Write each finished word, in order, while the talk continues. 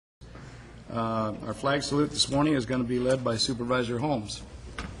Our flag salute this morning is going to be led by Supervisor Holmes.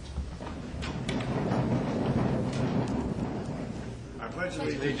 I pledge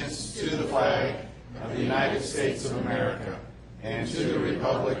allegiance to the flag of the United States of America and to the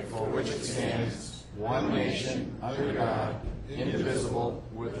republic for which it stands, one nation, under God, indivisible,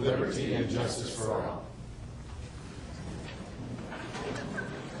 with liberty and justice for all.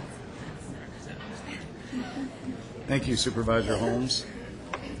 Thank you, Supervisor Holmes.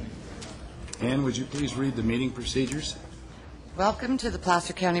 Ann, would you please read the meeting procedures? Welcome to the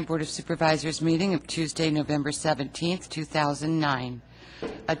Placer County Board of Supervisors meeting of Tuesday, November 17th, 2009.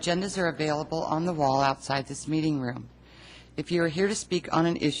 Agendas are available on the wall outside this meeting room. If you are here to speak on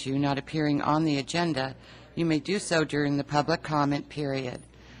an issue not appearing on the agenda, you may do so during the public comment period.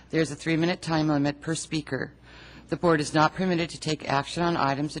 There is a 3-minute time limit per speaker. The board is not permitted to take action on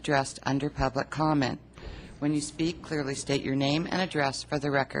items addressed under public comment. When you speak, clearly state your name and address for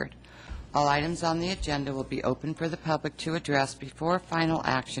the record. All items on the agenda will be open for the public to address before final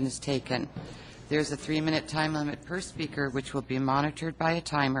action is taken. There is a 3-minute time limit per speaker, which will be monitored by a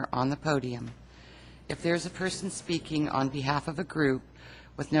timer on the podium. If there is a person speaking on behalf of a group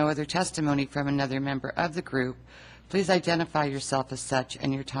with no other testimony from another member of the group, please identify yourself as such,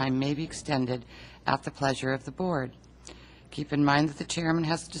 and your time may be extended at the pleasure of the board. Keep in mind that the chairman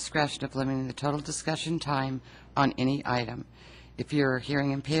has the discretion of limiting the total discussion time on any item. If you are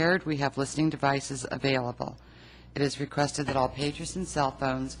hearing impaired, we have listening devices available. It is requested that all pagers and cell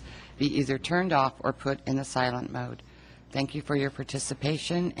phones be either turned off or put in the silent mode. Thank you for your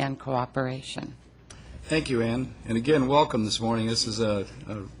participation and cooperation. Thank you, Ann. And again, welcome this morning. This is a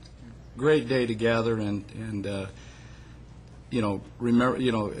great day to gather and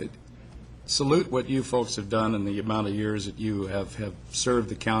remember, salute what you folks have done and the amount of years that you have served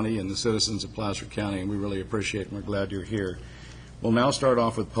the county and the citizens of Placer County, and we really appreciate it, and we're glad you're here. We'll now start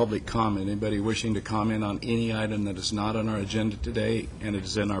off with public comment. Anybody wishing to comment on any item that is not on our agenda today and it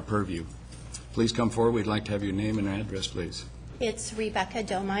is in our purview, please come forward. We'd like to have your name and address, please. It's Rebecca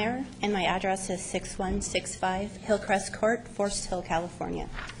Domeyer, and my address is 6165 Hillcrest Court, Forest Hill, California.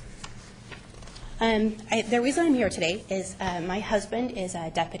 The reason I'm here today is my husband is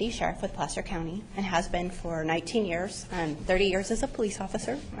a deputy sheriff with Placer County and has been for 19 years, 30 years as a police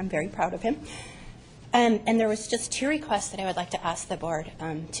officer. I'm very proud of him. And there was just 2 requests that I would like to ask the board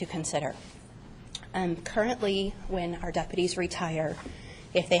to consider. Currently, when our deputies retire,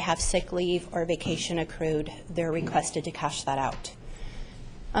 if they have sick leave or vacation accrued, they're requested to cash that out.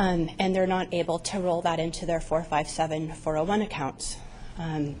 And they're not able to roll that into their 457 401 accounts.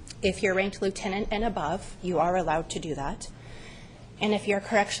 If you're ranked lieutenant and above, you are allowed to do that. And if you're a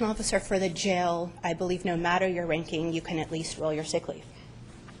correctional officer for the jail, I believe no matter your ranking, you can at least roll your sick leave.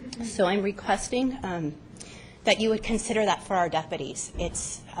 So I'm requesting that you would consider that for our deputies.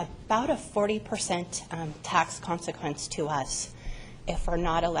 It's about a 40% tax consequence to us if we're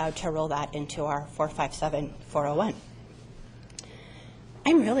not allowed to roll that into our 457 401.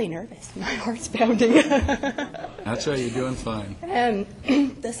 I'm really nervous. My heart's pounding. That's right. You're doing fine.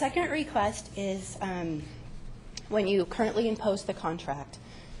 The second request is when you currently impose the contract,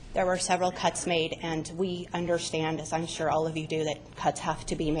 there were several cuts made, and we understand, as I'm sure all of you do, that cuts have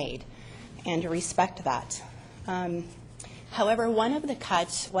to be made, and respect that. However, one of the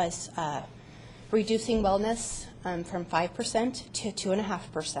cuts was reducing wellness from 5% to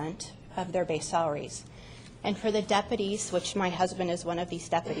 2.5% of their base salaries. And for the deputies, which my husband is one of these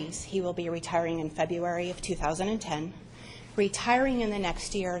deputies, he will be retiring in February of 2010. Retiring in the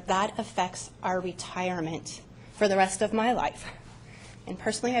next year, that affects our retirement for the rest of my life. And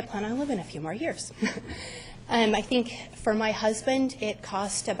personally, I plan on living a few more years. I think for my husband, it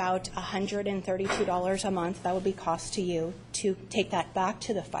cost about $132 a month. That would be cost to you to take that back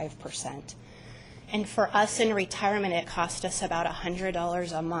to the 5%. And for us in retirement, it cost us about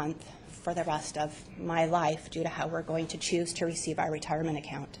 $100 a month for the rest of my life due to how we're going to choose to receive our retirement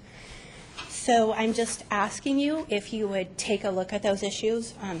account. So I'm just asking you if you would take a look at those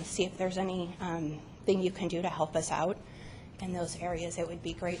issues, see if there's any thing you can do to help us out in those areas. It would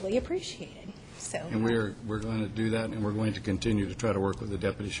be greatly appreciated. So, and we're going to do that, and we're going to continue to try to work with the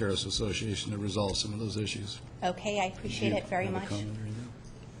Deputy Sheriff's Association to resolve some of those issues. Okay, I appreciate it very much.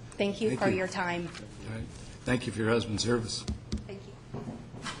 Thank you for your time. All right. Thank you for your husband's service. Thank you.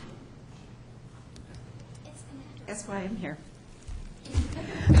 That's why I'm here.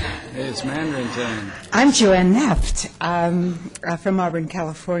 Hey, it's Mandarin time. I'm Joanne Neft from Auburn,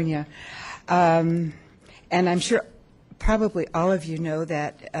 California. And I'm sure probably all of you know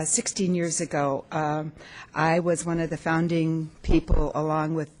that 16 years ago, I was one of the founding people,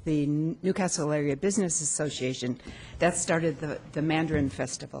 along with the Newcastle Area Business Association, that started the Mandarin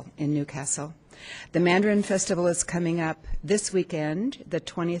Festival in Newcastle. The Mandarin Festival is coming up this weekend, the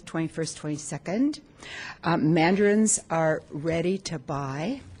 20th, 21st, 22nd. Mandarins are ready to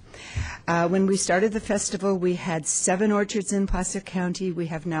buy. When we started the festival, we had 7 orchards in Placer County. We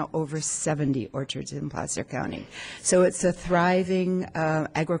have now over 70 orchards in Placer County. So it's a thriving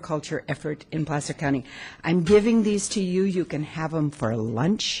agriculture effort in Placer County. I'm giving these to you. You can have them for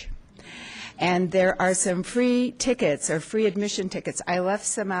lunch. And there are some free tickets or free admission tickets. I left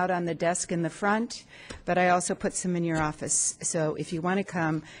some out on the desk in the front, but I also put some in your office. So if you want to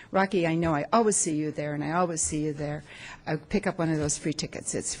come, Rocky, I know I always see you there, and I always see you there. Pick up one of those free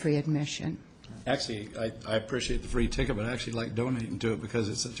tickets. It's free admission. Actually, I appreciate the free ticket, but I actually like donating to it because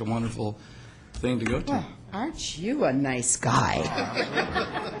it's such a wonderful thing to go to. Well, aren't you a nice guy?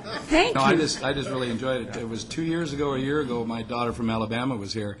 Thank No, you. I just really enjoyed it. It was 2 years ago, a year ago, my daughter from Alabama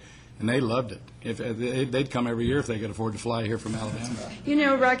was here, and they loved it. If they'd come every year if they could afford to fly here from Alabama. You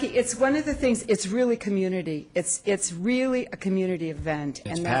know, Rocky, it's one of the things. It's really community. It's really a community event,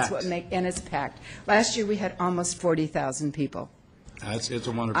 It's and that's packed. and it's packed. Last year we had almost 40,000 people. It's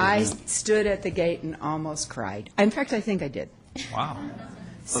a wonderful I event. stood at the gate and almost cried. In fact, I think I did. Wow.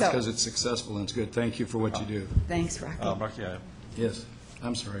 That's So, because it's successful and it's good. Thank you for what you do. thanks, Rocky. Bucky, Yes,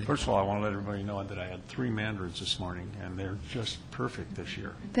 I'm sorry. first of all, I want to let everybody know that I had 3 mandarins this morning, and they're just perfect this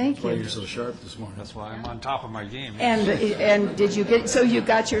year. Thank That's why you. you're so sharp this morning. That's why I'm on top of my game. And did you get? So you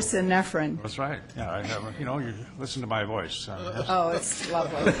got your synephrine? That's right. Yeah, I have. You know, you listen to my voice. Oh, it's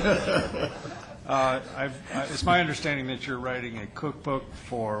lovely. It's my understanding that you're writing a cookbook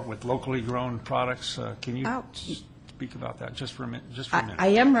with locally grown products. Can you Oh. speak about that just for a minute? Just for a minute. I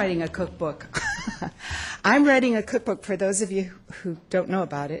am writing a cookbook. I'm writing a cookbook for those of you who don't know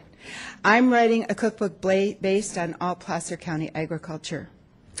about it. I'm writing a cookbook based on all Placer County agriculture.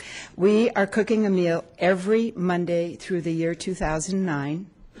 We are cooking a meal every Monday through the year 2009.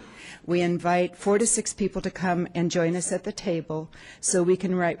 We invite 4 to 6 people to come and join us at the table so we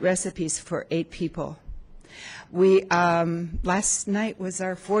can write recipes for 8 people. We last night was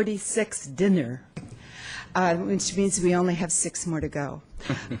our 46th dinner, which means we only have 6 more to go.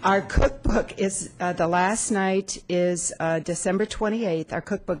 Our cookbook is, the last night is December 28th. Our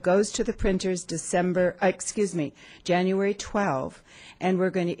cookbook goes to the printers January 12th, and we're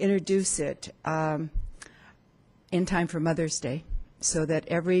going to introduce it in time for Mother's Day so that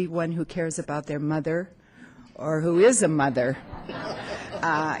everyone who cares about their mother or who is a mother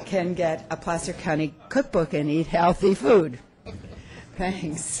can get a Placer County cookbook and eat healthy food.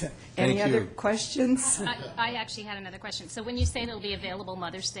 Thanks. Any Thank other you. questions? I actually had another question. So when you say it'll be available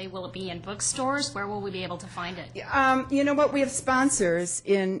Mother's Day, will it be in bookstores? Where will we be able to find it? You know what? We have sponsors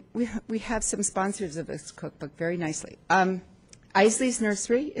we have some sponsors of this cookbook very nicely. Isley's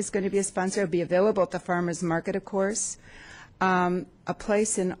Nursery is going to be a sponsor. It'll be available at the Farmers Market, of course. A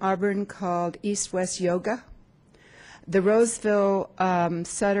place in Auburn called East West Yoga. The Roseville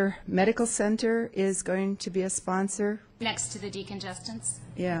Sutter Medical Center is going to be a sponsor. Next to the decongestants?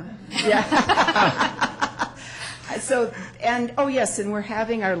 Yeah. So, and, oh yes, and we're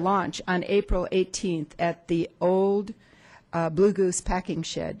having our launch on April 18th at the old Blue Goose Packing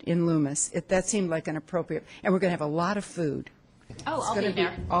Shed in Loomis. That seemed like an appropriate, and we're going to have a lot of food. Oh, It's I'll going be to be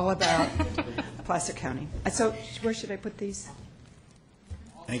there. all about Placer County. So where should I put these?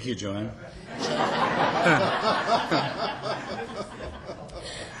 Thank you, Joanne.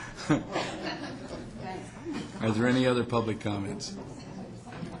 Are there any other public comments?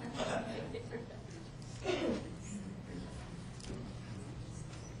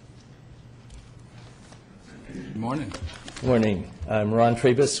 Good morning. Morning. I'm Ron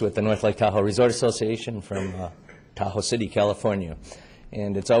Trebus with the North Lake Tahoe Resort Association from Tahoe City, California.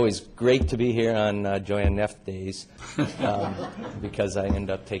 And it's always great to be here on Joanne Neff days because I end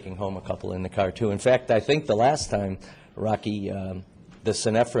up taking home a couple in the car, too. In fact, I think the last time, Rocky, the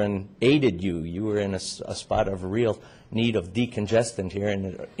synephrine aided you. You were in a spot of real need of decongestant here, and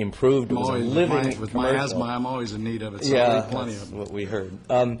it improved. It was a living with my commercial. asthma, I'm always in need of it, so I Yeah, need plenty that's of them. what we heard.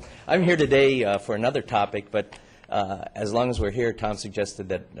 I'm here today for another topic, but as long as we're here, Tom suggested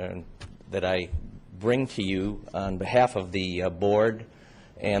that I bring to you, on behalf of the board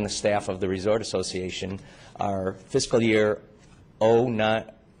and the staff of the Resort Association, our fiscal year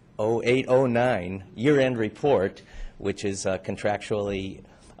 08-09 year-end report, which is contractually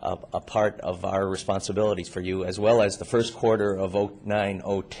a part of our responsibilities for you, as well as the first quarter of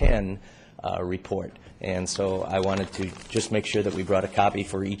 09-010 report. And so I wanted to just make sure that we brought a copy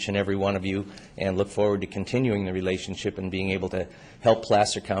for each and every one of you, and look forward to continuing the relationship and being able to help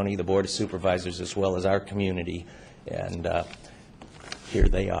Placer County, the Board of Supervisors, as well as our community. And here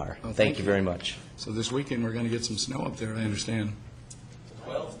they are. Well, thank you very much. So this weekend, we're going to get some snow up there, I understand.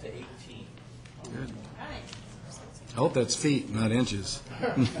 12 to 18. Good. I hope that's feet, not inches.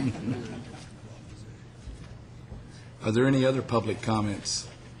 Are there any other public comments?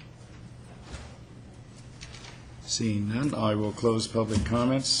 Seeing none, I will close public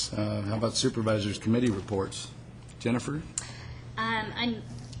comments. How about Supervisors Committee reports? Jennifer? I'm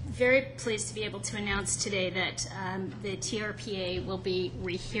very pleased to be able to announce today that the TRPA will be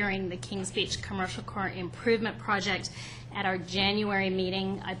rehearing the Kings Beach Commercial Court Improvement Project at our January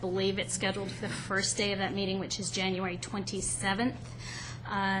meeting. I believe it's scheduled for the first day of that meeting, which is January 27th.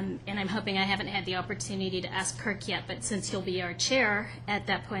 And I'm hoping, I haven't had the opportunity to ask Kirk yet, but since you'll be our chair at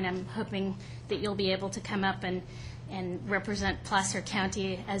that point, I'm hoping that you'll be able to come up and represent Placer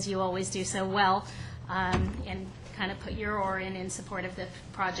County as you always do so well, and kind of put your oar in support of the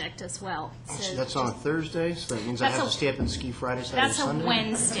project as well. So That's on a Thursday, so that means I have to stay up and ski Friday, Saturday, that's Sunday? a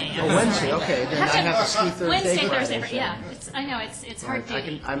Wednesday. Oh, Wednesday, okay, then I have to ski Thursday, Wednesday, Friday. Thursday, yeah. I know, it's hard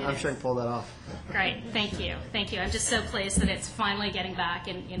duty. I'm sure I can pull that off. Great, thank you, thank you. I'm just so pleased that it's finally getting back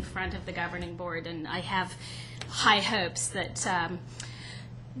in front of the governing board, and I have high hopes that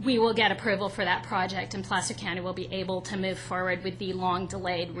we will get approval for that project, and Placer County will be able to move forward with the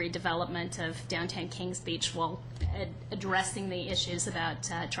long-delayed redevelopment of downtown Kings Beach while addressing the issues about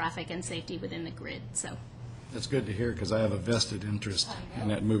traffic and safety within the grid. So That's good to hear, because I have a vested interest in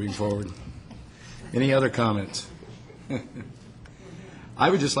that moving forward. Any other comments? I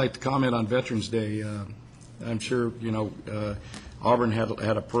would just like to comment on Veterans Day. I'm sure, Auburn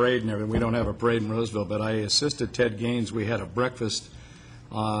had a parade and everything. We don't have a parade in Roseville, but I assisted Ted Gaines. We had a breakfast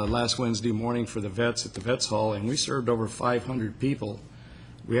last Wednesday morning for the vets at the Vets Hall, and we served over 500 people.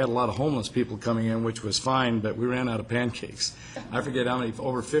 We had a lot of homeless people coming in, which was fine, but we ran out of pancakes. I forget how many,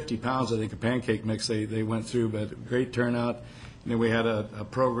 over 50 pounds, I think, of pancake mix they went through, but great turnout. And then we had a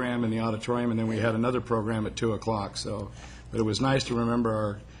program in the auditorium, and then we had another program at 2 o'clock. But it was nice to remember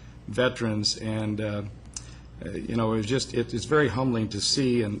our veterans, and it was just, it's very humbling to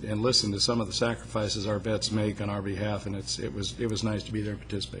see and listen to some of the sacrifices our vets make on our behalf, and it was nice to be there and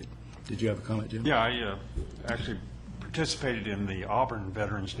participate. Did you have a comment, Jim? Yeah, I actually participated in the Auburn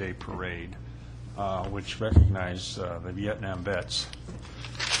Veterans Day Parade, which recognized the Vietnam vets.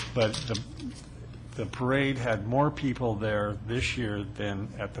 But the parade had more people there this year than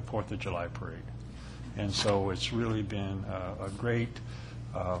at the 4th of July parade. And so it's really been a great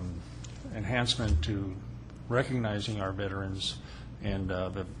enhancement to recognizing our veterans, and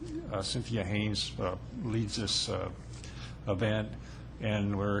Cynthia Haynes leads this event,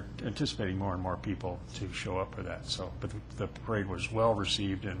 and we're anticipating more and more people to show up for that. So, but the parade was well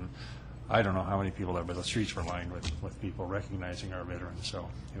received, and I don't know how many people there, but the streets were lined with people recognizing our veterans. So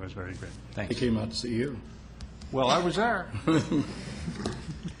it was very great. Thanks. They came out to see you. Well, I was there.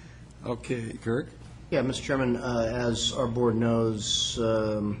 Okay, Kirk? Yeah, Mr. Chairman, as our board knows,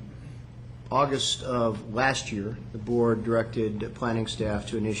 August of last year, the board directed planning staff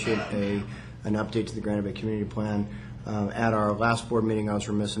to initiate an update to the Granite Bay Community Plan. At our last board meeting, I was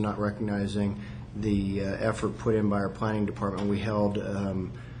remiss in not recognizing the effort put in by our planning department. We held,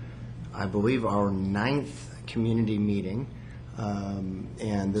 I believe, our 9th community meeting,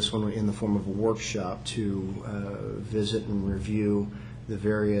 and this one in the form of a workshop to visit and review the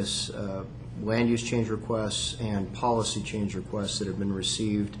various land use change requests and policy change requests that have been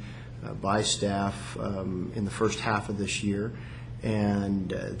received by staff in the first half of this year. And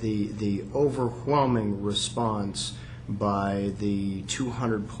the overwhelming response by the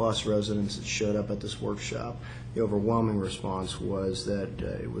 200-plus residents that showed up at this workshop, the overwhelming response was that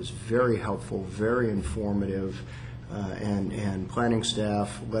it was very helpful, very informative, and planning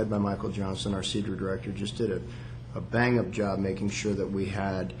staff, led by Michael Johnson, our CEDR director, just did a bang-up job making sure that we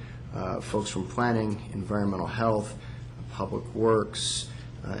had folks from planning, environmental health, public works,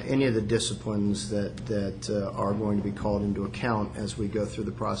 any of the disciplines that are going to be called into account as we go through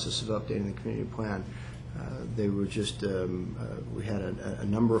the process of updating the community plan. They were just, we had a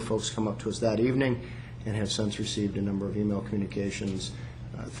number of folks come up to us that evening and have since received a number of email communications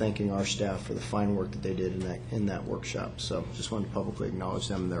thanking our staff for the fine work that they did in that workshop. So just wanted to publicly acknowledge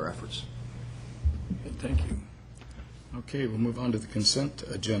them and their efforts. Thank you. Okay, we'll move on to the consent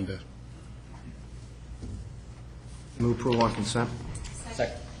agenda. Move approval on consent.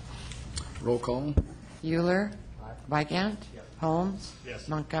 Second. Roll call? Euler. Weigand. Holmes. Yes.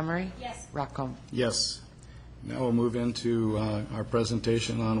 Montgomery. Yes. Rocco. Yes. Now we'll move into our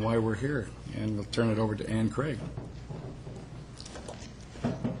presentation on why we're here, and we'll turn it over to Ann Craig.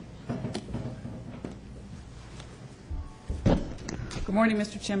 Good morning,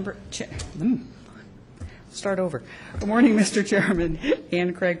 Mr. Start over. Good morning, Mr. Chairman,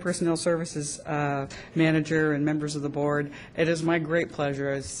 Ann Craig, Personnel Services Manager, and members of the board. It is my great pleasure,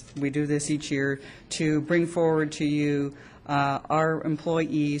 as we do this each year, to bring forward to you our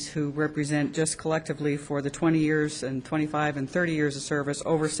employees who represent just collectively for the 20 years and 25 and 30 years of service,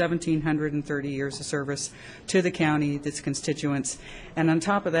 over 1,730 years of service to the county, its constituents. And on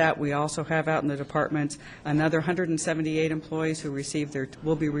top of that, we also have out in the department another 178 employees who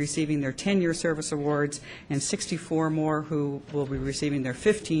will be receiving their 10-year service awards, and 64 more who will be receiving their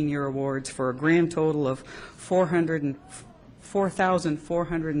 15-year awards, for a grand total of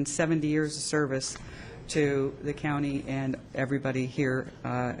 4,470 years of service to the county and everybody here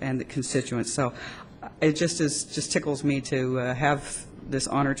and the constituents. So it just tickles me to have this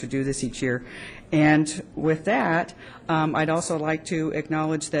honor to do this each year. And with that, I'd also like to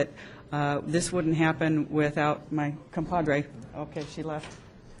acknowledge that this wouldn't happen without my compadre. Okay, she left.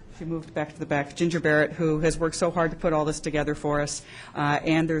 She moved back to the back. Ginger Barrett, who has worked so hard to put all this together for us.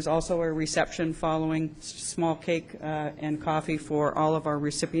 And there's also a reception following, small cake and coffee for all of our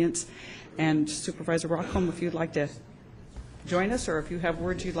recipients. And Supervisor Rockholm, if you'd like to join us, or if you have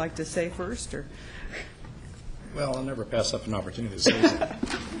words you'd like to say first. Or Well, I'll never pass up an opportunity to say that.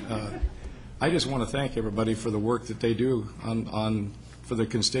 I just want to thank everybody for the work that they do for the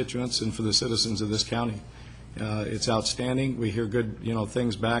constituents and for the citizens of this county. It's outstanding. We hear good,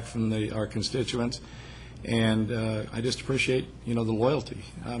 things back from our constituents, and I just appreciate, the loyalty.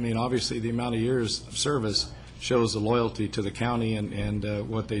 I mean, obviously, the amount of years of service shows the loyalty to the county and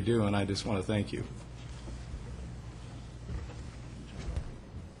what they do, and I just want to thank you.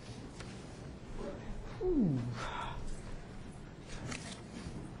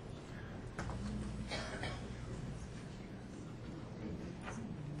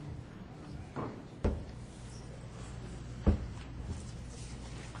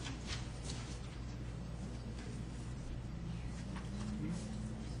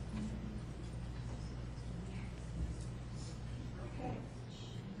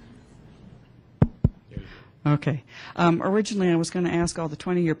 Okay. Originally, I was going to ask all the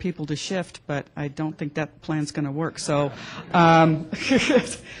 20-year people to shift, but I don't think that plan's going to work. So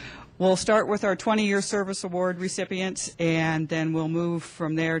we'll start with our 20-year service award recipients, and then we'll move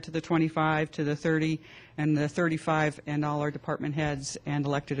from there to the 25, to the 30, and the 35, and all our department heads and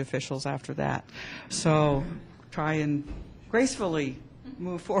elected officials after that. So try and gracefully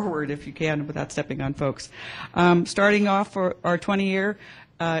move forward if you can without stepping on folks. Starting off for our 20-year,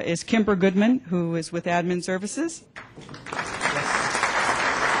 is Kimber Goodman, who is with Admin Services.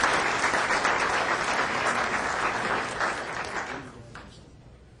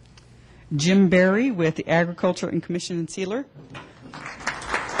 Jim Berry with the Agriculture and Commission and Sealer.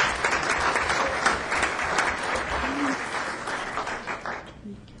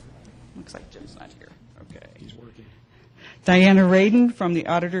 Looks like Jim's not here. Okay. He's working. Diana Radin from the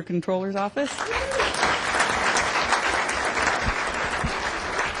Auditor Controller's Office.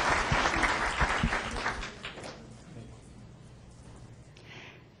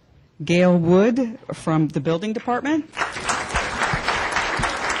 Gail Wood from the Building Department.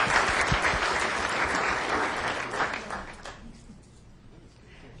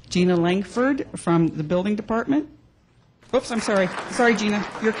 Gina Langford from the Building Department. Oops, I'm sorry. Sorry, Gina.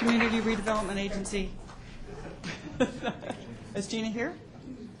 Your Community Redevelopment Agency. Is Gina here?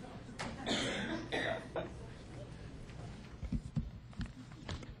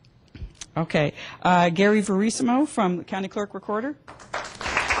 Okay. Gary Verissimo from the County Clerk Recorder.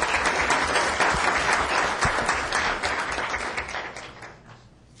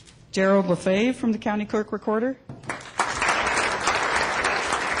 Gerald LaFave from the County Clerk Recorder.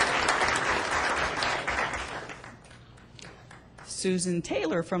 Susan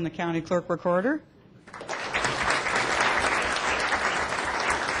Taylor from the County Clerk Recorder.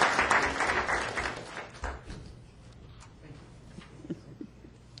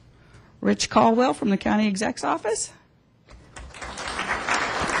 Rich Caldwell from the County Exec's Office.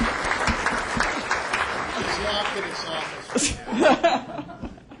 He's locked in his office.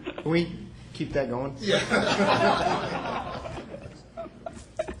 Can we keep that going? Yeah.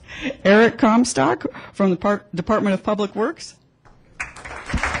 Eric Comstock from the Department of Public Works. Okay.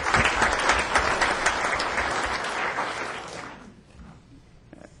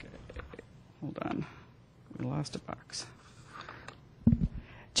 Hold on. We lost a box.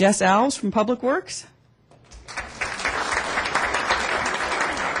 Jess Alves from Public Works.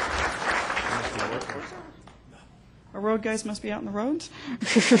 Our road guys must be out on the roads.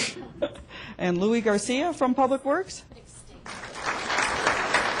 And Louis Garcia from Public Works.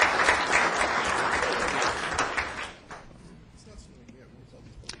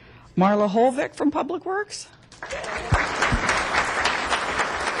 Marla Holvik from Public Works.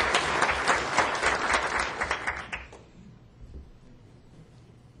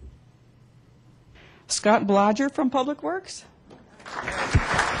 Scott Blodger from Public Works.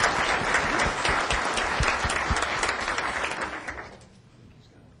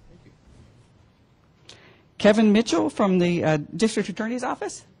 Kevin Mitchell from the District Attorney's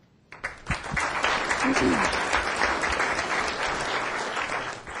Office.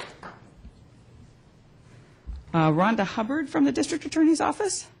 Rhonda Hubbard from the District Attorney's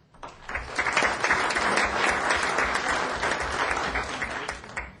Office.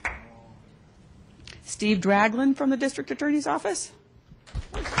 Steve Draglin from the District Attorney's Office.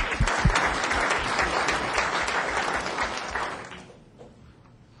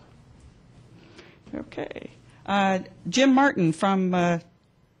 Okay. Jim Martin from,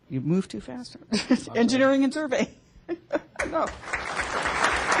 you moved too fast, Engineering and Survey. No.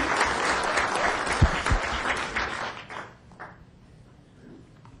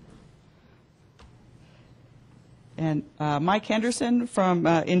 And Mike Henderson from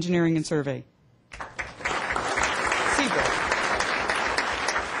Engineering and Survey.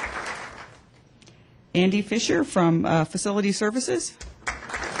 Andy Fisher from Facility Services.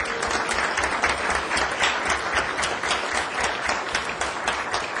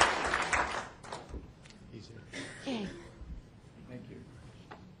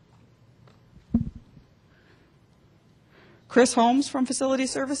 Chris Holmes from Facility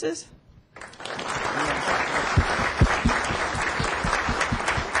Services.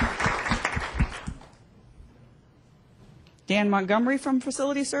 Dan Montgomery from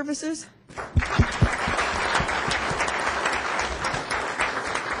Facility Services.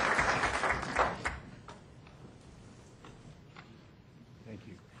 Thank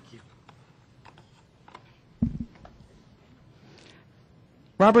you.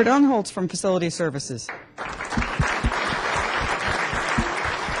 Robert Unholtz from Facility Services.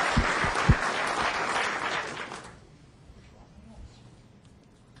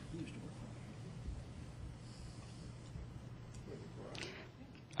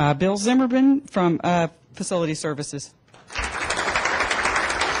 Bill Zimmerman from Facility Services.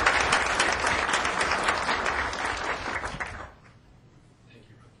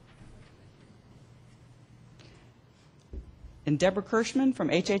 And Deborah Kirschman from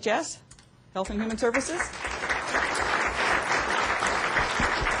HHS, Health and Human Services.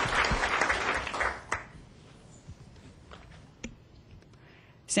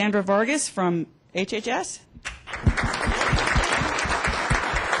 Sandra Vargas from HHS.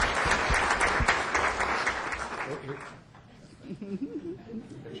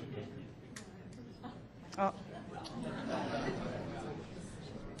 Oh.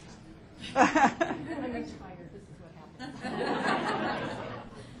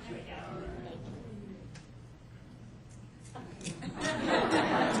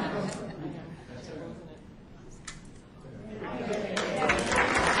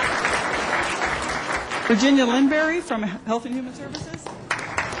 Virginia Lindberry from Health and Human Services.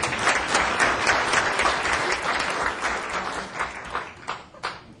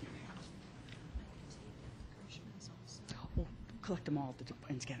 We'll collect them all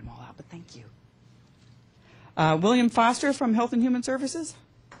and get them all out, but thank you. William Foster from Health and Human Services.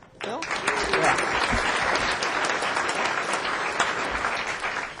 Bill?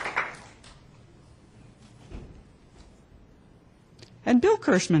 And Bill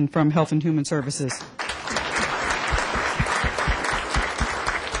Kirschman from Health and Human Services.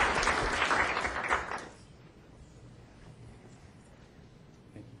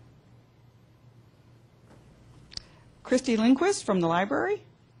 Christy Lindquist from the library.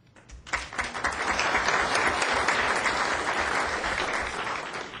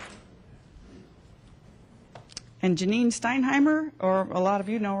 And Janine Steinheimer, or a lot of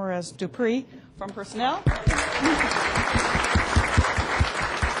you know her as Dupree, from personnel.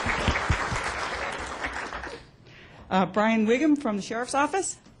 Brian Wiggum from the Sheriff's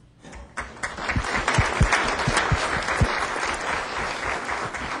Office.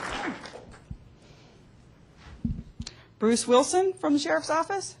 Bruce Wilson from the Sheriff's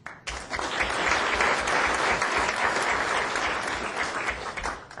Office.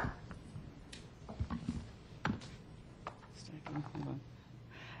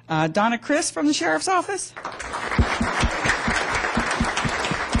 Donna Chris from the Sheriff's Office.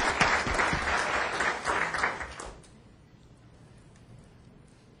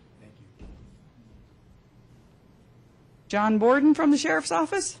 John Borden from the Sheriff's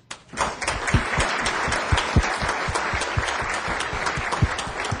Office.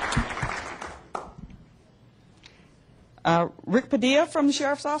 Rick Padilla from the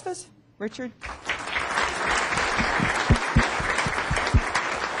Sheriff's Office. Richard.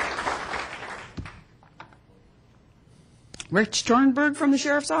 Rich Tornberg from the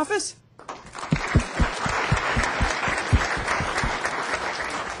Sheriff's Office.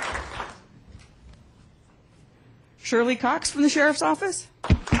 Shirley Cox from the Sheriff's Office.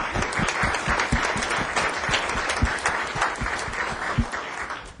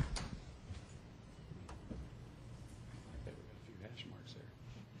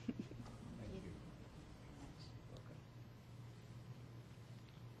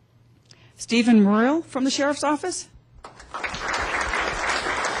 Stephen Muriel from the Sheriff's Office.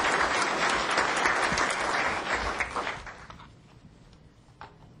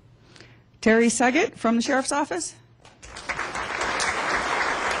 Terry Saget from the Sheriff's Office.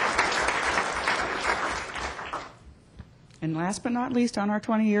 And last but not least on our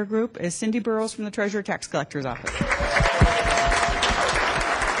 20-year group is Cindy Burrows from the Treasurer Tax Collector's Office.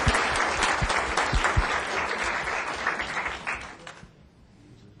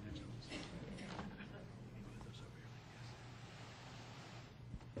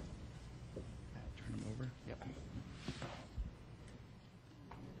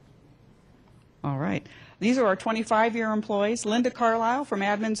 All right. These are our 25-year employees. Linda Carlisle from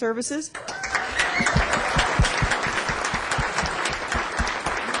Admin Services.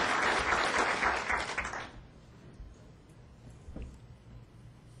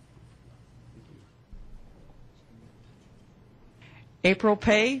 April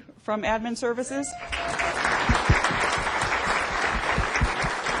Pay from Admin Services.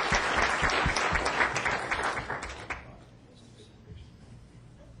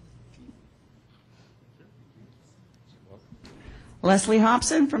 Leslie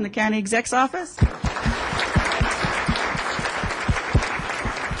Hobson from the County Exec's Office.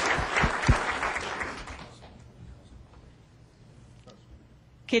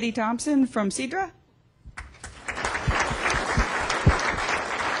 Kitty Thompson from Cedra.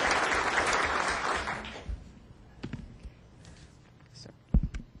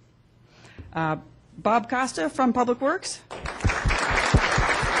 Bob Costa from Public Works.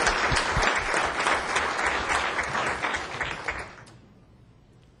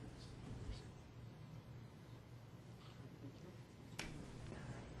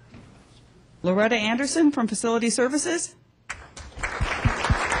 Loretta Anderson from Facility Services.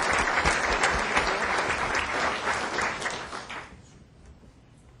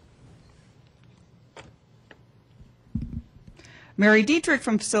 Mary Dietrich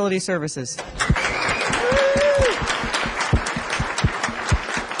from Facility Services.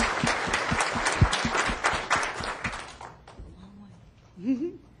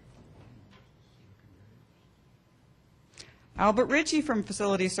 Albert Ritchie from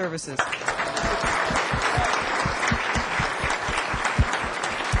Facility Services.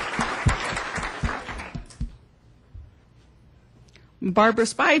 Barbara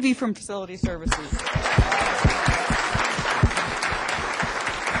Spivey from Facility Services.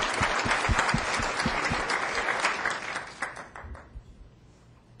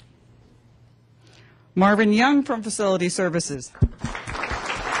 Marvin Young from Facility Services.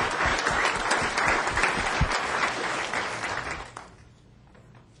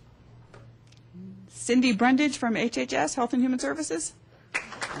 Cindy Brundage from HHS, Health and Human Services.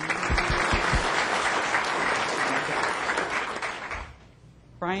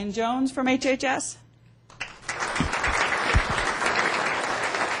 Brian Jones from HHS.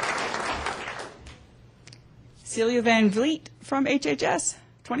 Celia Van Vliet from HHS,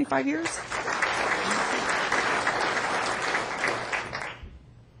 25 years.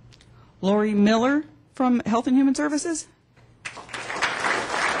 Lori Miller from Health and Human Services.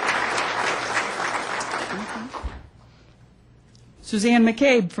 Suzanne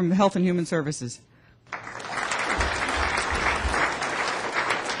McCabe from Health and Human Services.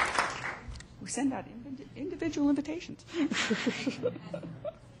 We send out individual invitations.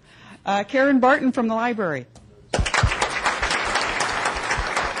 Karen Barton from the library.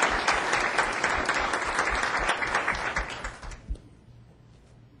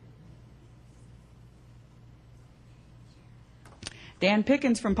 Dan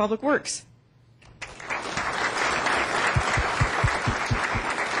Pickens from Public Works.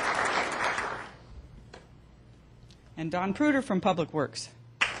 And Don Pruder from Public Works.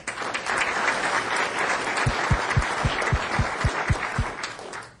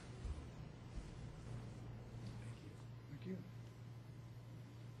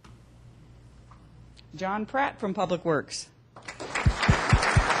 John Pratt from Public Works.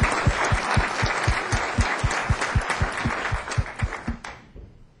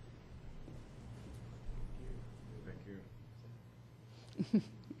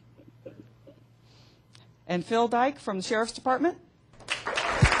 And Phil Dyke from the Sheriff's Department.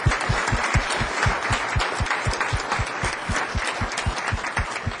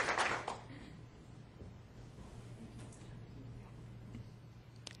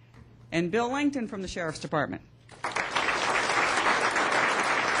 And Bill Langton from the Sheriff's Department.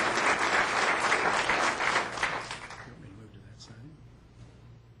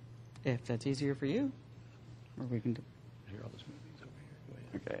 If that's easier for you, or we can do.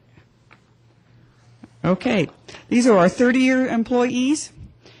 Okay. Okay. These are our 30-year employees,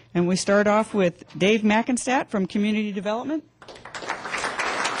 and we start off with Dave Mackenstadt from Community Development.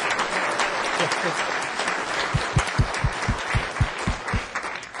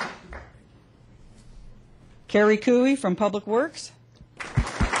 Carrie Cooey from Public Works.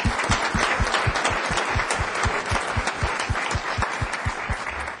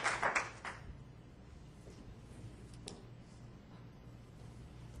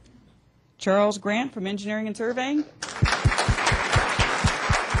 Charles Grant from Engineering and Surveying.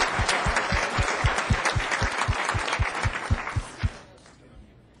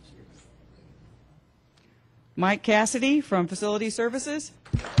 Mike Cassidy from Facility Services.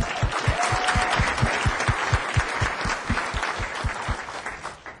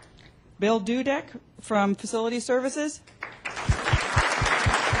 Bill Dudek from Facility Services.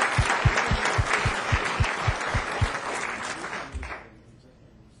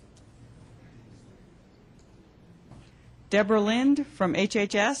 Deborah Lind from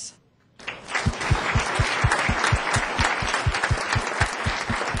HHS.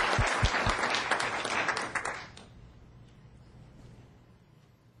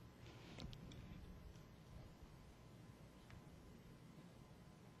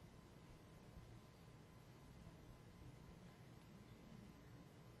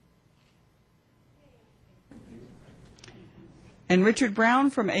 And Richard Brown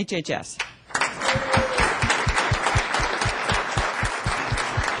from HHS.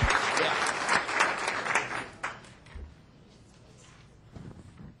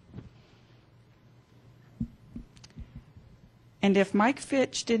 And if Mike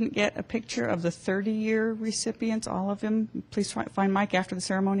Fitch didn't get a picture of the 30-year recipients, all of them, please find Mike after the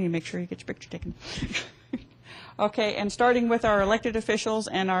ceremony and make sure you get your picture taken. Okay, and starting with our elected officials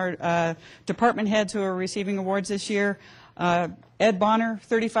and our department heads who are receiving awards this year, Ed Bonner,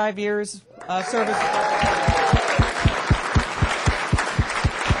 35 years of service.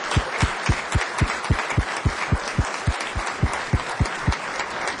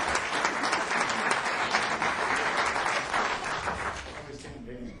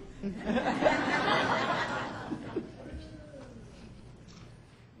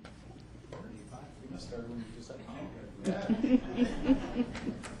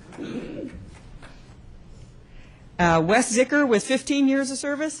 Wes Zicker with 15 years of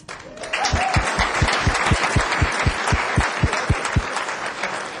service.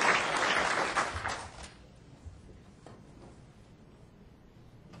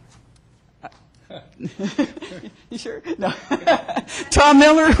 You sure? No. Tom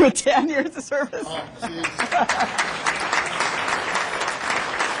Miller with 10 years of service.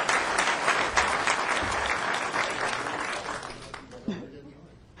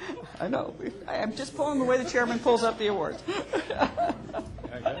 I know. I'm just pulling the way the chairman pulls up the awards.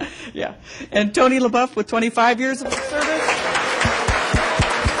 Yeah. And Tony LaBeouf with 25 years of service.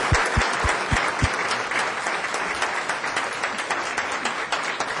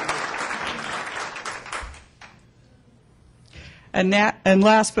 And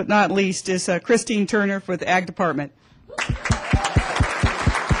last but not least is Christine Turner with the Ag Department.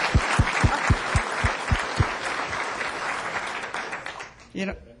 You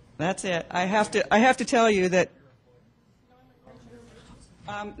know, that's it. I have to tell you that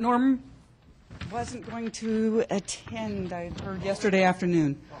Norm wasn't going to attend, I heard yesterday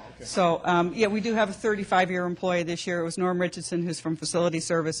afternoon. So, yeah, we do have a 35-year employee this year. It was Norm Richardson, who's from Facility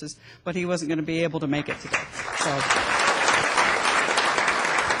Services, but he wasn't going to be able to make it today. So.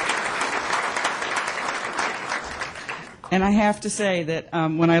 And I have to say that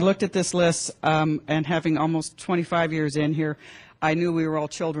when I looked at this list, and having almost 25 years in here, I knew we were all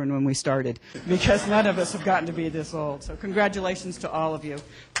children when we started, because none of us have gotten to be this old. So congratulations to all of you.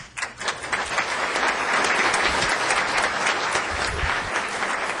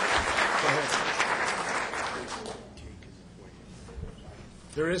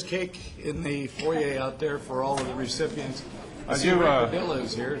 There is cake in the foyer out there for all of the recipients. I see Rick Padilla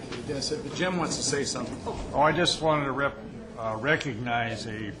is here. Yes, Jim wants to say something. I just wanted to recognize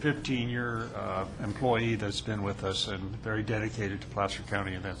a 15-year employee that's been with us and very dedicated to Placer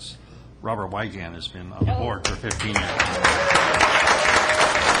County, and that's Robert Wygan has been on the board for 15 years.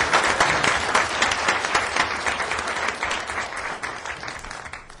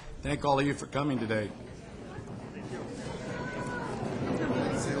 Thank all of you for coming today.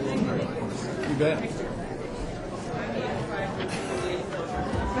 You bet.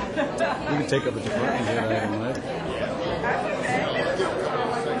 We can take up a department head item, right?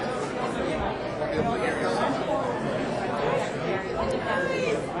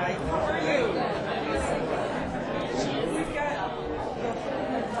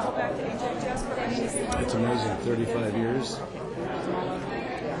 It's amazing, 35 years.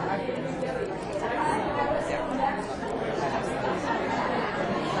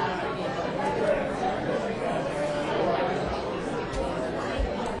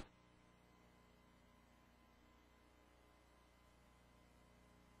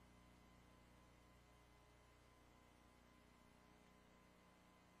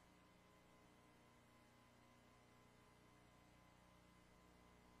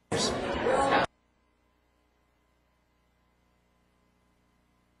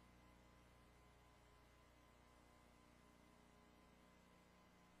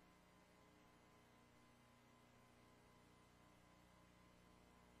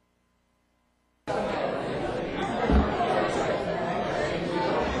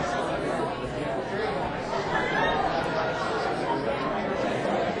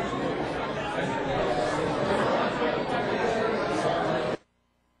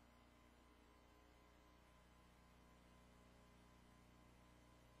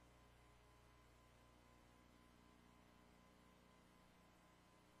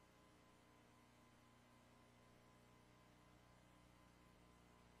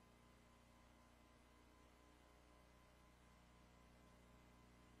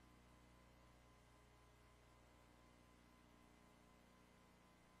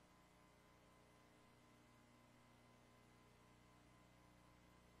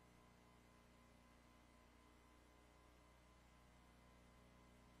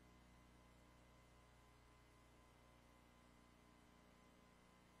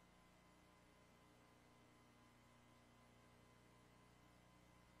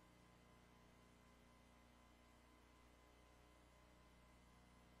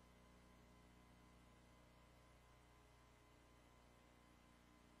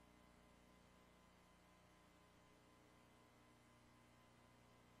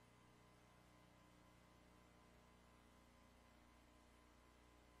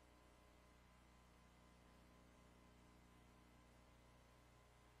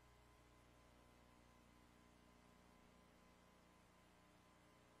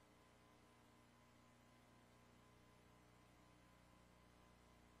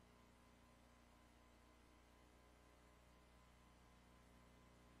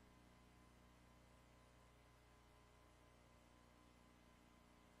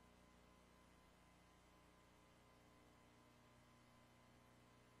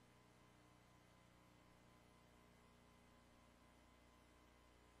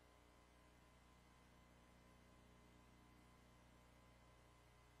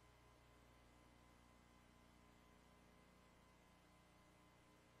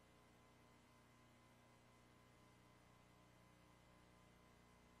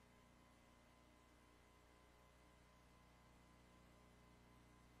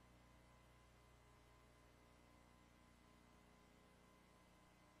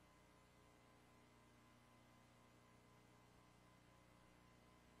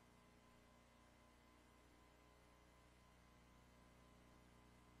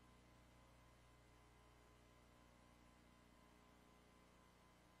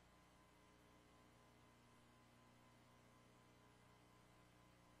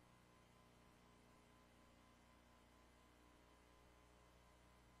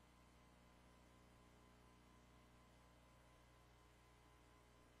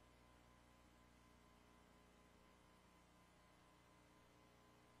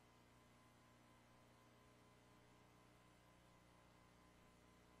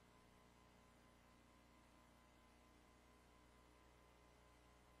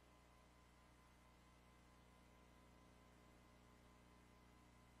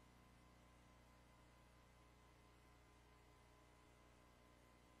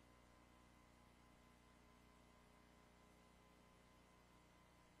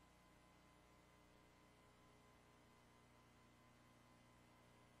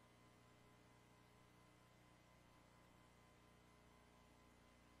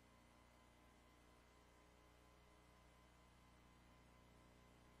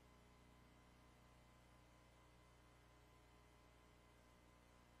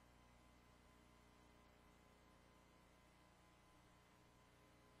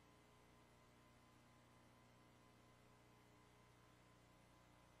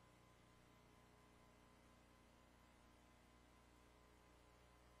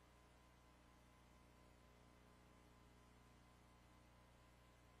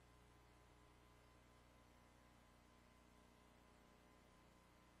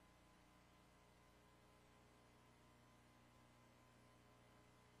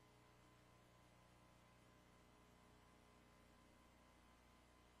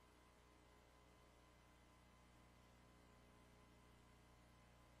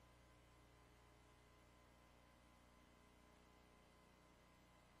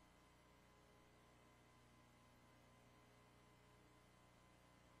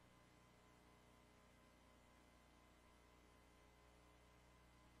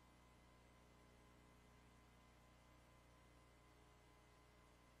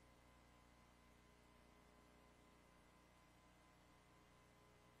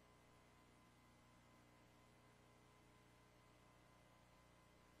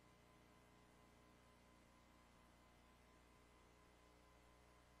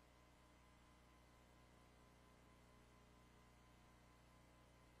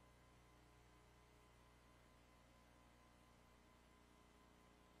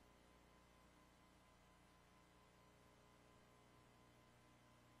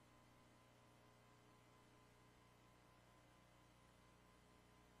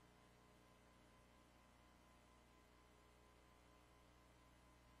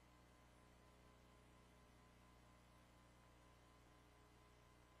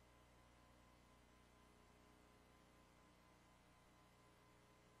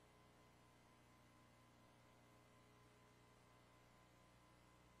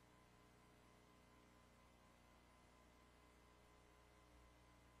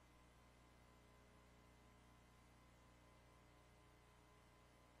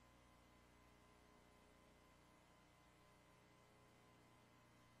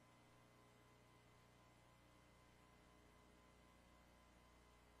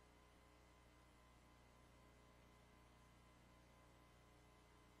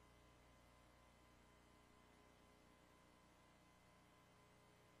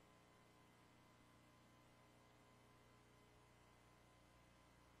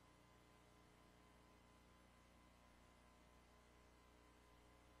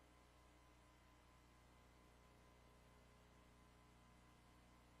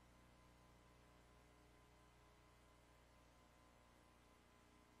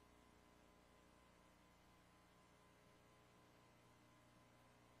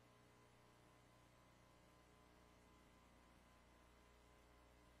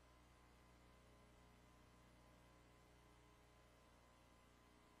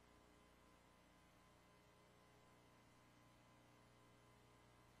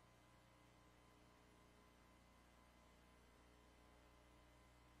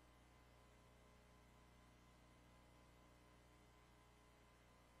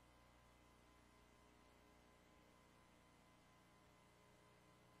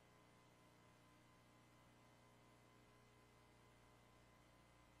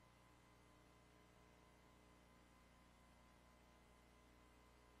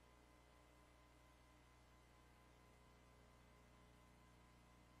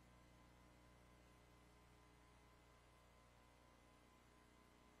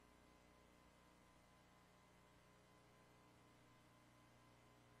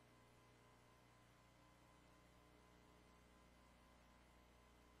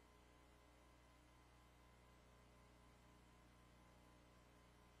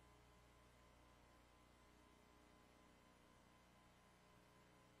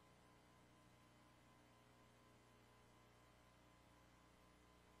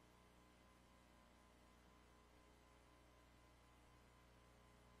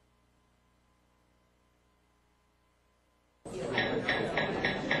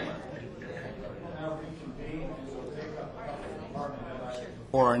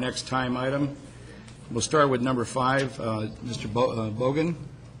 for our next time item. We'll start with number 5, Mr. Bogan,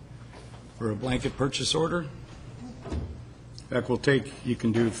 for a blanket purchase order. In fact, you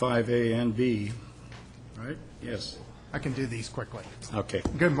can do 5A and B, right? Yes. I can do these quickly. Okay.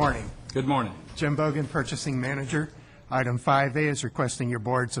 Good morning. Good morning. Jim Bogan, Purchasing Manager. Item 5A is requesting your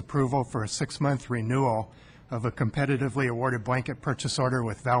board's approval for a 6-month renewal of a competitively awarded blanket purchase order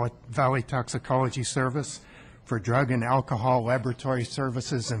with Valley Toxicology Service for drug and alcohol laboratory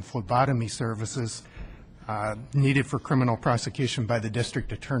services and phlebotomy services needed for criminal prosecution by the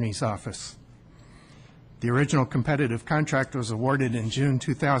District Attorney's Office. The original competitive contract was awarded in June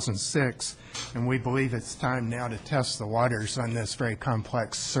 2006, and we believe it's time now to test the waters on this very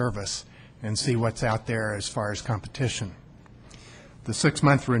complex service and see what's out there as far as competition. The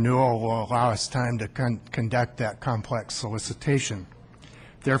 6-month renewal will allow us time to conduct that complex solicitation.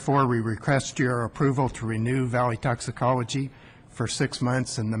 Therefore, we request your approval to renew Valley Toxicology for 6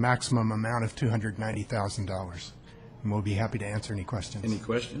 months and the maximum amount of $290,000. And we'll be happy to answer any questions. Any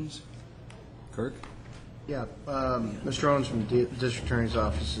questions? Kirk? Yeah, Mr. Owens from the District Attorney's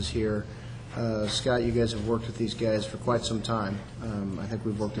Office is here. Scott, you guys have worked with these guys for quite some time. I think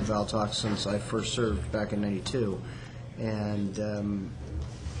we've worked at Valtox since I first served back in '92. And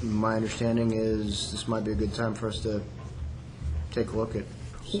my understanding is this might be a good time for us to take a look at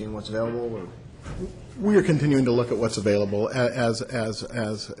seeing what's available. Or we are continuing to look at what's available.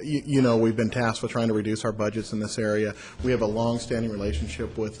 As you know, we've been tasked with trying to reduce our budgets in this area. We have a long-standing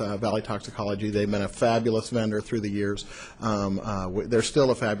relationship with Valley Toxicology. They've been a fabulous vendor through the years. They're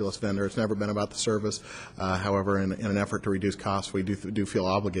still a fabulous vendor. It's never been about the service. However, in an effort to reduce costs, we do feel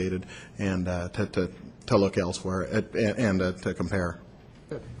obligated and to look elsewhere and to compare.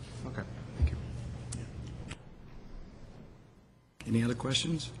 Good. Okay. Thank you. Any other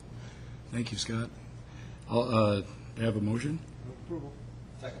questions? Thank you, Scott. Do I have a motion? Approval.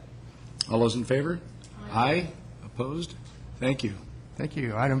 Second. All those in favor? Aye. Opposed? Thank you. Thank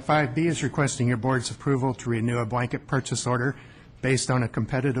you. Item 5B is requesting your board's approval to renew a blanket purchase order based on a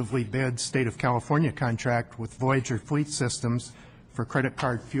competitively bid State of California contract with Voyager Fleet Systems for credit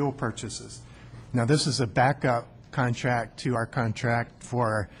card fuel purchases. Now, this is a backup contract to our contract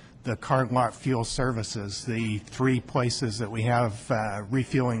for the card lot fuel services, the 3 places that we have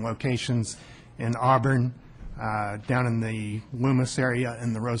refueling locations in Auburn, down in the Loomis area,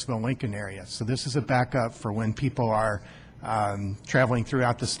 and the Roseville-Lincoln area. So this is a backup for when people are traveling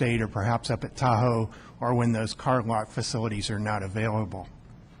throughout the state or perhaps up at Tahoe, or when those card lot facilities are not available.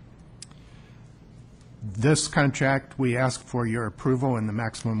 This contract, we ask for your approval in the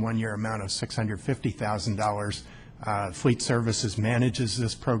maximum 1-year amount of $650,000. Fleet Services manages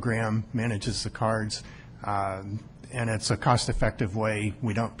this program, manages the cards, and it's a cost-effective way.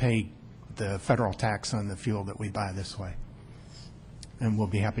 We don't pay the federal tax on the fuel that we buy this way. And we'll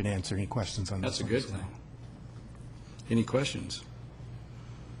be happy to answer any questions on this. That's a good thing. Any questions?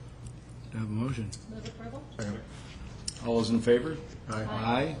 Do I have a motion? Move approval. All those in favor? Aye.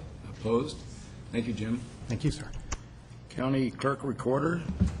 Aye. Opposed? Thank you, Jim. Thank you, sir. County Clerk Recorder.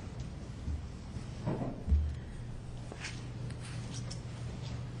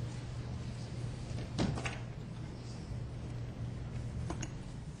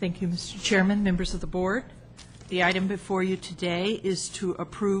 Thank you, Mr. Chairman, members of the board. The item before you today is to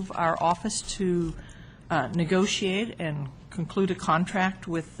approve our office to negotiate and conclude a contract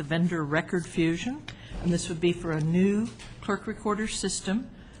with the vendor Record Fusion, and this would be for a new clerk recorder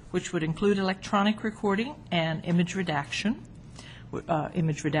system, which would include electronic recording and image redaction.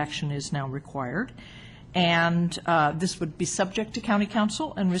 Image redaction is now required. And this would be subject to County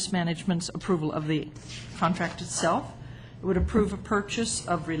Council and Risk Management's approval of the contract itself. It would approve a purchase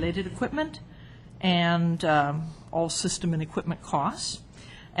of related equipment and all system and equipment costs.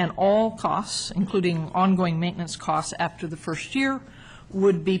 And all costs, including ongoing maintenance costs after the first year,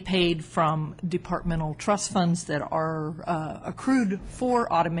 would be paid from departmental trust funds that are accrued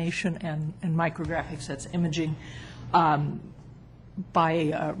for automation and micrographics, that's imaging,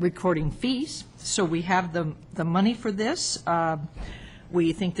 by recording fees. So we have the money for this.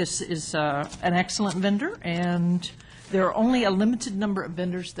 We think this is an excellent vendor, and there are only a limited number of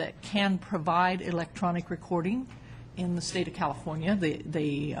vendors that can provide electronic recording in the state of California.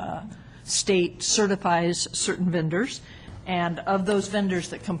 The state certifies certain vendors, and of those vendors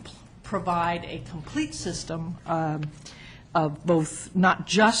that can provide a complete system of both not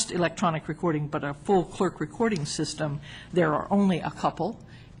just electronic recording but a full clerk recording system, there are only a couple.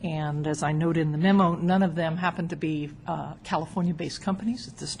 And as I noted in the memo, none of them happen to be California-based companies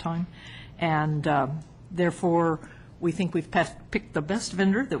at this time. And therefore, we think we've picked the best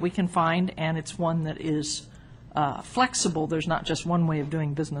vendor that we can find, and it's one that is flexible. There's not just one way of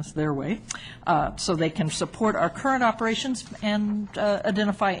doing business their way. So they can support our current operations and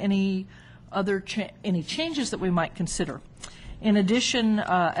identify any any changes that we might consider. In addition,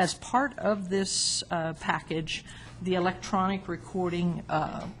 as part of this package, the electronic recording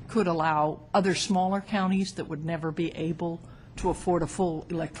could allow other smaller counties that would never be able to afford a full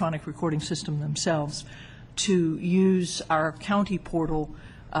electronic recording system themselves to use our county portal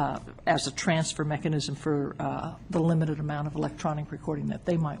as a transfer mechanism for the limited amount of electronic recording that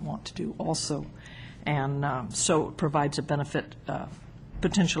they might want to do also. And so it provides a benefit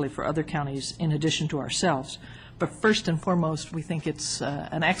potentially for other counties in addition to ourselves. But first and foremost, we think it's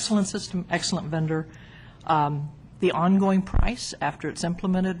an excellent system, excellent vendor. The ongoing price after it's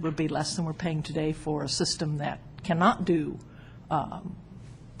implemented would be less than we're paying today for a system that cannot do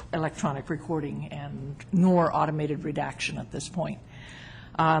electronic recording and nor automated redaction at this point.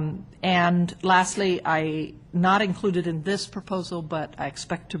 And lastly, not included in this proposal, but I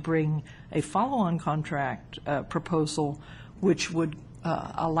expect to bring a follow-on contract proposal which would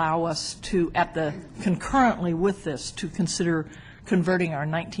allow us to, concurrently with this, to consider converting our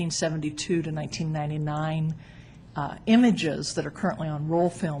 1972 to 1999 images that are currently on roll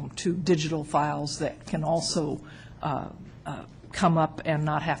film to digital files that can also come up and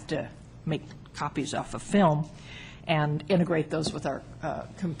not have to make copies off of film, and integrate those with our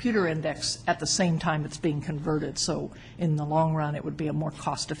computer index at the same time it's being converted. So in the long run, it would be a more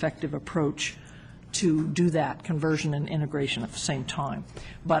cost-effective approach to do that conversion and integration at the same time.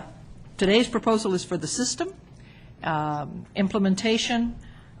 But today's proposal is for the system, implementation,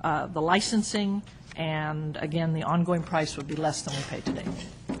 the licensing, and again, the ongoing price would be less than we pay today.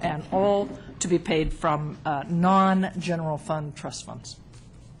 And all to be paid from non-general fund trust funds.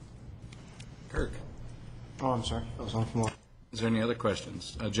 Kirk. Oh, I'm sorry. That was on from Is there any other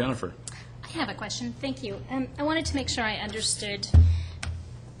questions? Jennifer. I have a question. Thank you. I wanted to make sure I understood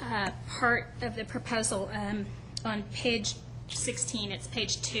part of the proposal on page 16. It's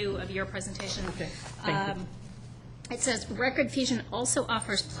page 2 of your presentation. Okay. Thank you. It says, Record Fusion also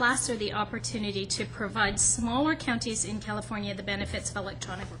offers Placer the opportunity to provide smaller counties in California the benefits of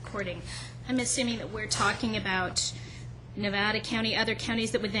electronic recording. I'm assuming that we're talking about Nevada County, other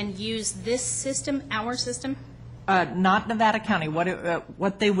counties that would then use this system, our system? Not Nevada County.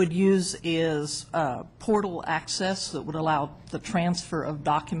 What they would use is portal access that would allow the transfer of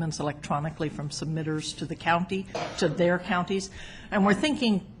documents electronically from submitters to the county, to their counties. And we're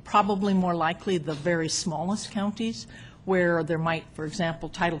thinking probably more likely the very smallest counties where there might, for example,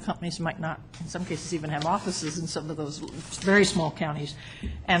 title companies might not, in some cases, even have offices in some of those very small counties.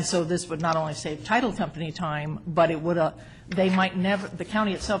 And so this would not only save title company time, but it would, they might never, the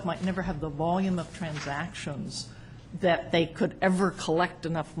county itself might never have the volume of transactions that they could ever collect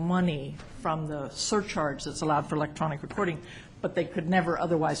enough money from the surcharge that's allowed for electronic recording, but they could never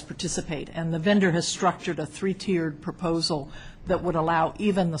otherwise participate. And the vendor has structured a 3-tiered proposal that would allow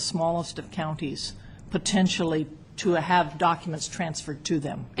even the smallest of counties potentially to have documents transferred to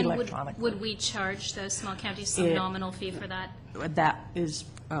them electronically. And would we charge those small counties some nominal fee for that? That is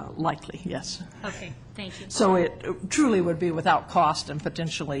likely, yes. Okay, thank you. So it truly would be without cost and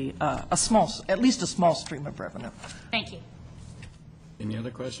potentially at least a small stream of revenue. Thank you. Any other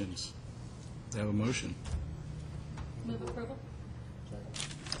questions? Do I have a motion? Move approval.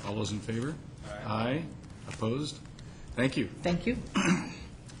 All those in favor? Aye. Opposed? Thank you. Thank you.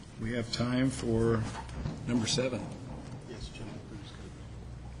 We have time for number 7.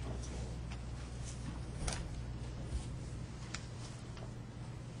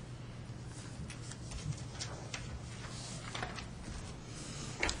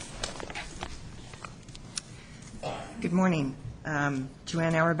 Good morning.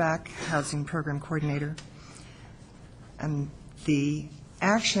 Joanne Auerbach, Housing Program Coordinator. The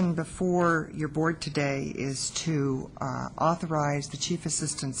action before your board today is to authorize the Chief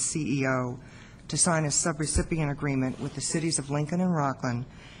Assistant CEO to sign a subrecipient agreement with the cities of Lincoln and Rockland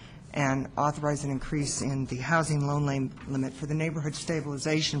and authorize an increase in the housing loan limit for the Neighborhood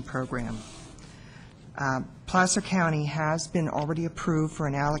Stabilization Program. Placer County has been already approved for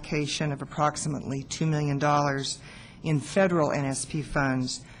an allocation of approximately $2 million in federal NSP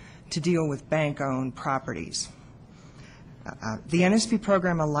funds to deal with bank-owned properties. The NSP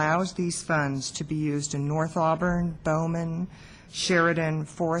program allows these funds to be used in North Auburn, Bowman, Sheridan,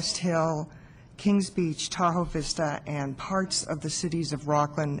 Forest Hill, Kings Beach, Tahoe Vista, and parts of the cities of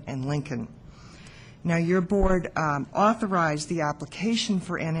Rockland and Lincoln. Now, your board authorized the application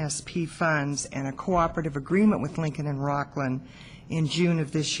for NSP funds and a cooperative agreement with Lincoln and Rockland in June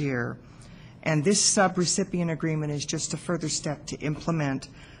of this year. And this subrecipient agreement is just a further step to implement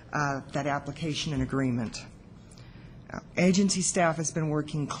that application and agreement. Agency staff has been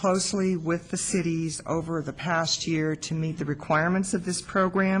working closely with the cities over the past year to meet the requirements of this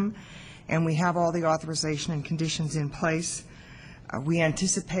program, and we have all the authorization and conditions in place. We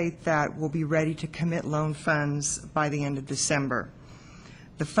anticipate that we'll be ready to commit loan funds by the end of December.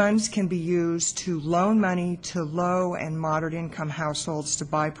 The funds can be used to loan money to low and moderate income households to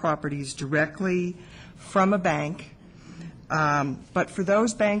buy properties directly from a bank. But for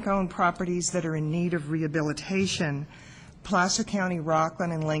those bank-owned properties that are in need of rehabilitation, Placer County,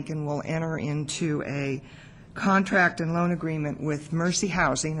 Rockland, and Lincoln will enter into a contract and loan agreement with Mercy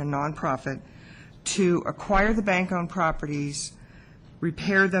Housing, a nonprofit, to acquire the bank-owned properties,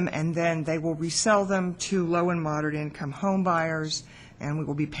 repair them, and then they will resell them to low and moderate income home buyers, and we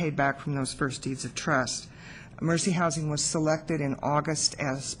will be paid back from those first deeds of trust. Mercy Housing was selected in August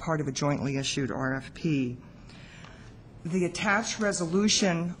as part of a jointly issued RFP. The attached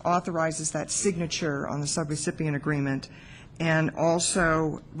resolution authorizes that signature on the subrecipient agreement and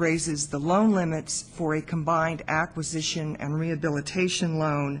also raises the loan limits for a combined acquisition and rehabilitation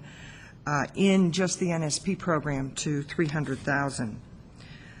loan in just the NSP program to $300,000.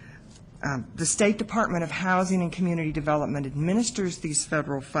 The State Department of Housing and Community Development administers these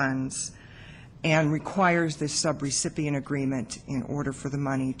federal funds and requires this subrecipient agreement in order for the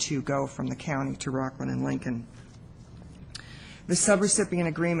money to go from the county to Rockland and Lincoln. The subrecipient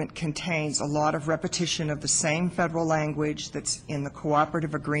agreement contains a lot of repetition of the same federal language that's in the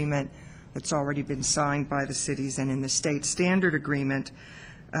cooperative agreement that's already been signed by the cities and in the state standard agreement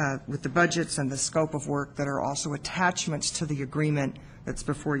with the budgets and the scope of work that are also attachments to the agreement that's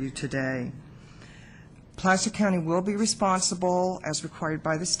before you today. Placer County will be responsible, as required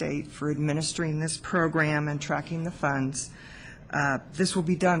by the state, for administering this program and tracking the funds. This will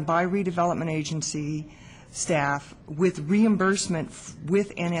be done by redevelopment agency staff with reimbursement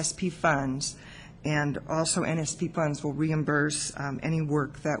with NSP funds, and also NSP funds will reimburse any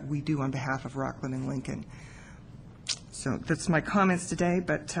work that we do on behalf of Rockland and Lincoln. So that's my comments today,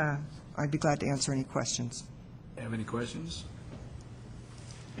 but I'd be glad to answer any questions. Have any questions?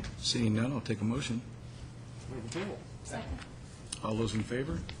 Seeing none, I'll take a motion. Second. All those in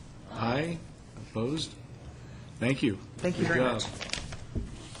favor? Aye. Opposed? Thank you. Thank you Good very job. much.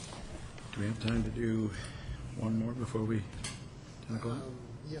 Do we have time to do one more before we 10 o'clock?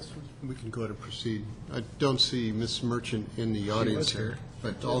 Yes, we can go to proceed. I don't see Ms. Merchant in the audience here,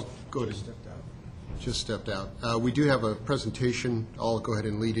 but I'll go to. Just stepped out. We do have a presentation. I'll go ahead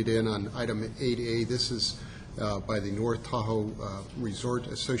and lead it in on item 8A. This is by the North Tahoe Resort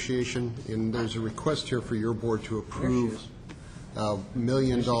Association, and there's a request here for your board to approve a $1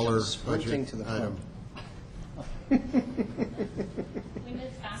 million budget item. We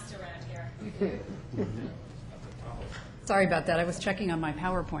move fast around here. Sorry about that. I was checking on my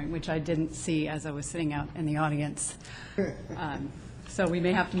PowerPoint, which I didn't see as I was sitting out in the audience. So we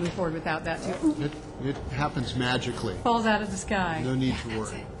may have to move forward without that, too. It happens magically. Falls out of the sky. No need to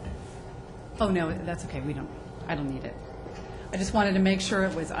worry. Oh, no, that's okay. I don't need it. I just wanted to make sure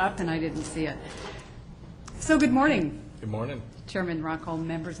it was up, and I didn't see it. So good morning. Good morning. Chairman Rockholm,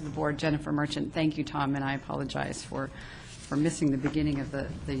 members of the board, Jennifer Merchant. Thank you, Tom, and I apologize for missing the beginning of the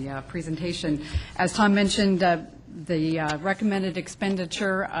presentation. As Tom mentioned, the recommended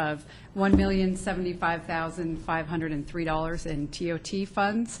expenditure of $1,075,503 in TOT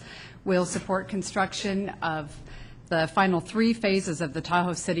funds will support construction of the final 3 phases of the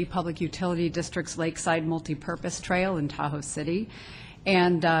Tahoe City Public Utility District's Lakeside Multipurpose Trail in Tahoe City.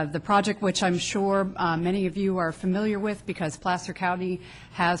 And the project, which I'm sure many of you are familiar with because Placer County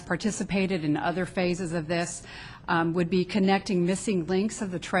has participated in other phases of this, would be connecting missing links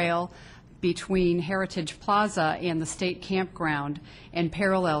of the trail between Heritage Plaza and the state campground and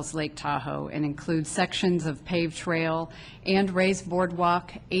parallels Lake Tahoe and includes sections of paved trail and raised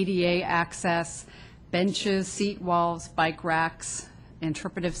boardwalk, ADA access, benches, seat walls, bike racks,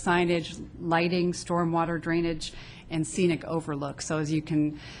 interpretive signage, lighting, stormwater drainage, and scenic overlook. So as you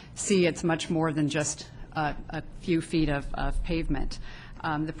can see, it's much more than just a few feet of pavement.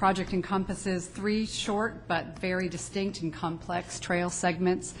 The project encompasses 3 short but very distinct and complex trail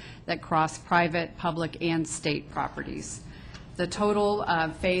segments that cross private, public, and state properties. The total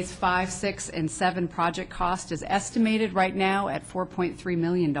Phase 5, 6, and 7 project cost is estimated right now at $4.3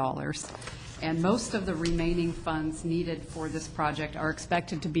 million. And most of the remaining funds needed for this project are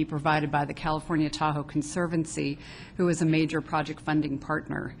expected to be provided by the California Tahoe Conservancy, who is a major project funding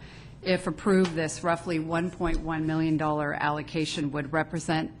partner. If approved, this roughly $1.1 million allocation would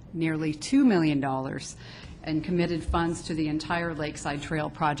represent nearly $2 million in committed funds to the entire Lakeside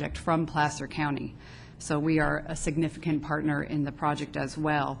Trail project from Placer County. So we are a significant partner in the project as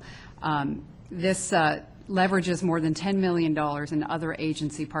well. This leverages more than $10 million in other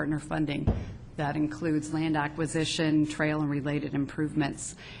agency partner funding. That includes land acquisition, trail and related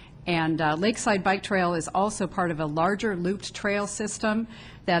improvements. And Lakeside Bike Trail is also part of a larger looped trail system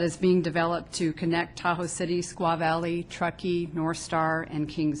that is being developed to connect Tahoe City, Squaw Valley, Truckee, North Star, and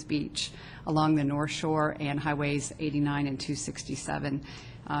Kings Beach along the North Shore and Highways 89 and 267.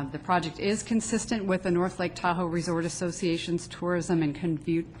 The project is consistent with the North Lake Tahoe Resort Association's Tourism and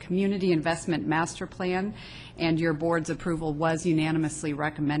Community Investment Master Plan, and your board's approval was unanimously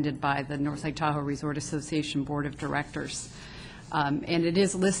recommended by the North Lake Tahoe Resort Association Board of Directors. And it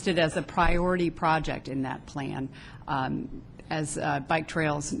is listed as a priority project in that plan, as bike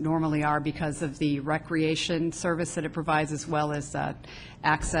trails normally are because of the recreation service that it provides, as well as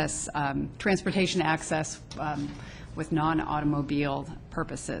access, transportation access with non-automobile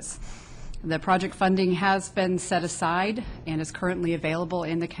purposes. The project funding has been set aside and is currently available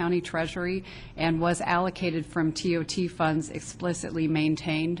in the county treasury and was allocated from TOT funds explicitly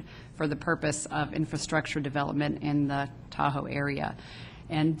maintained for the purpose of infrastructure development in the Tahoe area.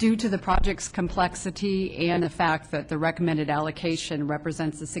 And due to the project's complexity and the fact that the recommended allocation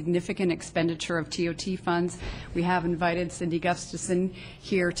represents a significant expenditure of TOT funds, we have invited Cindy Gustafson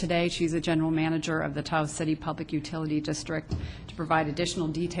here today. She's a general manager of the Tahoe City Public Utility District, to provide additional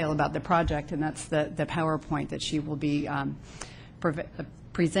detail about the project, and that's the PowerPoint that she will be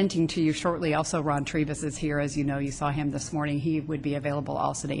presenting to you shortly. Also, Ron Trebus is here. As you know, you saw him this morning. He would be available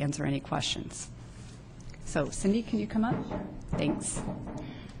also to answer any questions. So, Cindy, can you come up? Thanks.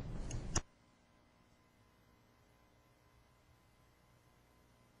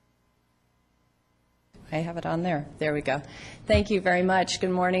 I have it on there. There we go. Thank you very much.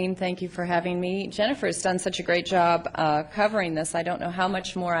 Good morning. Thank you for having me. Jennifer's done such a great job covering this. I don't know how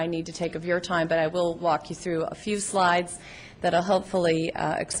much more I need to take of your time, but I will walk you through a few slides that will hopefully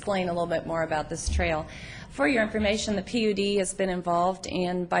explain a little bit more about this trail. For your information, the PUD has been involved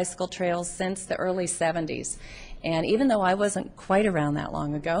in bicycle trails since the early 70s. And even though I wasn't quite around that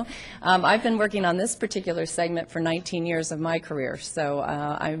long ago, I've been working on this particular segment for 19 years of my career. So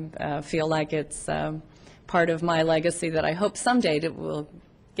I feel like it's part of my legacy that I hope someday we'll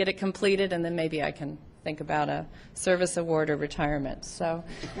get it completed, and then maybe I can think about a service award or retirement. So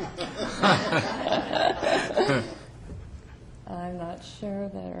I'm not sure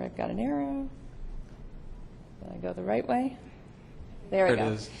that I've got an arrow. Did I go the right way? There we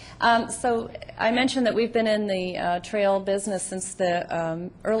go. So I mentioned that we've been in the trail business since the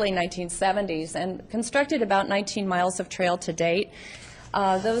early 1970s and constructed about 19 miles of trail to date.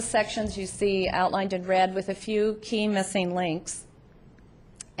 Those sections you see outlined in red with a few key missing links.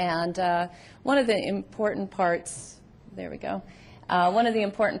 And one of the important parts, there we go, one of the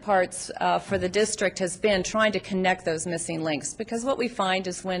important parts for the district has been trying to connect those missing links, because what we find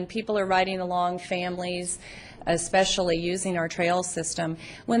is when people are riding along, families, especially using our trail system,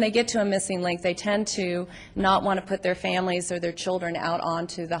 when they get to a missing link, they tend to not want to put their families or their children out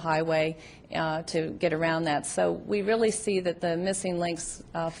onto the highway to get around that. So we really see that the missing links,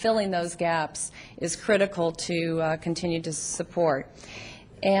 filling those gaps, is critical to continue to support.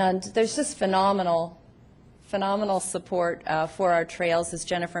 And there's just phenomenal support for our trails, as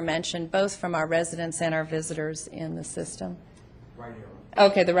Jennifer mentioned, both from our residents and our visitors in the system. Right arrow.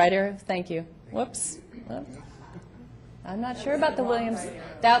 Okay, the right arrow. Thank you. Whoops. I'm not sure about the Williams.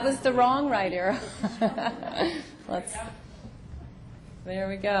 That was the wrong right arrow. There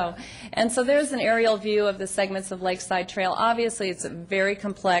we go. And so there's an aerial view of the segments of Lakeside Trail. Obviously, it's a very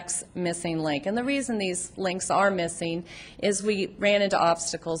complex missing link. And the reason these links are missing is we ran into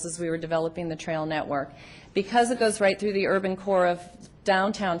obstacles as we were developing the trail network. Because it goes right through the urban core of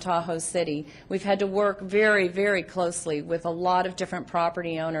downtown Tahoe City, we've had to work very, very closely with a lot of different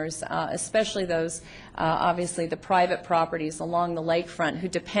property owners, especially those, obviously, the private properties along the lakefront who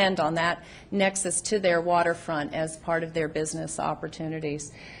depend on that nexus to their waterfront as part of their business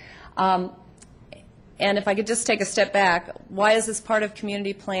opportunities. And if I could just take a step back, why is this part of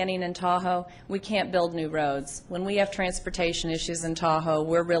community planning in Tahoe? We can't build new roads. When we have transportation issues in Tahoe,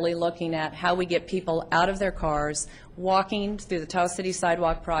 we're really looking at how we get people out of their cars, walking through the Tahoe City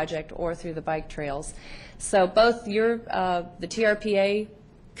Sidewalk Project or through the bike trails. So both the TRPA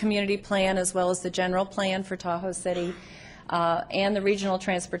community plan as well as the general plan for Tahoe City and the regional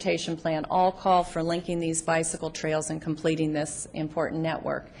transportation plan all call for linking these bicycle trails and completing this important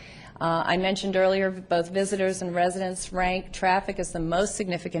network. I mentioned earlier both visitors and residents rank traffic as the most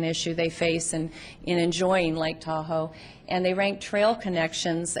significant issue they face in enjoying Lake Tahoe, and they rank trail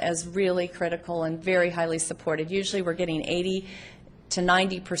connections as really critical and very highly supported. Usually we're getting to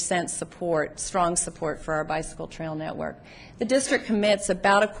 90% support, strong support for our bicycle trail network. The district commits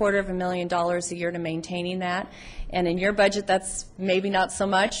about $250,000 a year to maintaining that, and in your budget that's maybe not so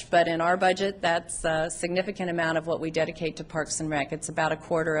much, but in our budget that's a significant amount of what we dedicate to Parks and Rec. It's about a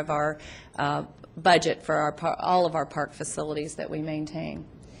quarter of our budget for all of our park facilities that we maintain.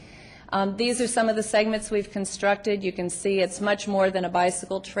 These are some of the segments we've constructed. You can see it's much more than a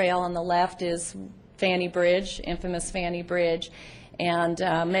bicycle trail. On the left is Fanny Bridge, infamous Fanny Bridge, and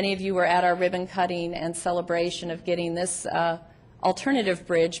many of you were at our ribbon cutting and celebration of getting this alternative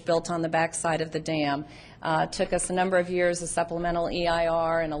bridge built on the backside of the dam. Took us a number of years of supplemental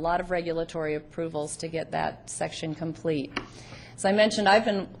EIR and a lot of regulatory approvals to get that section complete. As I mentioned, I've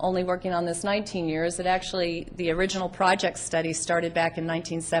been only working on this 19 years. It actually, the original project study started back in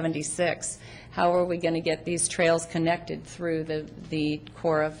 1976. How are we going to get these trails connected through the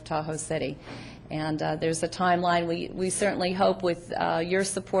core of Tahoe City? And there's a timeline. We certainly hope with your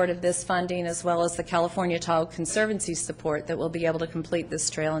support of this funding as well as the California Tahoe Conservancy support that we'll be able to complete this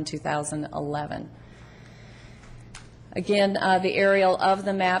trail in 2011. Again, the aerial of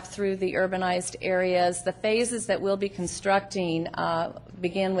the map through the urbanized areas. The phases that we'll be constructing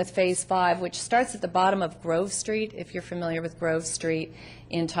begin with Phase 5, which starts at the bottom of Grove Street, if you're familiar with Grove Street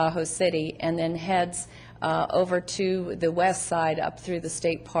in Tahoe City, and then heads over to the west side up through the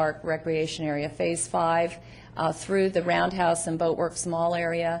State Park Recreation Area. Phase 5 through the Roundhouse and Boatworks Mall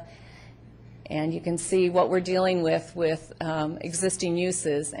area. And you can see what we're dealing with existing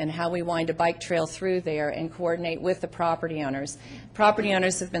uses and how we wind a bike trail through there and coordinate with the property owners. Property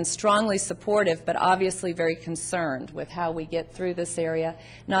owners have been strongly supportive, but obviously very concerned with how we get through this area,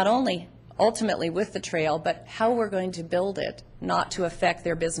 not only ultimately with the trail, but how we're going to build it, not to affect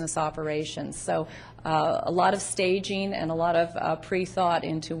their business operations. So a lot of staging and a lot of pre-thought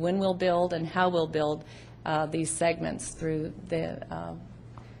into when we'll build and how we'll build these segments through the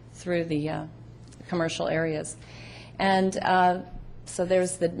commercial areas. And so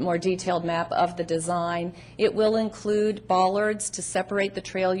there's the more detailed map of the design. It will include bollards to separate the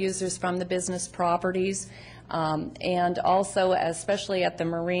trail users from the business properties. And also, especially at the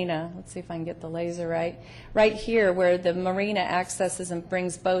marina, let's see if I can get the laser right. Right here, where the marina accesses and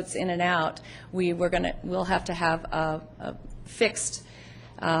brings boats in and out, we'll have to have fixed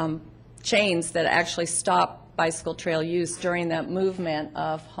chains that actually stop bicycle trail use during that movement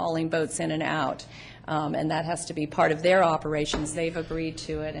of hauling boats in and out. And that has to be part of their operations. They've agreed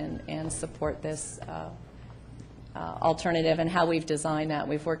to it and support this alternative and how we've designed that.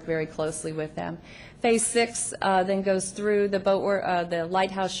 We've worked very closely with them. Phase 6 then goes through the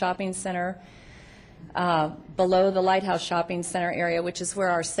Lighthouse Shopping Center, below the Lighthouse Shopping Center area, which is where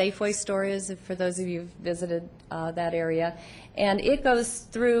our Safeway store is, for those of you who've visited that area. And it goes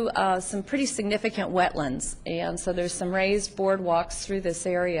through some pretty significant wetlands, and so there's some raised boardwalks through this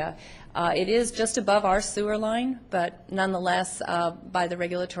area. It is just above our sewer line, but nonetheless, by the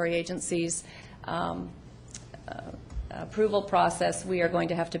regulatory agencies' approval process, we are going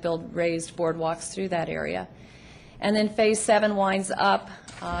to have to build raised boardwalks through that area. And then Phase 7 winds up.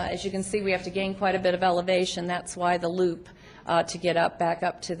 As you can see, we have to gain quite a bit of elevation. That's why the loop to get back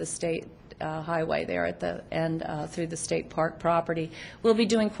up to the state highway there at the end through the state park property. We'll be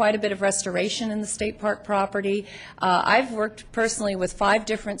doing quite a bit of restoration in the state park property. I've worked personally with 5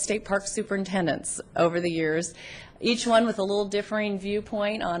 different state park superintendents over the years, each one with a little differing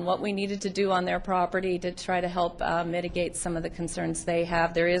viewpoint on what we needed to do on their property to try to help mitigate some of the concerns they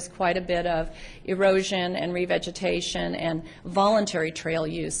have. There is quite a bit of erosion and revegetation and voluntary trail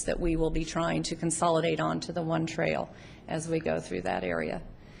use that we will be trying to consolidate onto the one trail as we go through that area.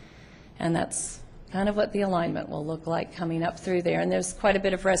 And that's kind of what the alignment will look like coming up through there. And there's quite a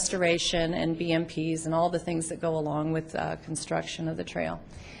bit of restoration and BMPs and all the things that go along with construction of the trail.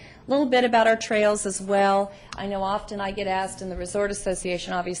 A little bit about our trails as well. I know often I get asked in the Resort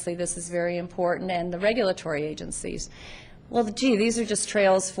Association, obviously this is very important, and the regulatory agencies, well, gee, these are just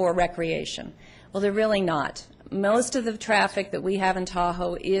trails for recreation. Well, they're really not. Most of the traffic that we have in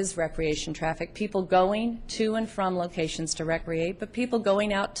Tahoe is recreation traffic, people going to and from locations to recreate, but people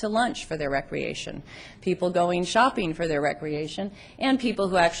going out to lunch for their recreation, people going shopping for their recreation, and people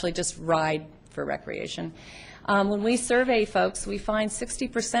who actually just ride for recreation. When we survey folks, we find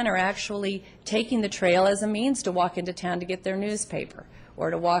 60% are actually taking the trail as a means to walk into town to get their newspaper,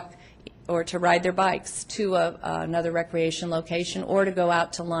 or to walk or to ride their bikes to another recreation location, or to go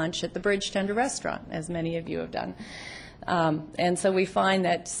out to lunch at the Bridge Tender restaurant, as many of you have done. And so we find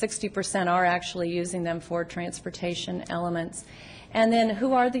that 60% are actually using them for transportation elements. And then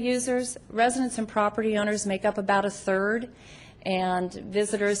who are the users? Residents and property owners make up about a third. and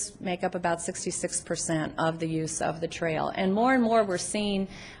visitors make up about 66% of the use of the trail. And more we're seeing,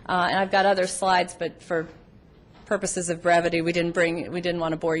 and I've got other slides, but for purposes of brevity, we didn't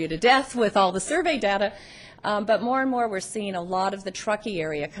want to bore you to death with all the survey data. But more and more we're seeing a lot of the Truckee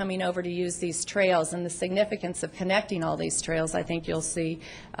area coming over to use these trails, and the significance of connecting all these trails, I think you'll see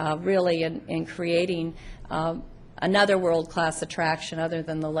really in creating another world-class attraction other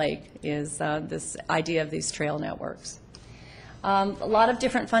than the lake is this idea of these trail networks. A lot of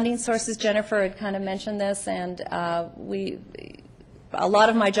different funding sources. Jennifer had kind of mentioned this, and a lot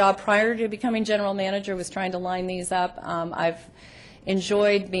of my job prior to becoming general manager was trying to line these up. I've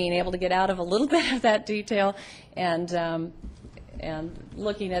enjoyed being able to get out of a little bit of that detail and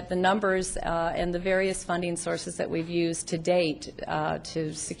looking at the numbers and the various funding sources that we've used to date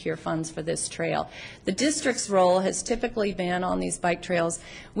to secure funds for this trail. The district's role has typically been on these bike trails.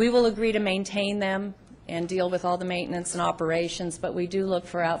 We will agree to maintain them and deal with all the maintenance and operations, but we do look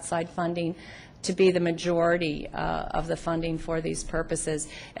for outside funding to be the majority of the funding for these purposes.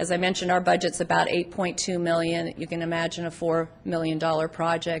 As I mentioned, our budget's about $8.2 million. You can imagine a $4 million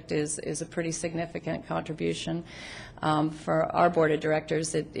project is a pretty significant contribution. For our board of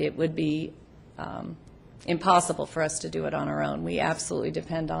directors, it would be impossible for us to do it on our own. We absolutely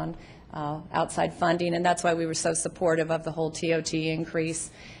depend on outside funding, and that's why we were so supportive of the whole TOT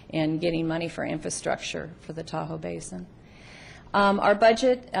increase in getting money for infrastructure for the Tahoe Basin. Our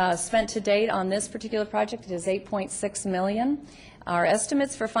budget spent to date on this particular project is $8.6 million. Our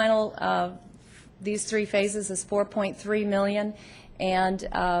estimates for final these three phases is $4.3 million. And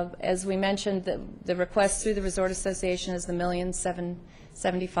as we mentioned, the request through the Resort Association is the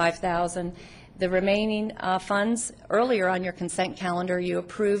 $1,775,000. The remaining funds, earlier on your consent calendar, you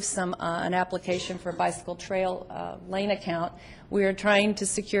approved an application for a bicycle trail lane account. We are trying to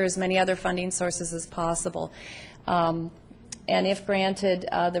secure as many other funding sources as possible. And if granted,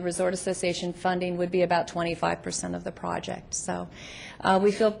 the Resort Association funding would be about 25% of the project. So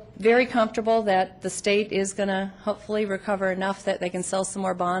we feel very comfortable that the state is going to hopefully recover enough that they can sell some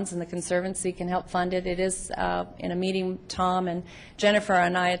more bonds and the Conservancy can help fund it. It is in a meeting Tom and Jennifer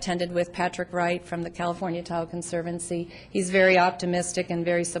and I attended with Patrick Wright from the California Tahoe Conservancy. He's very optimistic and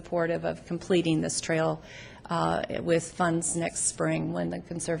very supportive of completing this trail with funds next spring when the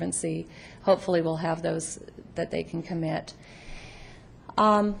Conservancy hopefully will have those that they can commit.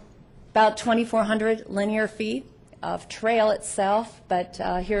 About 2,400 linear feet of trail itself, but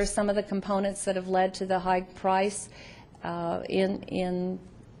here are some of the components that have led to the high price in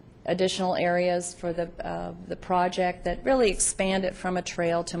additional areas for the project that really expand it from a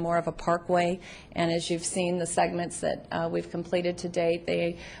trail to more of a parkway. And as you've seen, the segments that we've completed to date,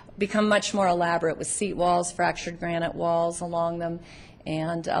 they become much more elaborate with seat walls, fractured granite walls along them,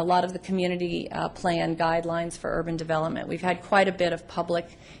 and a lot of the community plan guidelines for urban development. We've had quite a bit of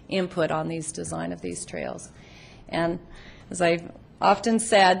public input on these design of these trails. And as I've often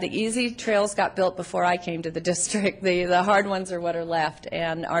said, the easy trails got built before I came to the district. The hard ones are what are left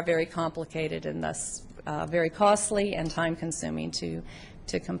and are very complicated and thus very costly and time-consuming to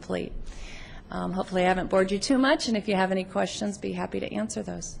complete. Hopefully I haven't bored you too much, and if you have any questions, be happy to answer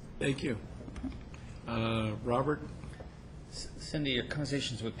those. Thank you. Robert? Cindy, your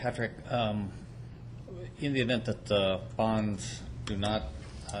conversations with Patrick, in the event that the bonds do not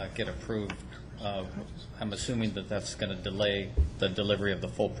get approved, I'm assuming that that's going to delay the delivery of the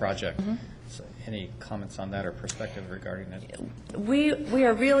full project. Mm-hmm. So any comments on that or perspective regarding it? We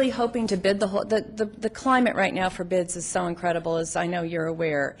are really hoping to bid the whole, the climate right now for bids is so incredible, as I know you're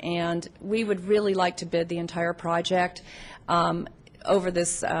aware, and we would really like to bid the entire project. Over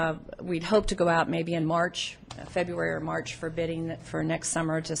this, we'd hope to go out maybe in March, February or March for bidding for next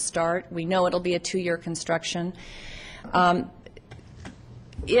summer to start. We know it'll be a 2-year construction.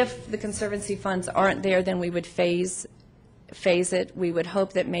 If the Conservancy funds aren't there, then we would phase it. We would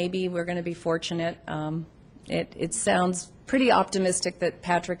hope that maybe we're going to be fortunate. It sounds pretty optimistic that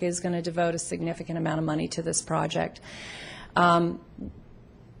Patrick is going to devote a significant amount of money to this project. But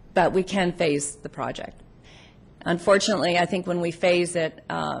we can phase the project. Unfortunately, I think when we phase it,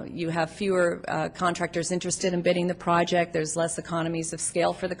 you have fewer contractors interested in bidding the project. There's less economies of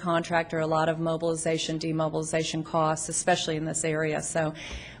scale for the contractor, a lot of mobilization, demobilization costs, especially in this area. So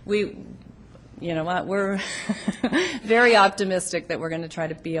we're very optimistic that we're going to try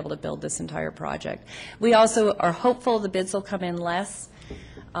to be able to build this entire project. We also are hopeful the bids will come in less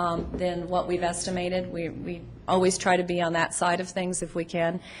than what we've estimated. We always try to be on that side of things if we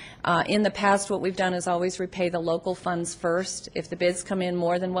can. In the past, what we've done is always repay the local funds first. If the bids come in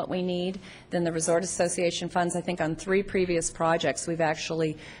more than what we need, then the Resort Association funds, I think on 3 previous projects, we've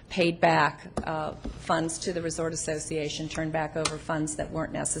actually paid back funds to the Resort Association, turned back over funds that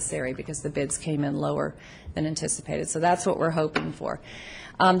weren't necessary because the bids came in lower than anticipated. So that's what we're hoping for.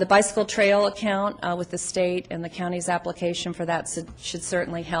 The bicycle trail account with the state and the county's application for that should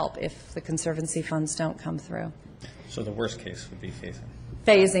certainly help if the Conservancy funds don't come through. So the worst case would be phasing.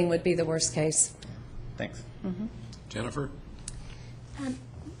 Phasing would be the worst case. Thanks. Jennifer?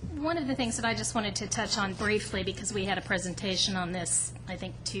 One of the things that I just wanted to touch on briefly, because we had a presentation on this, I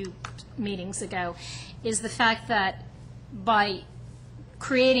think, 2 meetings ago, is the fact that by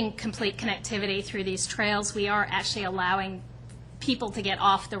creating complete connectivity through these trails, we are actually allowing people to get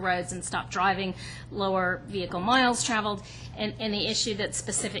off the roads and stop driving, lower vehicle miles traveled, and the issue that's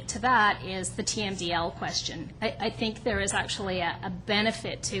specific to that is the TMDL question. I think there is actually a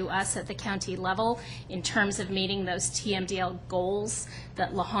benefit to us at the county level in terms of meeting those TMDL goals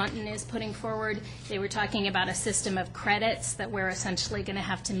that Lahontan is putting forward. They were talking about a system of credits that we're essentially going to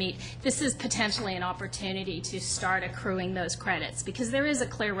have to meet. This is potentially an opportunity to start accruing those credits, because there is a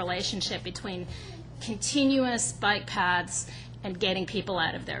clear relationship between continuous bike paths and getting people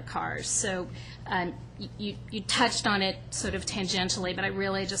out of their cars. So you touched on it sort of tangentially, but I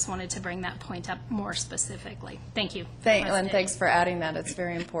really just wanted to bring that point up more specifically. Thank you. And thanks for adding that. It's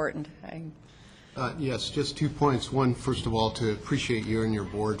very important. Yes, just 2 points. One, first of all, to appreciate you and your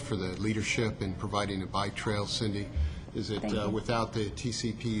board for the leadership in providing a bike trail. Cindy, is that without the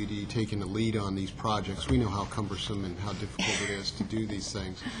TCPUD taking the lead on these projects, we know how cumbersome and how difficult it is to do these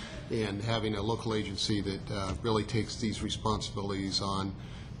things. And having a local agency that really takes these responsibilities on,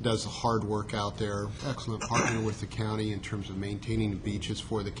 does the hard work out there, excellent partner with the county in terms of maintaining the beaches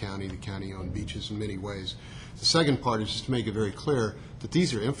for the county-owned beaches in many ways. The second part is just to make it very clear that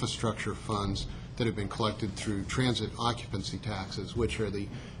these are infrastructure funds that have been collected through transit occupancy taxes, which are the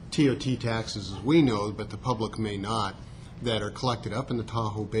TOT taxes, as we know, but the public may not, that are collected up in the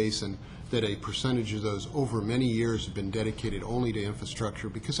Tahoe Basin, that a percentage of those over many years have been dedicated only to infrastructure,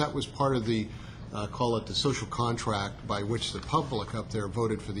 because that was part of the, call it the social contract by which the public up there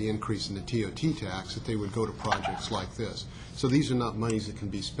voted for the increase in the TOT tax, that they would go to projects like this. So these are not monies that can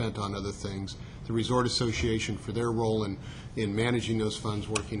be spent on other things. The Resort Association, for their role in managing those funds,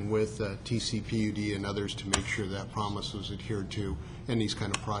 working with TCPUD and others to make sure that promise was adhered to and these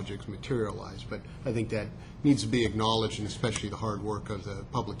kind of projects materialize. But I think that needs to be acknowledged, and especially the hard work of the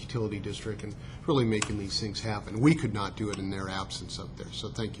Public Utility District and really making these things happen. We could not do it in their absence up there, so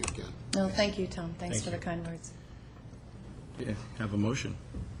thank you again. No, thank you, Tom. Thanks for the kind words. Yeah, have a motion.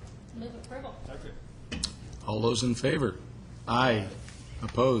 Move approval. All those in favor? Aye.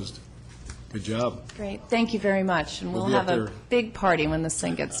 Opposed? Good job. Great. Thank you very much. And we'll have a big party when this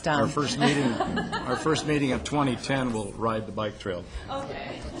thing gets done. Our first meeting of 2010, we'll ride the bike trail.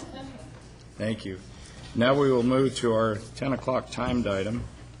 Okay. Thank you. Now we will move to our 10 o'clock timed item,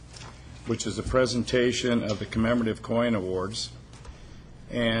 which is a presentation of the commemorative coin awards.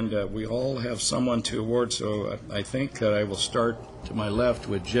 And we all have someone to award, so I think that I will start to my left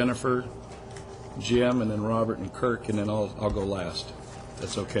with Jennifer, Jim, and then Robert and Kirk, and then I'll go last.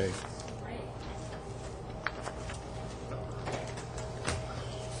 That's okay.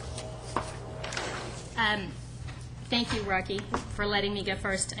 Thank you, Rocky, for letting me go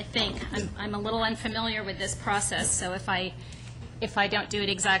first. I think I'm a little unfamiliar with this process, so if I don't do it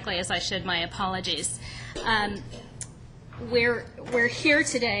exactly as I should, my apologies. We're here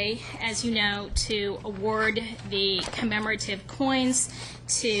today, as you know, to award the commemorative coins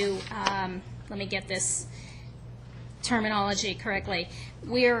to, let me get this terminology correctly.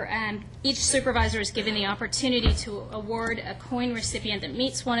 Each supervisor is given the opportunity to award a coin recipient that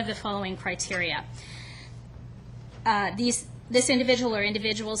meets one of the following criteria. This individual or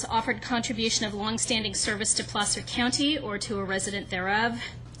individuals offered contribution of longstanding service to Placer County or to a resident thereof,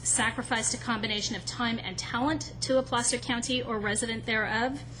 sacrificed a combination of time and talent to a Placer County or resident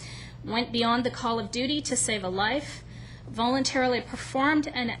thereof, went beyond the call of duty to save a life, voluntarily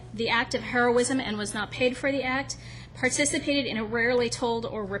performed the act of heroism and was not paid for the act, participated in a rarely told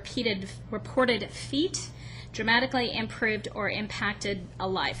or reported feat, dramatically improved or impacted a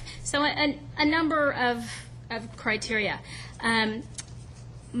life. So a number of criteria.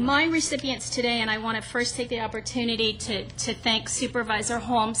 My recipients today, and I want to first take the opportunity to thank Supervisor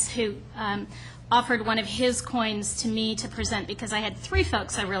Holmes, who offered one of his coins to me to present, because I had 3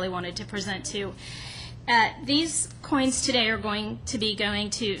 folks I really wanted to present to. These coins today are going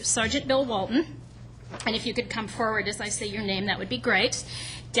to Sergeant Bill Walton, and if you could come forward as I say your name, that would be great.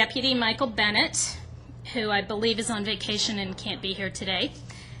 Deputy Michael Bennett, who I believe is on vacation and can't be here today,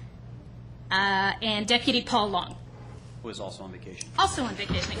 and Deputy Paul Long. Who is also on vacation. Also on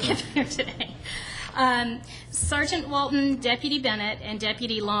vacation and can't be here today. Sergeant Walton, Deputy Bennett, and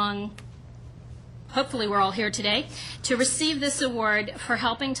Deputy Long, hopefully we're all here today, to receive this award for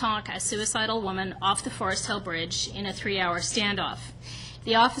helping talk a suicidal woman off the Forest Hill Bridge in a 3-hour standoff.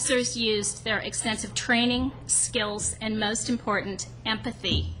 The officers used their extensive training, skills, and most important,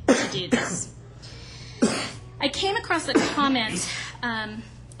 empathy to do this. I came across a comment, an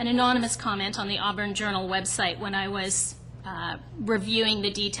anonymous comment on the Auburn Journal website when I was reviewing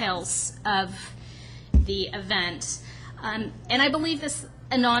the details of the event. And I believe this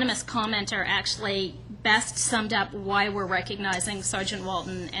anonymous commenter actually best summed up why we're recognizing Sergeant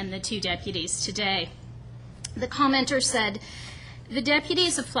Walton and the 2 deputies today. The commenter said, "The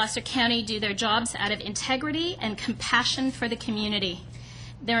deputies of Placer County do their jobs out of integrity and compassion for the community.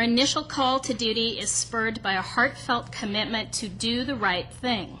 Their initial call to duty is spurred by a heartfelt commitment to do the right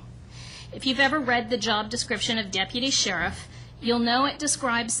thing. If you've ever read the job description of Deputy Sheriff, you'll know it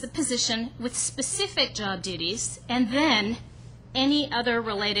describes the position with specific job duties and then any other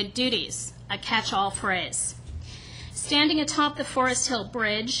related duties, a catch-all phrase. Standing atop the Forest Hill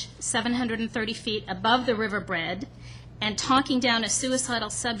Bridge, 730 feet above the riverbed, and talking down a suicidal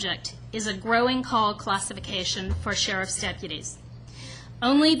subject is a growing call classification for sheriff's deputies.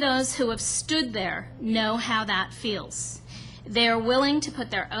 Only those who have stood there know how that feels. They are willing to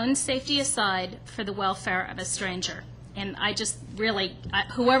put their own safety aside for the welfare of a stranger." And I just really,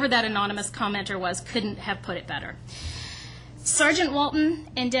 whoever that anonymous commenter was, couldn't have put it better. Sergeant Walton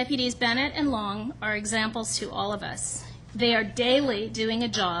and Deputies Bennett and Long are examples to all of us. They are daily doing a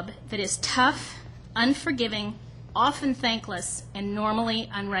job that is tough, unforgiving, often thankless, and normally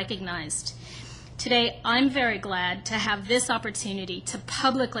unrecognized. Today, I'm very glad to have this opportunity to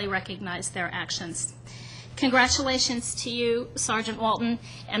publicly recognize their actions. Congratulations to you, Sergeant Walton,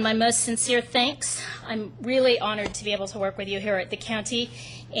 and my most sincere thanks. I'm really honored to be able to work with you here at the county,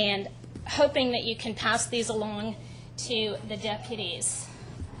 and hoping that you can pass these along to the deputies.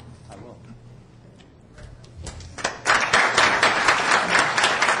 I will.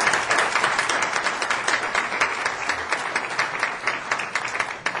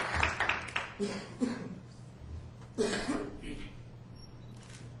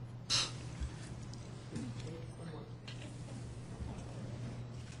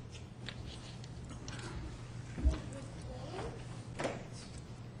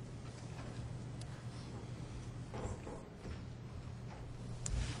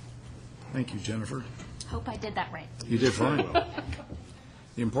 Thank you, Jennifer. Hope I did that right. You did fine.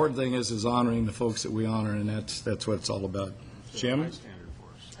 The important thing is honoring the folks that we honor, and that's what it's all about. Jim?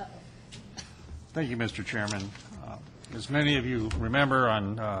 Thank you, Mr. Chairman. As many of you remember,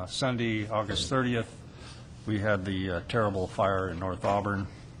 on Sunday, August 30th, we had the terrible fire in North Auburn.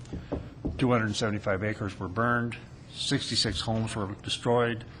 275 acres were burned, 66 homes were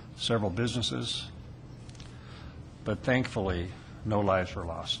destroyed, several businesses, but thankfully, no lives were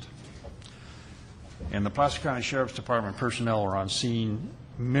lost. And the Placer County Sheriff's Department personnel were on scene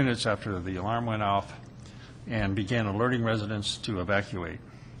minutes after the alarm went off and began alerting residents to evacuate.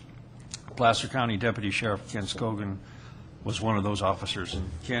 Placer County Deputy Sheriff Ken Scogan was one of those officers. And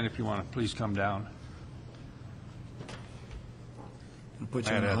Ken, if you want to please come down. I'll put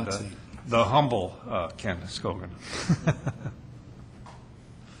you in the hot seat. The humble Ken Scogan.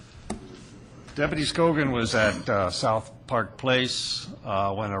 Deputy Scogan was at South Park Place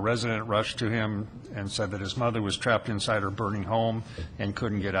when a resident rushed to him and said that his mother was trapped inside her burning home and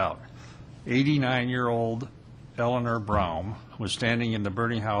couldn't get out. 89-year-old Eleanor Brown was standing in the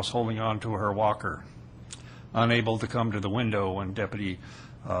burning house holding on to her walker, unable to come to the window when Deputy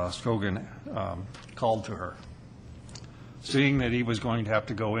Scogan called to her. Seeing that he was going to have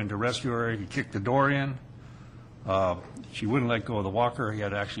to go in to rescue her, he kicked the door in. She wouldn't let go of the walker. He had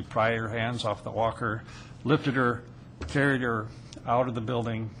to actually pry her hands off the walker, lifted her, carried her out of the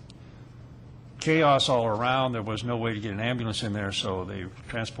building. Chaos all around. There was no way to get an ambulance in there, so they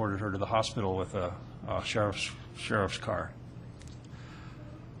transported her to the hospital with a sheriff's car.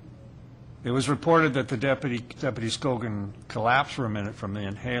 It was reported that the Deputy Scogan collapsed for a minute from the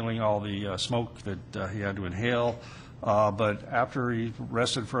inhaling all the smoke that he had to inhale, but after he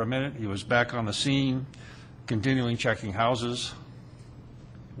rested for a minute, he was back on the scene, continuing checking houses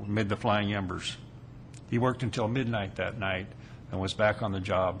amid the flying embers. He worked until midnight that night and was back on the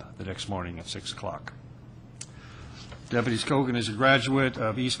job the next morning at 6 o'clock. Deputy Scogan is a graduate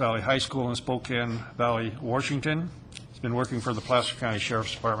of East Valley High School in Spokane Valley, Washington. He's been working for the Placer County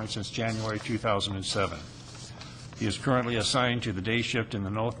Sheriff's Department since January 2007. He is currently assigned to the day shift in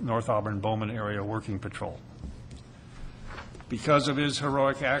the North Auburn-Bowman area working patrol. Because of his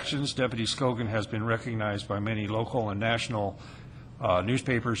heroic actions, Deputy Scogan has been recognized by many local and national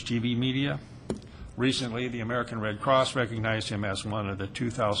newspapers, TV media. Recently, the American Red Cross recognized him as one of the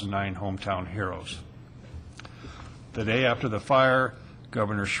 2009 Hometown Heroes. The day after the fire,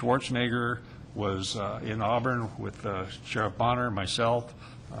 Governor Schwarzenegger was in Auburn with Sheriff Bonner, myself,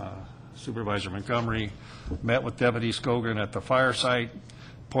 Supervisor Montgomery, met with Deputy Scogan at the fire site,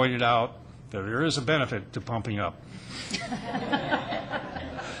 pointed out that there is a benefit to pumping up.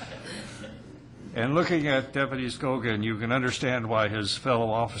 And looking at Deputy Scogan, you can understand why his fellow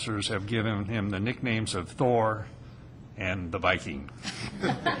officers have given him the nicknames of Thor and the Viking.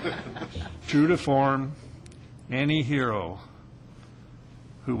 True to form, any hero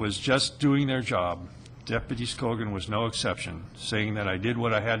who was just doing their job, Deputy Scogan was no exception, saying that I did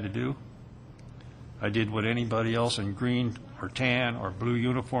what I had to do. I did what anybody else in green or tan or blue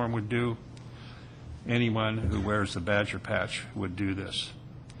uniform would do. Anyone who wears the badge or patch would do this.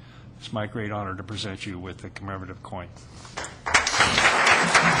 It's my great honor to present you with the commemorative coin.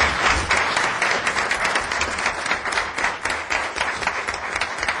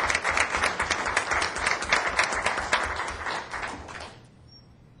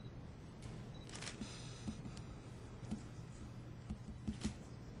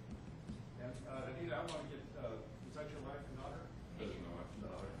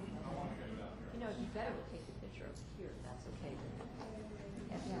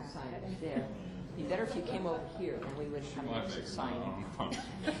 There. It'd be better if you came over here, and we would have to sign it.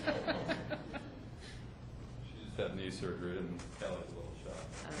 She just had knee surgery and got like a little shot.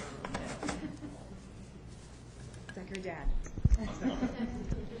 It's like her dad.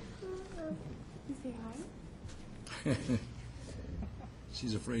 You say hi?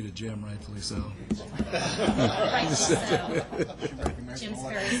 She's afraid of Jim, rightfully so. Rightfully so. Jim's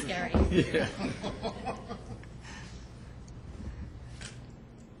very scary. Yeah.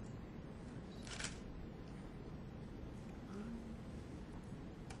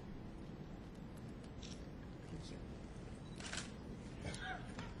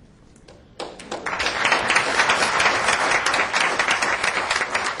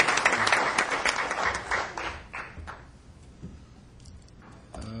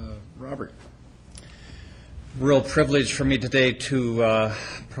 Robert. Real privilege for me today to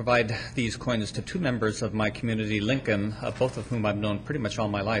provide these coins to two members of my community, Lincoln, both of whom I've known pretty much all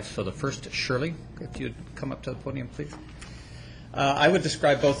my life. So the first, Shirley, if you'd come up to the podium, please. I would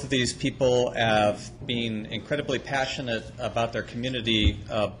describe both of these people as being incredibly passionate about their community,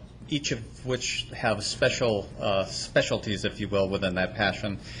 each of which have special specialties, if you will, within that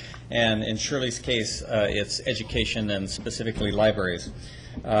passion. And in Shirley's case, it's education and specifically libraries.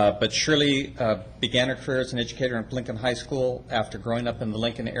 But Shirley began her career as an educator in Lincoln High School after growing up in the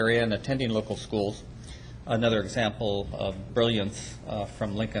Lincoln area and attending local schools. Another example of brilliance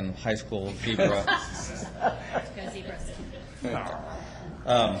from Lincoln High School, Zebra.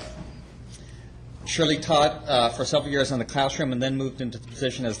 Shirley taught for several years in the classroom and then moved into the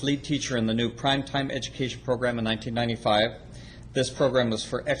position as lead teacher in the new Primetime Education Program in 1995. This program was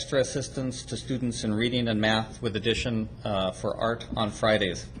for extra assistance to students in reading and math with addition for art on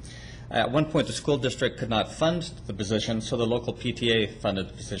Fridays. At one point, the school district could not fund the position, so the local PTA funded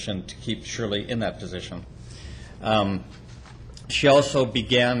the position to keep Shirley in that position. She also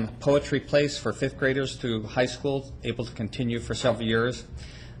began poetry plays for fifth graders through high school, able to continue for several years.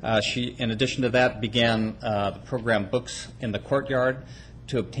 She, in addition to that, began the program Books in the Courtyard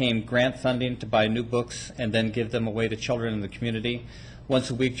to obtain grant funding to buy new books and then give them away to children in the community. Once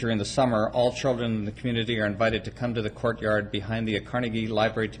a week during the summer, all children in the community are invited to come to the courtyard behind the Carnegie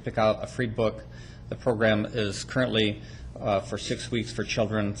Library to pick out a free book. The program is currently for 6 weeks for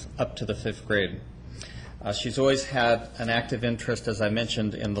children up to the 5th grade. She's always had an active interest, as I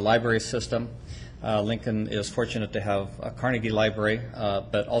mentioned, in the library system. Lincoln is fortunate to have a Carnegie Library,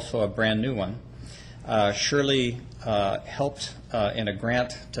 but also a brand new one. Shirley helped in a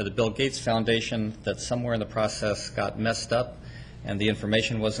grant to the Bill Gates Foundation that somewhere in the process got messed up and the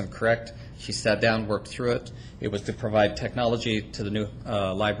information wasn't correct. She sat down, worked through it. It was to provide technology to the new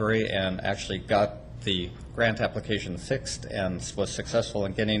library and actually got the grant application fixed and was successful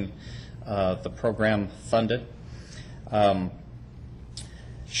in getting the program funded.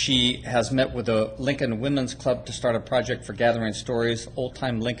 She has met with the Lincoln Women's Club to start a project for gathering stories,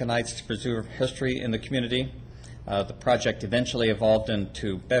 old-time Lincolnites to preserve history in the community. The project eventually evolved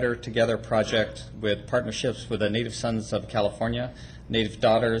into Better Together project with partnerships with the Native Sons of California, Native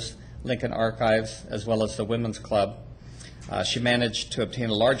Daughters, Lincoln Archives, as well as the Women's Club. She managed to obtain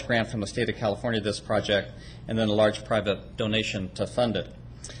a large grant from the state of California this project, and then a large private donation to fund it.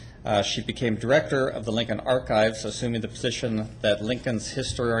 She became director of the Lincoln Archives, assuming the position that Lincoln's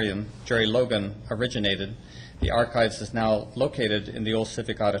historian, Jerry Logan, originated. The archives is now located in the old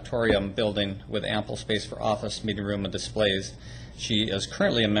Civic Auditorium building with ample space for office, meeting room, and displays. She is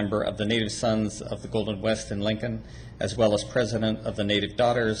currently a member of the Native Sons of the Golden West in Lincoln, as well as president of the Native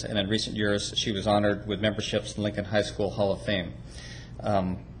Daughters, and in recent years she was honored with memberships in Lincoln High School Hall of Fame.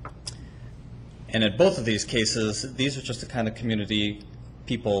 And in both of these cases, these are just the kind of community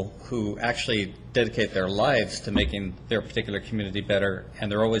people who actually dedicate their lives to making their particular community better,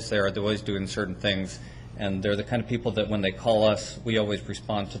 and they're always there, they're always doing certain things, and they're the kind of people that when they call us, we always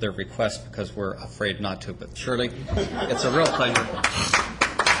respond to their request because we're afraid not to. But Shirley, it's a real pleasure.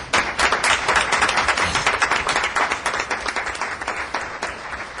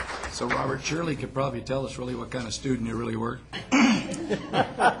 So, Robert, Shirley could probably tell us really what kind of student you really were.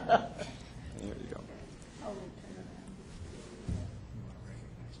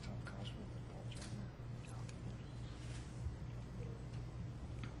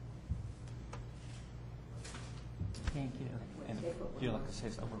 Thank you. And if you'd like to say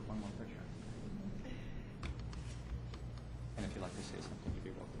something, one more picture. And if you'd like to say something, you'd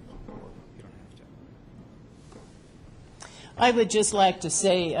be welcome. You don't have to. I would just like to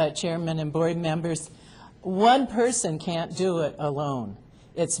say, Chairman and board members, one person can't do it alone.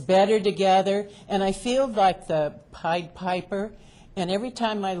 It's better together, and I feel like the Pied Piper, and every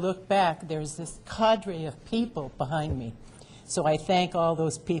time I look back, there's this cadre of people behind me. So I thank all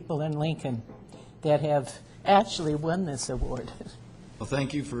those people in Lincoln that have actually won this award. Well,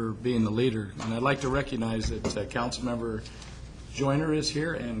 thank you for being the leader. And I'd like to recognize that Councilmember Joyner is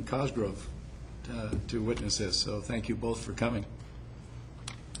here and Cosgrove to witness this. So thank you both for coming.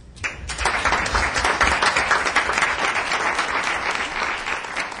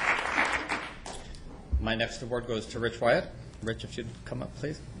 My next award goes to Rich Wyatt. Rich, if you'd come up,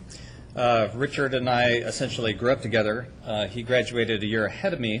 please. Richard and I essentially grew up together. He graduated a year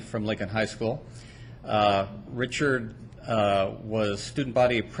ahead of me from Lincoln High School. Richard was student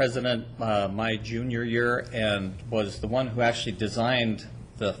body president my junior year and was the one who actually designed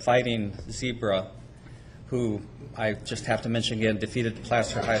the fighting zebra, who I just have to mention again, defeated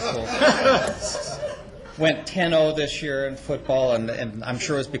Placer High School. Went 10-0 this year in football, and I'm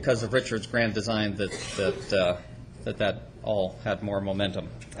sure it's because of Richard's grand design that all had more momentum.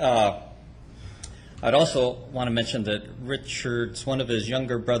 I'd also want to mention that Richard's, one of his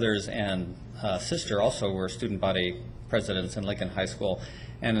younger brothers and sister also were student body presidents in Lincoln High School.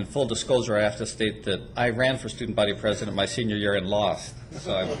 And in full disclosure, I have to state that I ran for student body president my senior year and lost.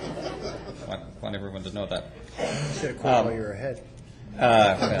 So I want everyone to know that. You should have quit while you were ahead.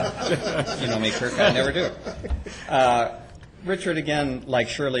 Well, you know me, Kirk, I never do. Richard, again, like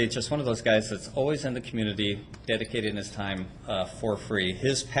Shirley, just one of those guys that's always in the community, dedicating his time for free.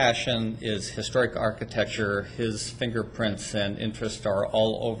 His passion is historic architecture. His fingerprints and interests are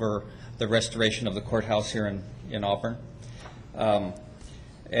all over the restoration of the courthouse here in Auburn.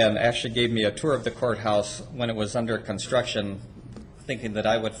 And actually gave me a tour of the courthouse when it was under construction, thinking that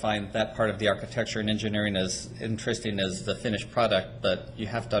I would find that part of the architecture and engineering as interesting as the finished product, but you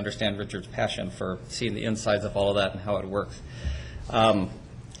have to understand Richard's passion for seeing the insides of all of that and how it works.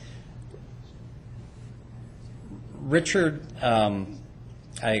 Richard,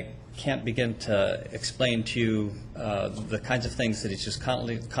 I can't begin to explain to you the kinds of things that he's just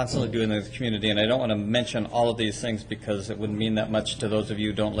constantly doing in the community, and I don't want to mention all of these things because it wouldn't mean that much to those of you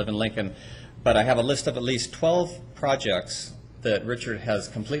who don't live in Lincoln, but I have a list of at least 12 projects that Richard has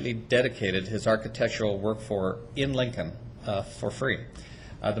completely dedicated his architectural work for in Lincoln for free.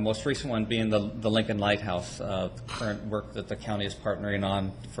 The most recent one being the Lincoln Lighthouse, the current work that the county is partnering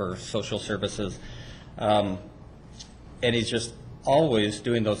on for social services. And he's just always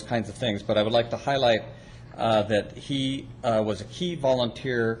doing those kinds of things. But I would like to highlight that he was a key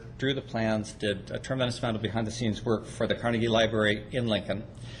volunteer, drew the plans, did a tremendous amount of behind-the-scenes work for the Carnegie Library in Lincoln.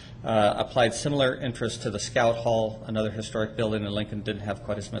 Applied similar interest to the Scout Hall, another historic building in Lincoln. Didn't have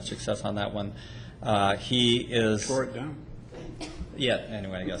quite as much success on that one. He is... Tore it down. Yeah,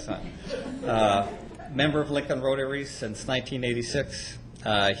 anyway, I guess not. Member of Lincoln Rotary since 1986.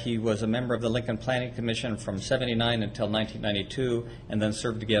 He was a member of the Lincoln Planning Commission from 1979 until 1992, and then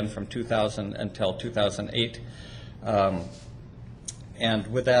served again from 2000 until 2008. And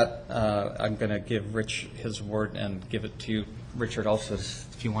with that, I'm going to give Rich his award and give it to you. Richard, also,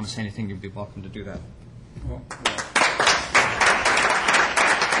 if you want to say anything, you'd be welcome to do that. Well,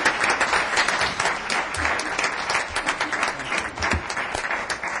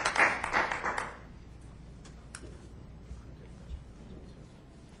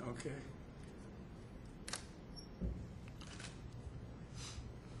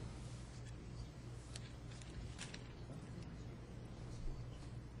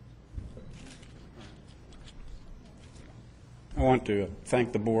 I want to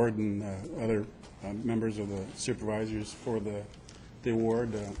thank the board and other members of the supervisors for the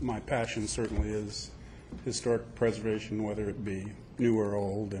award. My passion certainly is historic preservation, whether it be new or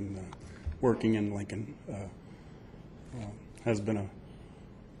old, and working in Lincoln has been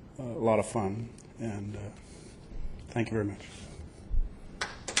a lot of fun, and thank you very much.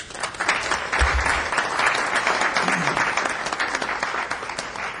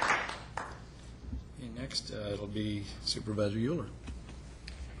 Next, it'll be Supervisor Euler.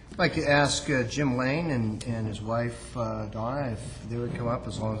 I'd like to ask Jim Lane and his wife, Donna, if they would come up,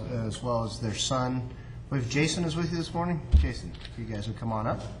 as well as their son. If Jason is with you this morning. Jason, if you guys would come on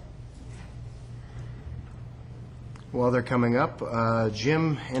up. While they're coming up,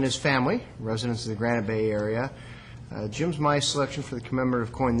 Jim and his family, residents of the Granite Bay area. Jim's my selection for the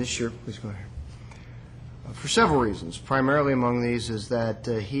commemorative coin this year. Please go ahead. For several reasons. Primarily among these is that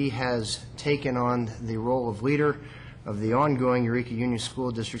he has taken on the role of leader of the ongoing Eureka Union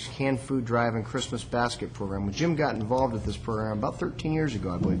School District's Canned Food Drive and Christmas Basket Program. When Jim got involved with this program about 13 years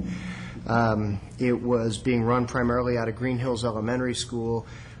ago, I believe, it was being run primarily out of Green Hills Elementary School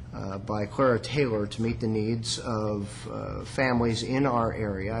by Clara Taylor to meet the needs of families in our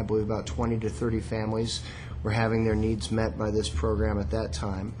area. I believe about 20 to 30 families were having their needs met by this program at that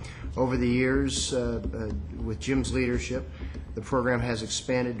time. Over the years, with Jim's leadership, the program has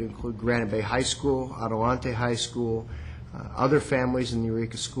expanded to include Granite Bay High School, Adelante High School, other families in the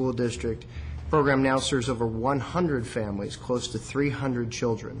Eureka School District. The program now serves over 100 families, close to 300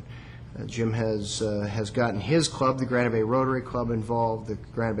 children. Jim has gotten his club, the Granite Bay Rotary Club, involved, the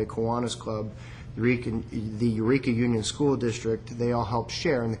Granite Bay Kiwanis Club, the Eureka Union School District. They all help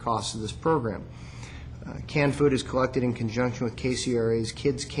share in the cost of this program. Canned food is collected in conjunction with KCRA's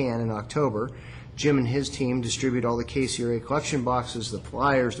Kids Can in October. Jim and his team distribute all the KCRA collection boxes, the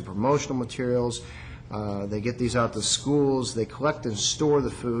flyers, the promotional materials. They get these out to schools. They collect and store the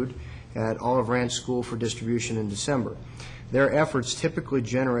food at Olive Ranch School for distribution in December. Their efforts typically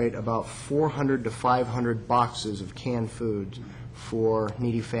generate about 400 to 500 boxes of canned food for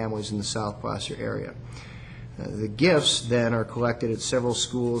needy families in the South Placer area. The gifts then are collected at several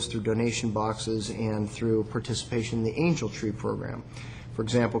schools through donation boxes and through participation in the Angel Tree program. For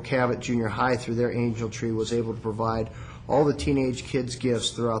example, Cabot Junior High, through their Angel Tree, was able to provide all the teenage kids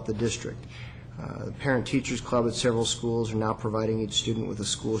gifts throughout the district. The Parent Teachers Club at several schools are now providing each student with a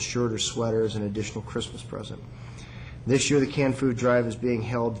school shirt or sweater as an additional Christmas present. This year, the Canned Food Drive is being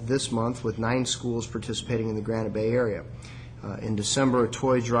held this month with 9 schools participating in the Granite Bay area. In December, a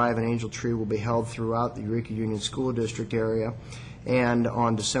toy drive and Angel Tree will be held throughout the Eureka Union School District area. And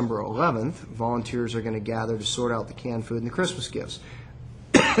on December 11th, volunteers are going to gather to sort out the canned food and the Christmas gifts.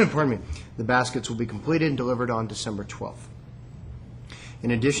 Pardon me. The baskets will be completed and delivered on December 12th. In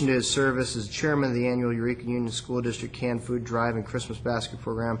addition to his service as chairman of the annual Eureka Union School District Canned Food Drive and Christmas Basket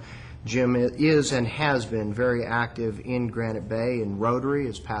Program, Jim is and has been very active in Granite Bay in Rotary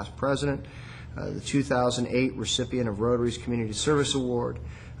as past president. The 2008 recipient of Rotary's Community Service Award,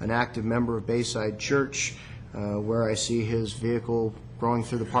 an active member of Bayside Church, where I see his vehicle going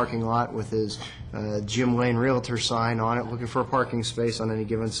through the parking lot with his Jim Lane Realtor sign on it, looking for a parking space on any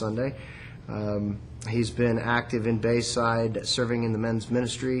given Sunday. He's been active in Bayside, serving in the men's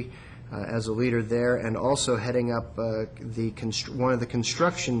ministry as a leader there, and also heading up one of the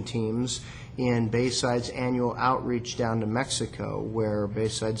construction teams in Bayside's annual outreach down to Mexico, where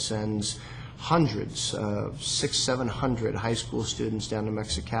Bayside sends hundreds, 600-700 high school students down to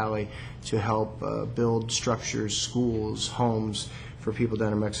Mexicali to help build structures, schools, homes for people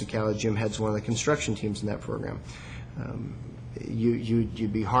down in Mexicali. Jim heads one of the construction teams in that program.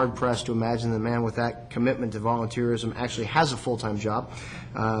 You'd be hard-pressed to imagine the man with that commitment to volunteerism actually has a full-time job.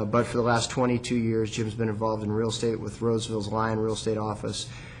 But for the last 22 years, Jim's been involved in real estate with Roseville's Lion Real Estate Office.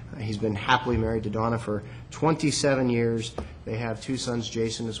 He's been happily married to Donna for 27 years. They have 2 sons.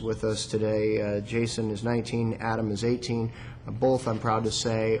 Jason is with us today. Jason is 19, Adam is 18. Both, I'm proud to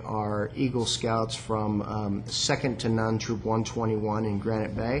say, are Eagle Scouts from Second to None Troop 121 in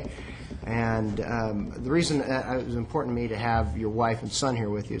Granite Bay. And the reason it was important to me to have your wife and son here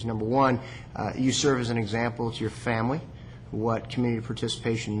with you is, number one, you serve as an example to your family what community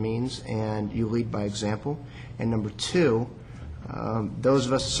participation means, and you lead by example. And number two, those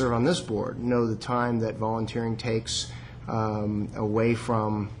of us that serve on this board know the time that volunteering takes away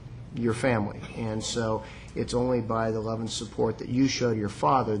from your family. And so it's only by the love and support that you show to your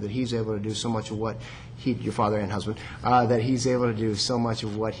father that he's able to do so much of what your father and husband, that he's able to do so much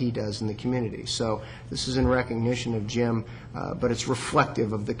of what he does in the community. So this is in recognition of Jim, but it's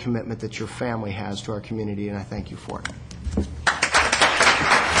reflective of the commitment that your family has to our community, and I thank you for it.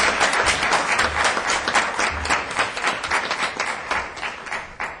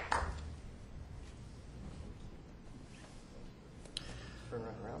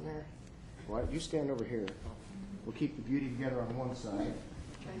 around there. Well, you stand over here. We'll keep the beauty together on one side.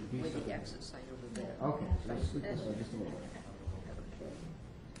 With the exit side over there. Okay, so let's scoot this way just a little bit.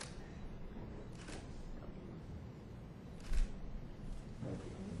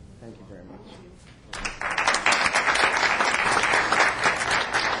 Thank you very much.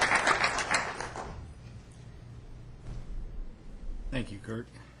 Thank you, Kirk.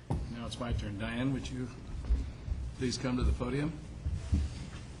 Now it's my turn. Diane, would you please come to the podium?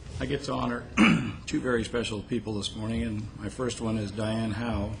 I get to honor two very special people this morning, and my first one is Diane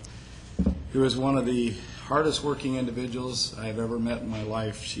Howe, who is one of the hardest working individuals I've ever met in my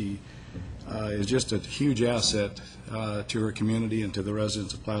life. She is just a huge asset to her community and to the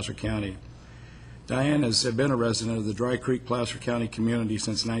residents of Placer County. Diane has been a resident of the Dry Creek Placer County community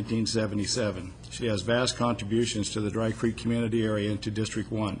since 1977. She has vast contributions to the Dry Creek community area and to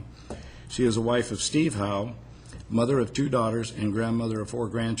District 1. She is a wife of Steve Howe, mother of 2 daughters and grandmother of 4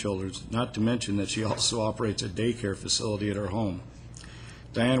 grandchildren, not to mention that she also operates a daycare facility at her home.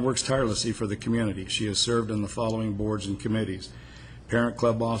 Diane works tirelessly for the community. She has served on the following boards and committees: Parent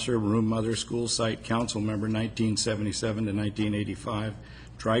Club Officer, Room Mother, School Site Council Member 1977 to 1985,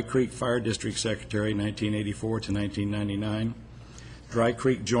 Dry Creek Fire District Secretary 1984 to 1999, Dry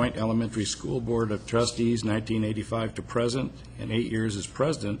Creek Joint Elementary School Board of Trustees 1985 to present, and 8 years as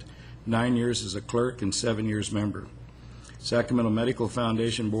president, 9 years as a clerk, and 7 years member. Sacramento Medical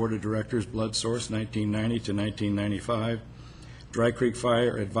Foundation Board of Directors, Blood Source 1990 to 1995, Dry Creek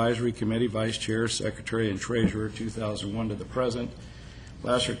Fire Advisory Committee Vice Chair, Secretary, and Treasurer 2001 to the present,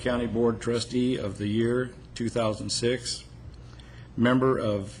 Placer County Board Trustee of the Year 2006, member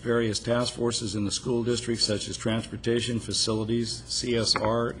of various task forces in the school district such as Transportation, Facilities,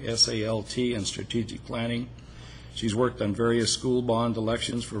 CSR, SALT, and Strategic Planning. She's worked on various school bond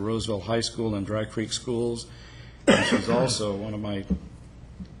elections for Roseville High School and Dry Creek schools. And she's also one of my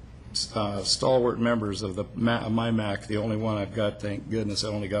stalwart members of my MAC, the only one I've got, thank goodness I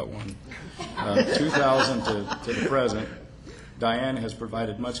only got one. 2000 to the present, Diane has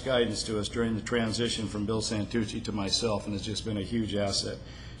provided much guidance to us during the transition from Bill Santucci to myself and has just been a huge asset.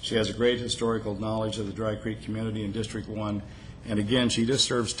 She has a great historical knowledge of the Dry Creek community in District 1, and again, she just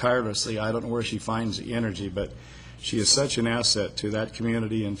serves tirelessly. I don't know where she finds the energy, but she is such an asset to that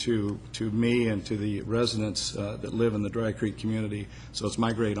community and to me and to the residents that live in the Dry Creek community. So it's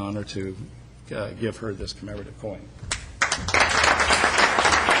my great honor to give her this commemorative coin.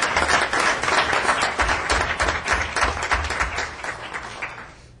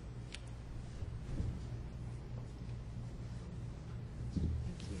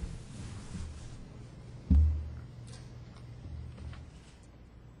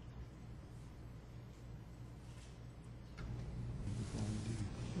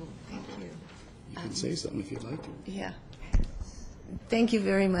 Say something if you'd like to. Yeah. Thank you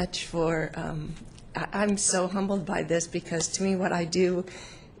very much for, I'm so humbled by this because to me what I do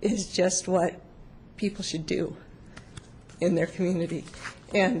is just what people should do in their community.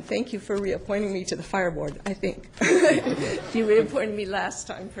 And thank you for reappointing me to the fire board, I think. You reappointed me last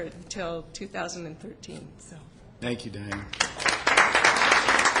time until 2013. So. Thank you, Diane.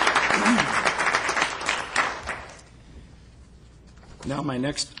 Now my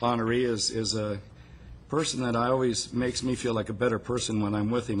next honoree is a person that always makes me feel like a better person when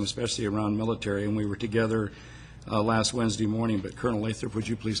I'm with him, especially around military, and we were together last Wednesday morning. But Colonel Lathrop, would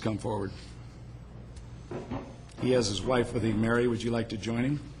you please come forward? He has his wife with him. Mary, would you like to join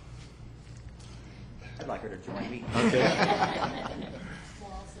him? I'd like her to join me. Okay.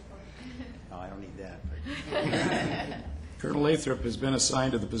 No, I don't need that. Colonel Lathrop has been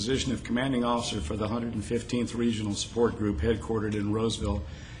assigned to the position of Commanding Officer for the 115th Regional Support Group headquartered in Roseville,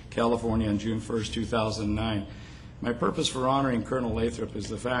 California on June 1st, 2009. My purpose for honoring Colonel Lathrop is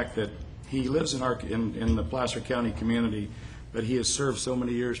the fact that he lives in the Placer County community, but he has served so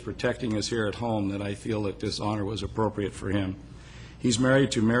many years protecting us here at home that I feel that this honor was appropriate for him. He's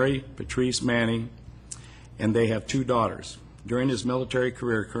married to Mary Patrice Manning, and they have 2 daughters. During his military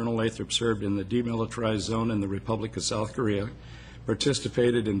career, Colonel Lathrop served in the demilitarized zone in the Republic of South Korea,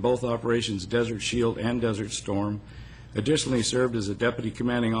 participated in both Operations Desert Shield and Desert Storm, additionally served as a Deputy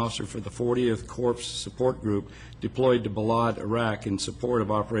Commanding Officer for the 40th Corps Support Group deployed to Balad, Iraq in support of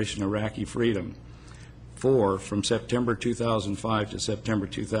Operation Iraqi Freedom, from September 2005 to September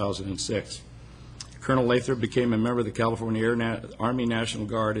 2006. Colonel Lathrop became a member of the California Army National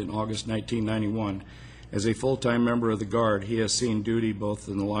Guard in August 1991. As a full-time member of the Guard, he has seen duty both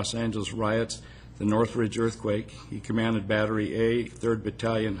in the Los Angeles riots, the Northridge earthquake. He commanded Battery A, 3rd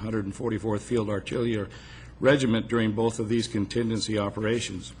Battalion, 144th Field Artillery Regiment during both of these contingency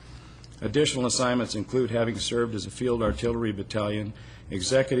operations. Additional assignments include having served as a Field Artillery Battalion,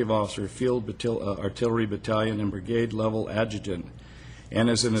 Executive Officer, Field Artillery Battalion, and Brigade Level Adjutant, and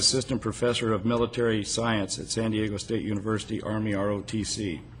as an Assistant Professor of Military Science at San Diego State University Army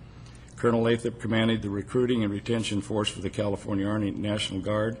ROTC. Colonel Lathrop commanded the recruiting and retention force for the California Army National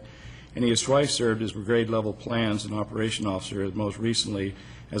Guard, and he has twice served as Brigade Level Plans and Operation Officer, and most recently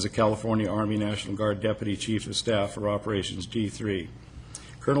as a California Army National Guard Deputy Chief of Staff for Operations G3.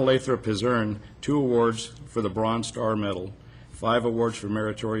 Colonel Lathrop has earned 2 awards for the Bronze Star Medal, 5 awards for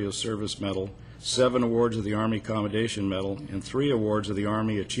Meritorious Service Medal, 7 awards of the Army Commendation Medal, and 3 awards of the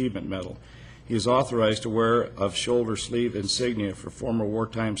Army Achievement Medal. He is authorized to wear of shoulder sleeve insignia for former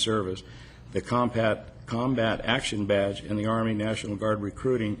wartime service, the Combat Action Badge, and the Army National Guard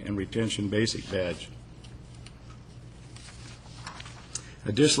Recruiting and Retention Basic Badge.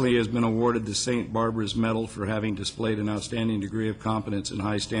 Additionally, he has been awarded the St. Barbara's Medal for having displayed an outstanding degree of competence and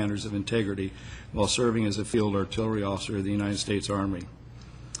high standards of integrity while serving as a Field Artillery Officer of the United States Army.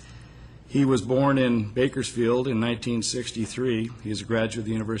 He was born in Bakersfield in 1963. He is a graduate of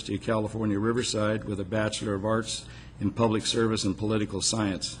the University of California, Riverside, with a Bachelor of Arts in Public Service and Political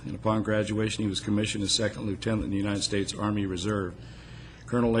Science. And upon graduation, he was commissioned as Second Lieutenant in the United States Army Reserve.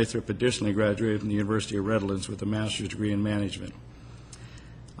 Colonel Lathrop additionally graduated from the University of Redlands with a master's degree in management.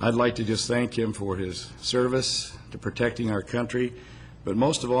 I'd like to just thank him for his service to protecting our country, but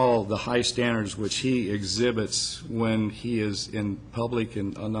most of all, the high standards which he exhibits when he is in public,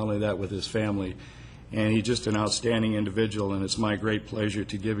 and not only that, with his family. And he's just an outstanding individual, and it's my great pleasure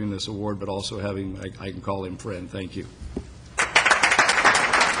to give him this award, but also having, I can call him friend. Thank you.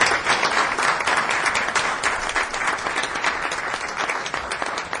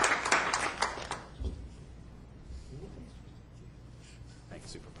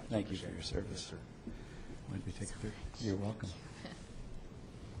 Thank you for your service. Why don't we take a picture? You're welcome.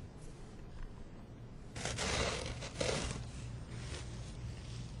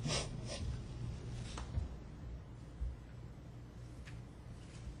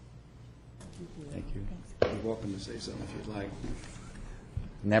 Thank you. You're welcome to say something if you'd like.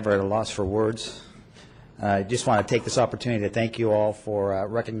 Never at a loss for words. I just want to take this opportunity to thank you all for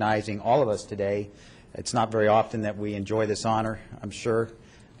recognizing all of us today. It's not very often that we enjoy this honor, I'm sure.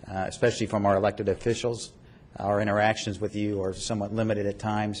 Especially from our elected officials. Our interactions with you are somewhat limited at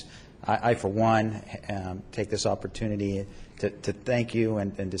times. I for one, take this opportunity to thank you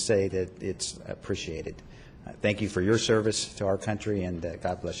and to say that it's appreciated. Thank you for your service to our country, and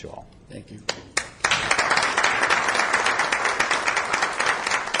God bless you all. Thank you.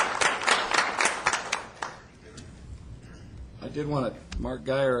 I did want to, Mark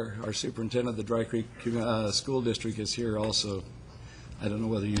Geyer, our superintendent of the Dry Creek School District, is here also. I don't know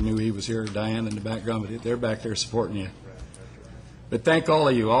whether you knew he was here, Diane in the background, but they're back there supporting you. But thank all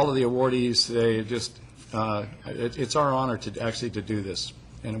of you, all of the awardees today. Just it's our honor to actually to do this,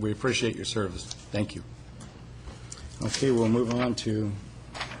 and we appreciate your service. Thank you. Okay, we'll move on to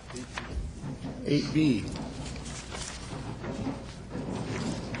 8B.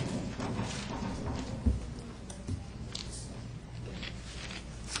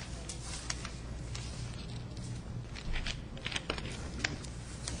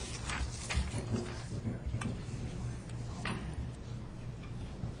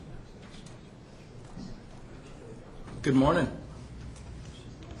 Good morning.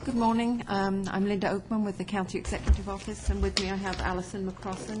 Good morning. I'm Linda Oakman with the County Executive Office, and with me I have Alison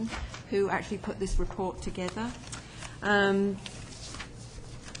McCrossan, who actually put this report together.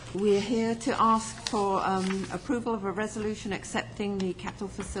 We're here to ask for approval of a resolution accepting the Capital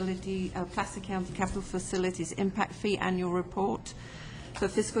Facility, Placer County Capital Facilities Impact Fee Annual Report for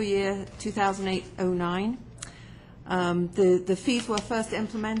fiscal year 2008-09. The fees were first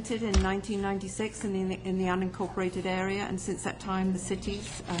implemented in 1996 in the unincorporated area, and since that time the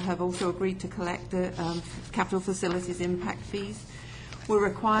cities have also agreed to collect the capital facilities impact fees. We're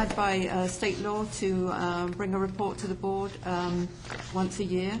required by state law to bring a report to the board once a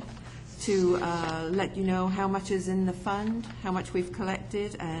year to let you know how much is in the fund, how much we've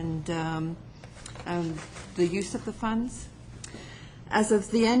collected, and the use of the funds. As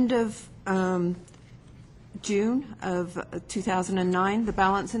of the end of June of 2009, the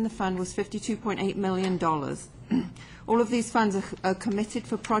balance in the fund was $52.8 million. All of these funds are committed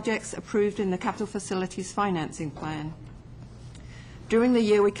for projects approved in the Capital Facilities Financing Plan. During the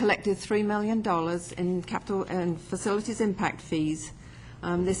year, we collected $3 million in capital and facilities impact fees.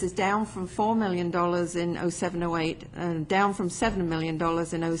 This is down from $4 million in 07-08, and down from $7 million in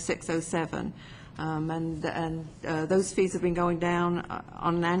 06-07. And those fees have been going down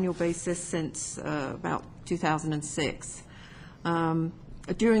on an annual basis since about 2006.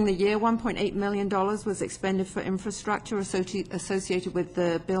 During the year, $1.8 million was expended for infrastructure associated with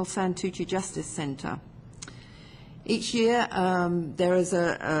the Bill Santucci Justice Center. Each year, there is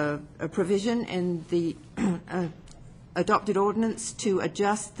a provision in the adopted ordinance to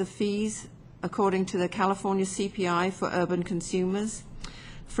adjust the fees according to the California CPI for urban consumers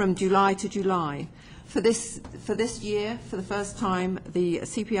from July to July. For this year, for the first time, the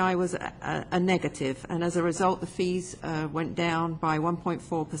CPI was a negative, and as a result, the fees went down by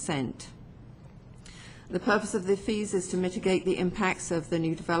 1.4%. The purpose of the fees is to mitigate the impacts of the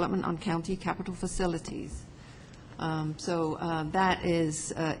new development on county capital facilities. That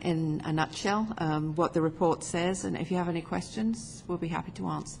is, in a nutshell, what the report says, and if you have any questions, we'll be happy to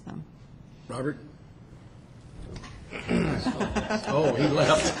answer them. Robert? Oh, he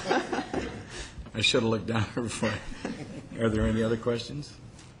left. I should have looked down here before. Are there any other questions?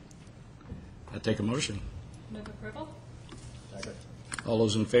 I take a motion. Move approval. All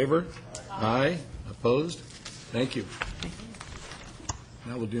those in favor? Aye. Opposed? Thank you.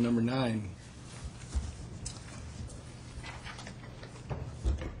 Now we'll do number 9.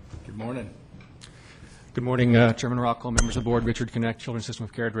 Good morning. Good morning, Chairman Rockwell, members of the board, Richard Connect, Children's System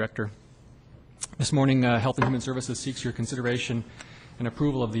of Care Director. This morning, Health and Human Services seeks your consideration and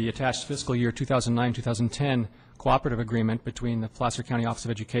approval of the attached fiscal year 2009-2010 cooperative agreement between the Placer County Office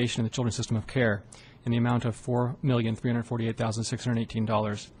of Education and the Children's System of Care in the amount of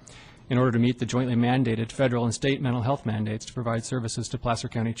 $4,348,618 in order to meet the jointly mandated federal and state mental health mandates to provide services to Placer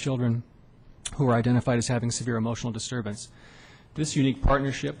County children who are identified as having severe emotional disturbance. This unique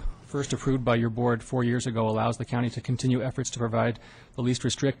partnership, first approved by your board 4 years ago, allows the county to continue efforts to provide the least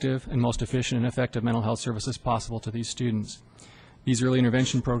restrictive and most efficient and effective mental health services possible to these students. These early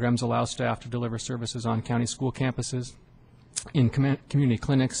intervention programs allow staff to deliver services on county school campuses, in community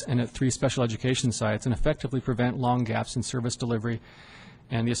clinics, and at 3 special education sites, and effectively prevent long gaps in service delivery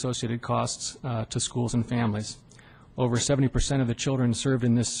and the associated costs to schools and families. Over 70% of the children served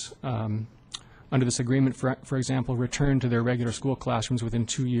in this under this agreement, for example, return to their regular school classrooms within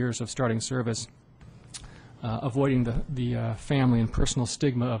 2 years of starting service, avoiding the family and personal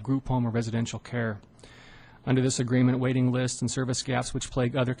stigma of group home or residential care. Under this agreement, waiting lists and service gaps which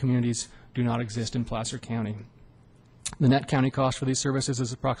plague other communities do not exist in Placer County. The net county cost for these services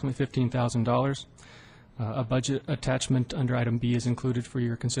is approximately $15,000. A budget attachment under item B is included for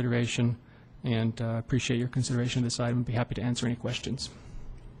your consideration, and appreciate your consideration of this item. I'd be happy to answer any questions.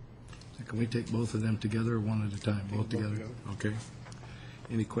 Can we take both of them together or one at a time? Both together? Okay.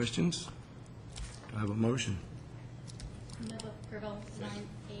 Any questions? Do I have a motion? Move approval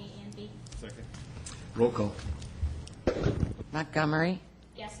 9A and B. Second. Roll call. Montgomery.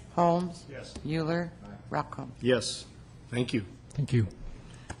 Yes. Holmes. Yes. Euler. Rockwell. Yes. Thank you. Thank you.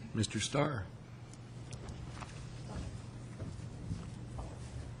 Mr. Starr.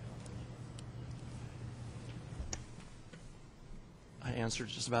 I answered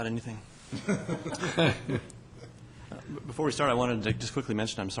just about anything. Before we start, I wanted to just quickly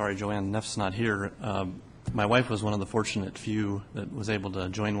mention, I'm sorry Joanne Neff's not here. My wife was one of the fortunate few that was able to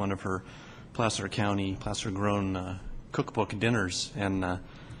join one of her Placer County, Placer-grown cookbook dinners, and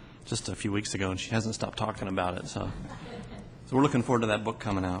just a few weeks ago, and she hasn't stopped talking about it. So we're looking forward to that book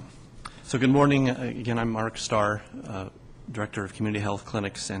coming out. So good morning. Again, I'm Mark Starr, Director of Community Health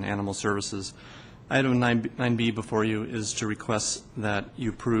Clinics and Animal Services. Item 9B before you is to request that you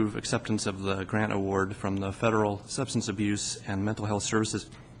approve acceptance of the grant award from the Federal Substance Abuse and Mental Health Services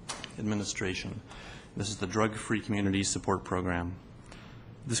Administration. This is the Drug-Free Community Support Program.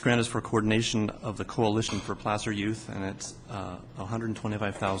 This grant is for coordination of the Coalition for Placer Youth, and it's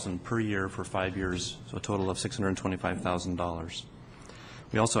 $125,000 per year for 5 years, so a total of $625,000.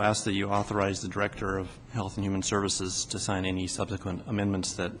 We also ask that you authorize the Director of Health and Human Services to sign any subsequent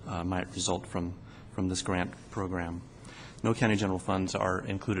amendments that might result from this grant program. No county general funds are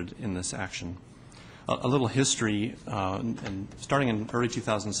included in this action. A little history, and starting in early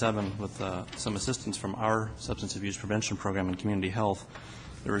 2007 with some assistance from our substance abuse prevention program and community health,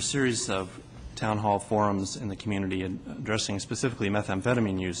 there were a series of town hall forums in the community addressing specifically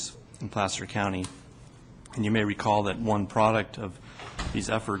methamphetamine use in Placer County. And you may recall that one product of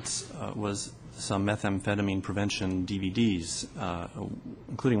these efforts was some methamphetamine prevention DVDs,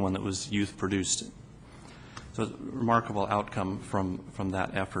 including one that was youth produced. So it's a remarkable outcome from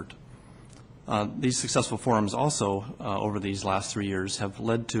that effort. These successful forums also, over these last 3 years, have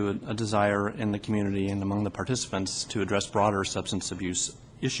led to a desire in the community and among the participants to address broader substance abuse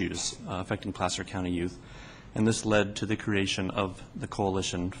issues affecting Placer County youth, and this led to the creation of the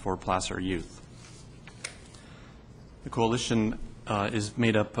Coalition for Placer Youth. The Coalition is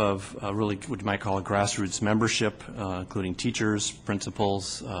made up of really what you might call a grassroots membership, including teachers,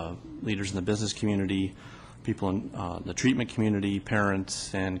 principals, leaders in the business community, people in the treatment community,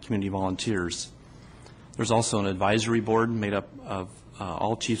 parents, and community volunteers. There's also an advisory board made up of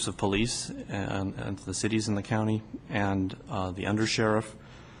all chiefs of police and the cities in the county, and the undersheriff,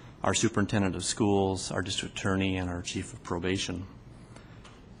 our superintendent of schools, our district attorney, and our chief of probation.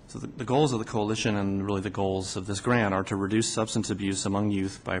 So the goals of the coalition and really the goals of this grant are to reduce substance abuse among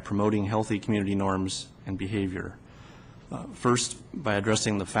youth by promoting healthy community norms and behavior. First, by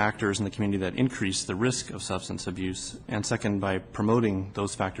addressing the factors in the community that increase the risk of substance abuse, and second, by promoting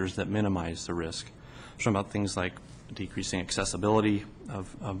those factors that minimize the risk. We're talking about things like decreasing accessibility of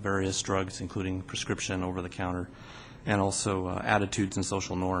various drugs, including prescription, over-the-counter, and also attitudes and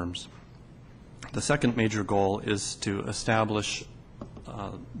social norms. The second major goal is to establish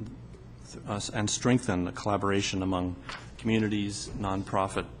and strengthen the collaboration among communities,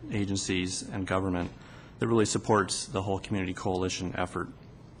 nonprofit agencies, and government that really supports the whole community coalition effort.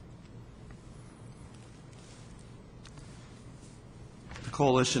 The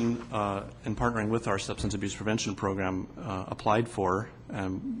coalition, in partnering with our substance abuse prevention program, applied for,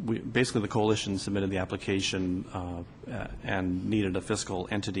 basically the coalition submitted the application and needed a fiscal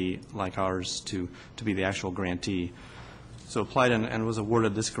entity like ours to be the actual grantee. So applied and was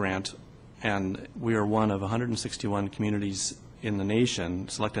awarded this grant, and we are one of 161 communities in the nation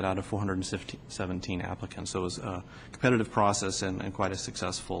selected out of 417 applicants. So it was a competitive process and quite a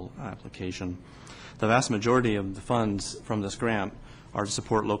successful application. The vast majority of the funds from this grant are to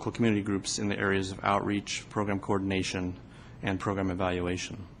support local community groups in the areas of outreach, program coordination, and program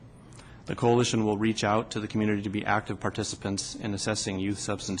evaluation. The coalition will reach out to the community to be active participants in assessing youth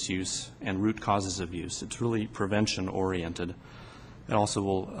substance use and root causes of use. It's really prevention-oriented. It also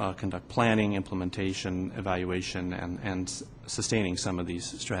will conduct planning, implementation, evaluation, and sustaining some of these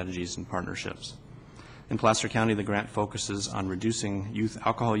strategies and partnerships. In Placer County, the grant focuses on reducing youth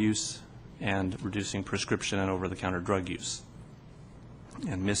alcohol use and reducing prescription and over-the-counter drug use,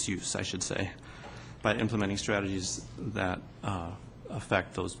 and misuse, I should say, by implementing strategies that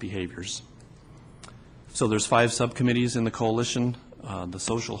affect those behaviors. So there's 5 subcommittees in the coalition. The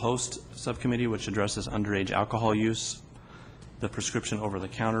social host subcommittee, which addresses underage alcohol use, the prescription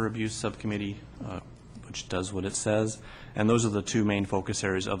over-the-counter abuse subcommittee, which does what it says, and those are the 2 main focus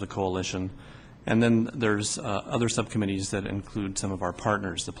areas of the coalition. And then there's other subcommittees that include some of our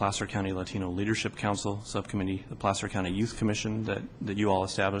partners, the Placer County Latino Leadership Council subcommittee, the Placer County Youth Commission that you all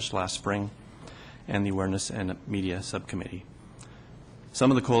established last spring, and the Awareness and Media Subcommittee. Some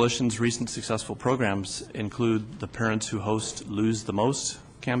of the coalition's recent successful programs include the Parents Who Host Lose the Most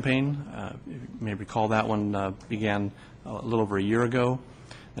campaign. You may recall that one began a little over a year ago.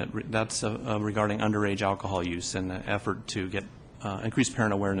 That's regarding underage alcohol use and an effort to get increased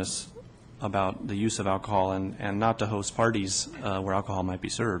parent awareness about the use of alcohol and not to host parties where alcohol might be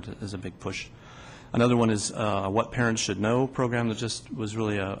served is a big push. Another one is What Parents Should Know program that just was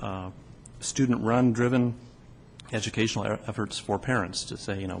really a student-run driven educational efforts for parents to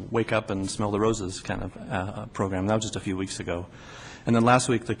say, wake up and smell the roses kind of program. That was just a few weeks ago. And then last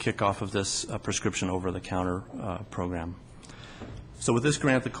week, the kickoff of this prescription over-the-counter program. So with this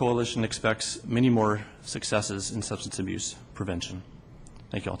grant, the coalition expects many more successes in substance abuse prevention.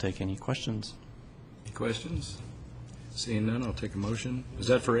 Thank you. I'll take any questions. Any questions? Seeing none, I'll take a motion. Is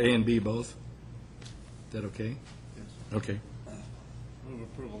that for A and B both? Is that okay? Yes. Okay. Move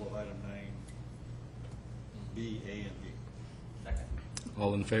approval of item 9B, A, and B. Second.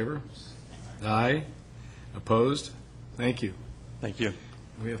 All in favor? Aye. Opposed? Thank you. Thank you.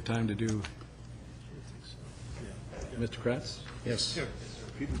 We have time to do Mr. Kratz? Yes.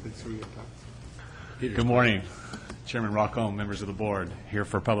 Good morning, Chairman Rockholm, members of the board. Here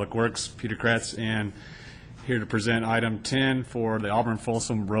for Public Works, Peter Kratz, and here to present item 10 for the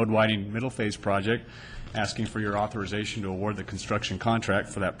Auburn-Folsom Road Widening Middle Phase project, asking for your authorization to award the construction contract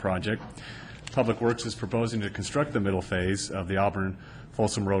for that project. Public Works is proposing to construct the middle phase of the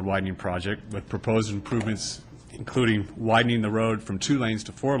Auburn-Folsom Road Widening project with proposed improvements including widening the road from 2 lanes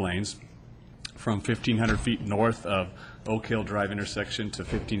to 4 lanes, from 1,500 feet north of Oak Hill Drive intersection to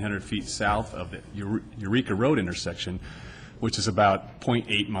 1,500 feet south of the Eureka Road intersection, which is about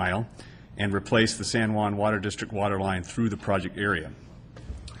 0.8 mile, and replace the San Juan Water District water line through the project area.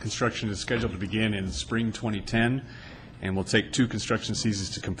 Construction is scheduled to begin in spring 2010 and will take 2 construction seasons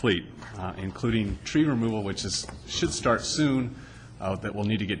to complete, including tree removal, which should start soon, that will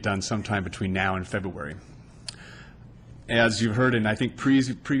need to get done sometime between now and February. As you've heard in, I think,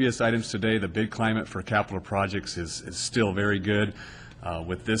 previous items today, the bid climate for capital projects is still very good.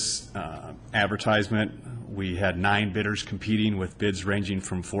 With this advertisement, we had 9 bidders competing with bids ranging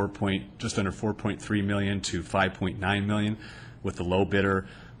from just under $4.3 million to $5.9 million, with the low bidder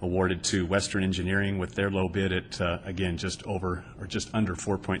awarded to Western Engineering with their low bid at, again, just under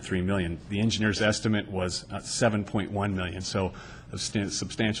 $4.3 million. The engineer's estimate was $7.1 million, so a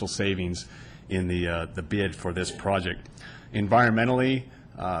substantial savings in the bid for this project. Environmentally,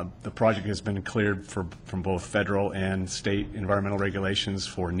 the project has been cleared from both federal and state environmental regulations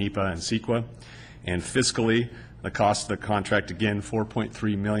for NEPA and CEQA. And fiscally, the cost of the contract, again,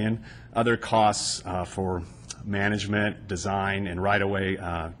 $4.3 million. Other costs for management, design, and right-of-way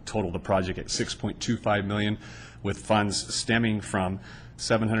total the project at $6.25 million, with funds stemming from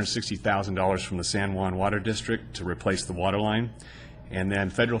 $760,000 from the San Juan Water District to replace the water line, and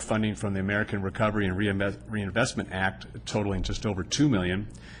then federal funding from the American Recovery and Reinvestment Act totaling just over $2 million,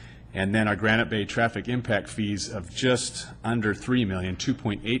 and then our Granite Bay traffic impact fees of just under $3 million,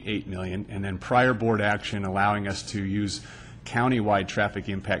 $2.88 million, and then prior board action allowing us to use countywide traffic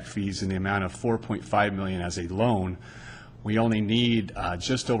impact fees in the amount of $4.5 million as a loan. We only need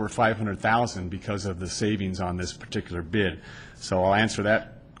just over $500,000 because of the savings on this particular bid. So I'll answer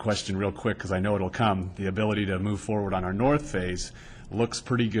that question real quick because I know it'll come. The ability to move forward on our north phase looks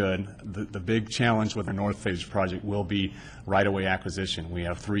pretty good. The big challenge with our north phase project will be right-of-way acquisition. We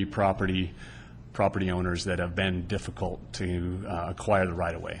have 3 property owners that have been difficult to acquire the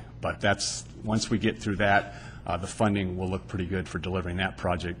right-of-way. But that's, once we get through that, the funding will look pretty good for delivering that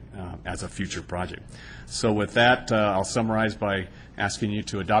project as a future project. So with that, I'll summarize by asking you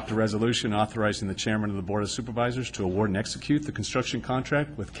to adopt a resolution authorizing the chairman of the Board of Supervisors to award and execute the construction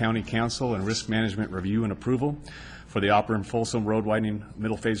contract with County Council and Risk Management review and approval for the Auburn Folsom Road Widening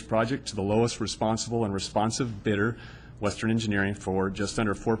Middle Phase Project to the lowest responsible and responsive bidder, Western Engineering, for just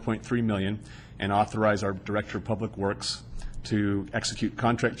under $4.3 million, and authorize our Director of Public Works to execute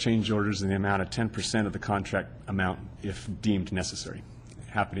contract change orders in the amount of 10% of the contract amount if deemed necessary.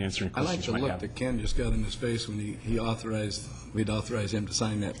 Happy to answer any I like questions the you might look have. that Ken just got in his face when we'd authorize him to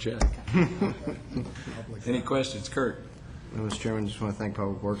sign that check. Any questions? Kurt? Mr. Chairman, just want to thank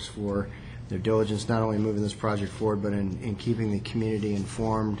Public Works for their diligence, not only in moving this project forward, but in keeping the community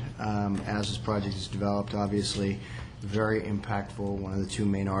informed as this project is developed. Obviously, very impactful, one of the 2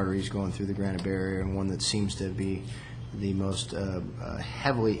 main arteries going through the Granite Bay area, and one that seems to be the most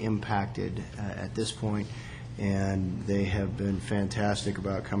heavily impacted at this point. And they have been fantastic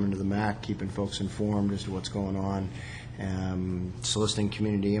about coming to the MAC, keeping folks informed as to what's going on, soliciting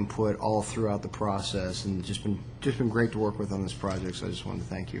community input all throughout the process, and just been great to work with on this project. So I just wanted to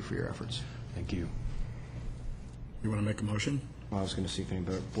thank you for your efforts. Thank you. You want to make a motion? I was going to see if any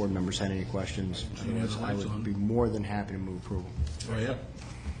board members had any questions. I would be more than happy to move approval. Oh, yeah.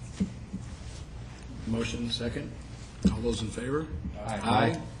 Motion second. All those in favor?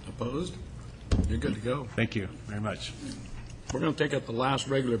 Aye. Opposed? You're good to go. Thank you very much. We're going to take up the last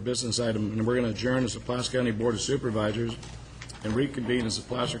regular business item, and we're going to adjourn as the Placer County Board of Supervisors and reconvene as the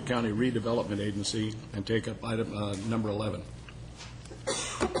Placer County Redevelopment Agency and take up item number 11.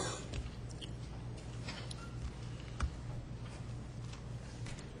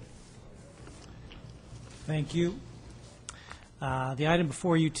 Thank you. The item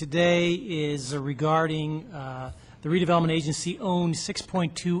before you today is regarding the redevelopment agency-owned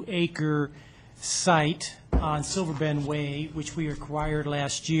 6.2-acre site on Silver Bend Way, which we acquired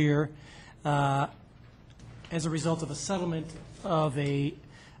last year as a result of a settlement of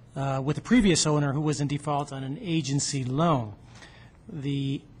with the previous owner who was in default on an agency loan.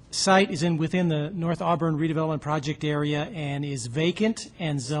 The site is within the North Auburn redevelopment project area and is vacant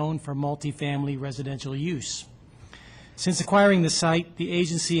and zoned for multifamily residential use. Since acquiring the site, the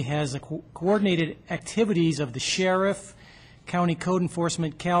agency has coordinated activities of the sheriff, county code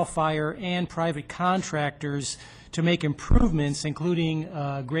enforcement, CAL FIRE, and private contractors to make improvements, including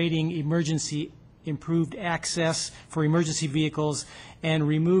grading improved access for emergency vehicles and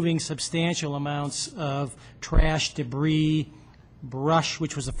removing substantial amounts of trash, debris, brush,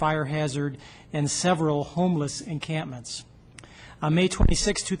 which was a fire hazard, and several homeless encampments. On May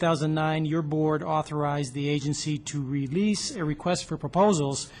 26, 2009, your board authorized the agency to release a request for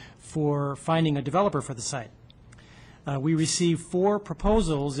proposals for finding a developer for the site. We received 4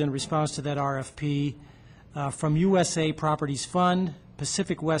 proposals in response to that RFP from USA Properties Fund,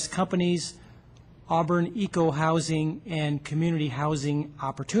 Pacific West Companies, Auburn Eco Housing, and Community Housing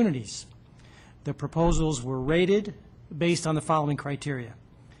Opportunities. The proposals were rated based on the following criteria: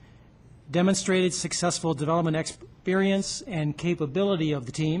 demonstrated successful development experience and capability of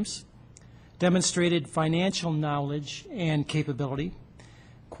the teams, demonstrated financial knowledge and capability,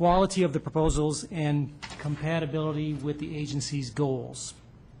 quality of the proposals, and compatibility with the agency's goals.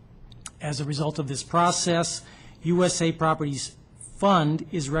 As a result of this process, USA Properties Fund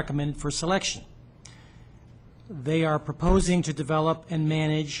is recommended for selection. They are proposing to develop and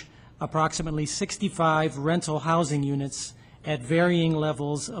manage approximately 65 rental housing units at varying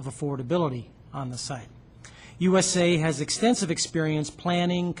levels of affordability on the site. USA has extensive experience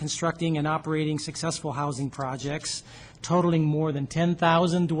planning, constructing, and operating successful housing projects totaling more than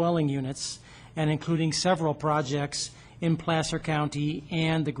 10,000 dwelling units and including several projects in Placer County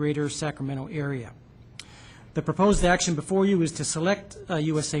and the greater Sacramento area. The proposed action before you is to select a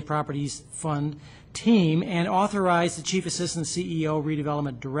USA Properties Fund team and authorize the Chief Assistant CEO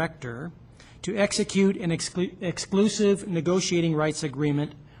Redevelopment Director to execute an exclusive negotiating rights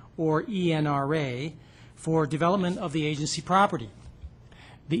agreement, or ENRA, for development of the agency property.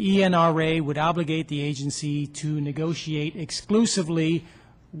 The ENRA would obligate the agency to negotiate exclusively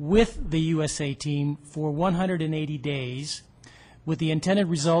with the USA team for 180 days, with the intended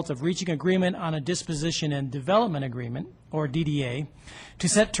result of reaching agreement on a disposition and development agreement, or DDA, to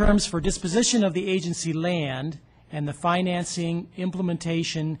set terms for disposition of the agency land and the financing,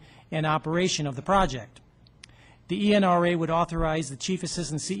 implementation, and operation of the project. The ENRA would authorize the Chief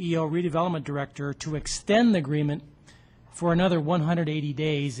Assistant CEO Redevelopment Director to extend the agreement for another 180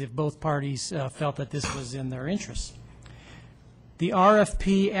 days if both parties felt that this was in their interests. The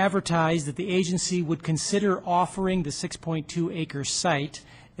RFP advertised that the agency would consider offering the 6.2-acre site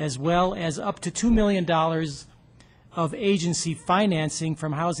as well as up to $2 million of agency financing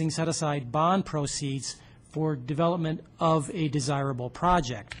from housing set-aside bond proceeds for development of a desirable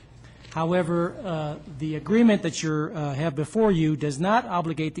project. However, the agreement that you have before you does not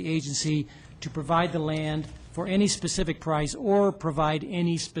obligate the agency to provide the land for any specific price or provide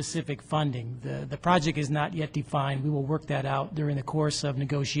any specific funding. The project is not yet defined. We will work that out during the course of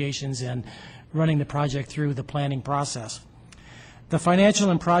negotiations and running the project through the planning process. The financial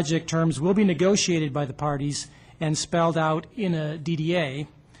and project terms will be negotiated by the parties and spelled out in a DDA,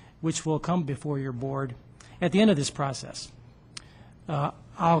 which will come before your board at the end of this process.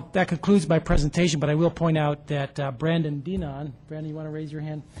 That concludes my presentation, but I will point out that Brandon Denon, Brandon, you want to raise your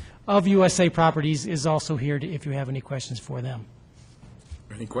hand, of USA Properties is also here if you have any questions for them.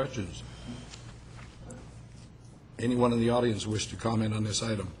 Any questions? Anyone in the audience wish to comment on this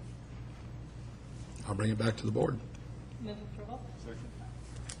item? I'll bring it back to the board. Move approval.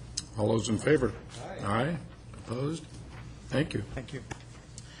 All those in favor? Aye. Opposed? Thank you. Thank you.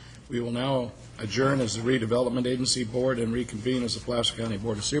 We will now adjourn as the Redevelopment Agency Board and reconvene as the Placer County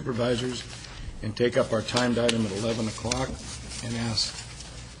Board of Supervisors and take up our timed item at 11 o'clock and ask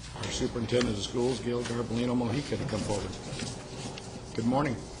our Superintendent of Schools, Gail Garbolino Mojica, to come forward. Good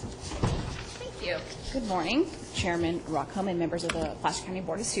morning. Thank you. Good morning, Chairman Rockholm and members of the Placer County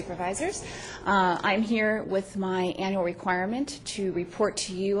Board of Supervisors. I'm here with my annual requirement to report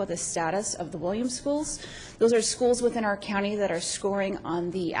to you the status of the Williams schools. Those are schools within our county that are scoring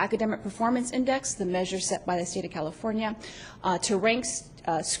on the Academic Performance Index, the measure set by the state of California, to rank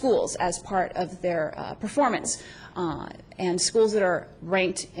schools as part of their performance. And schools that are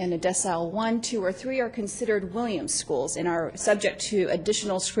ranked in a decile 1, 2, or 3 are considered Williams schools and are subject to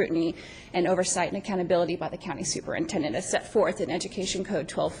additional scrutiny and oversight and accountability by the county superintendent as set forth in Education Code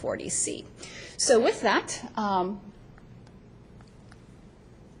 1240C. So with that,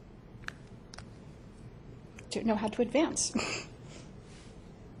 don't know how to advance.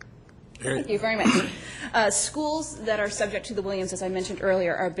 Thank you very much. Schools that are subject to the Williams, as I mentioned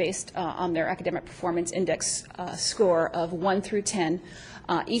earlier, are based on their Academic Performance Index score of 1 through 10.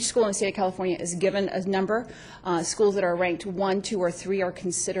 Each school in the state of California is given a number. Schools that are ranked 1, 2, or 3 are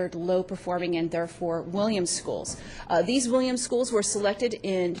considered low-performing and therefore Williams schools. These Williams schools were selected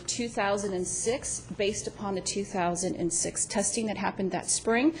in 2006 based upon the 2006 testing that happened that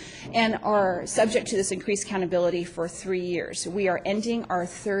spring and are subject to this increased accountability for 3 years. We are ending our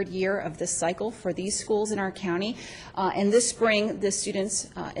 3rd year of this cycle for these schools in our county. And this spring, the students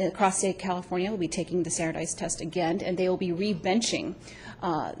across the state of California will be taking the standardized test again, and they will be re-benching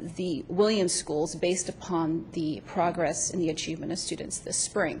the Williams schools based upon the progress and the achievement of students this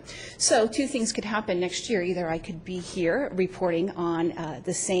spring. So 2 things could happen next year. Either I could be here reporting on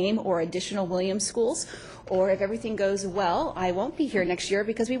the same or additional Williams schools, or if everything goes well, I won't be here next year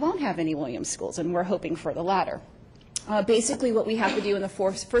because we won't have any Williams schools, and we're hoping for the latter. Basically, what we have to do in the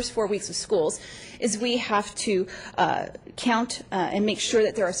first 4 weeks of schools is we have to count and make sure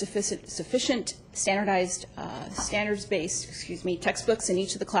that there are sufficient standards-based, textbooks in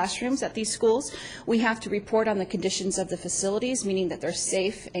each of the classrooms at these schools. We have to report on the conditions of the facilities, meaning that they're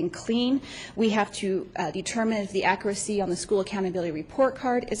safe and clean. We have to determine if the accuracy on the school accountability report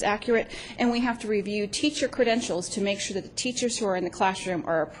card is accurate, and we have to review teacher credentials to make sure that the teachers who are in the classroom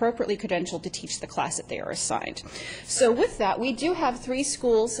are appropriately credentialed to teach the class that they are assigned. So with that, we do have 3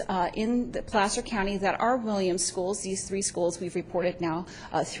 schools in the Placer County that are Williams schools. These 3 schools we've reported now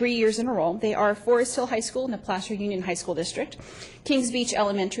 3 years in a row. They are Forest Hill High School in the Placer Union High School District, Kings Beach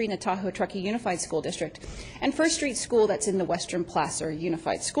Elementary in the Tahoe Truckee Unified School District, and First Street School that's in the Western Placer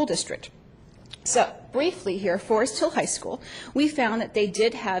Unified School District. So briefly here, Forest Hill High School, we found that they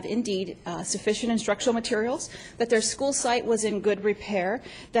did have indeed sufficient instructional materials, that their school site was in good repair,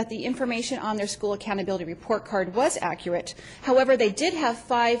 that the information on their school accountability report card was accurate. However, they did have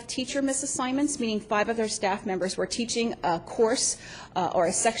 5 teacher misassignments, meaning 5 of their staff members were teaching a course or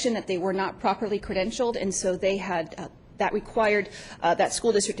a section that they were not properly credentialed, and so they had that required that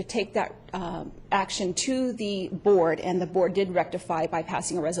school district to take that action to the board, and the board did rectify by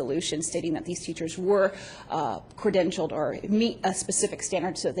passing a resolution stating that these teachers were credentialed or meet a specific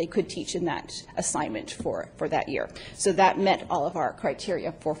standard so they could teach in that assignment for that year. So that met all of our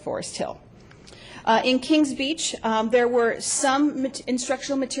criteria for Forest Hill. In Kings Beach, there were some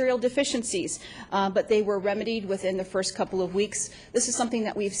instructional material deficiencies, but they were remedied within the first couple of weeks. This is something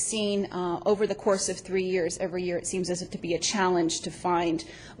that we've seen over the course of 3 years. Every year it seems as if to be a challenge to find,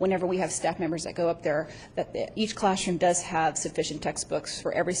 whenever we have staff members that go up there, that each classroom does have sufficient textbooks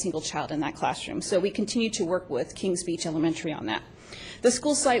for every single child in that classroom. So we continue to work with Kings Beach Elementary on that. The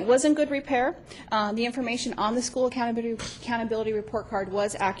school site was in good repair. The information on the school accountability report card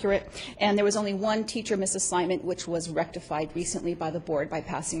was accurate, and there was only 1 teacher misassignment, which was rectified recently by the board by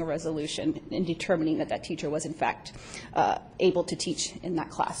passing a resolution and determining that that teacher was in fact able to teach in that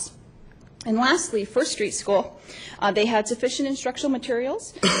class. And lastly, First Street School, they had sufficient instructional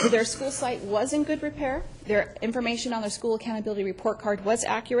materials. Their school site was in good repair. Their information on their school accountability report card was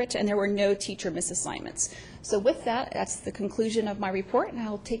accurate, and there were no teacher misassignments. So with that, that's the conclusion of my report, and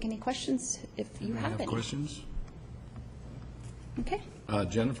I'll take any questions if you have any. Questions? Okay.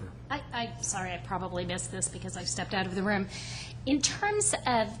 Jennifer. Sorry, I probably missed this because I stepped out of the room. In terms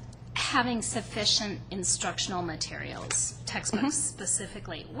of having sufficient instructional materials, textbooks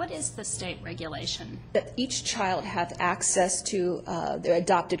specifically, what is the state regulation? That each child have access to their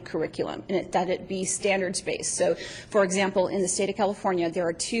adopted curriculum, and that it be standards-based. So, for example, in the state of California, there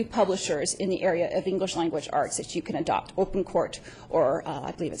are 2 publishers in the area of English language arts that you can adopt, Open Court or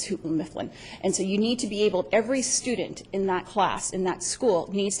I believe it's Houghton Mifflin. And so you need to be able, every student in that class, in that school,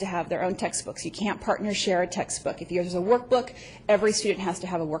 needs to have their own textbooks. You can't partner share a textbook. If there's a workbook, every student has to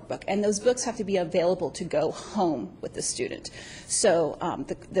have a workbook. And those books have to be available to go home with the student. So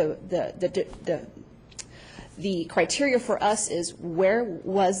the criteria for us is, where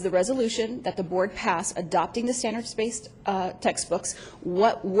was the resolution that the board passed adopting the standards-based textbooks?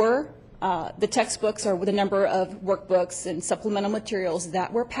 What were the textbooks or the number of workbooks and supplemental materials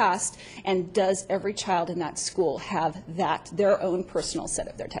that were passed, and does every child in that school have their own personal set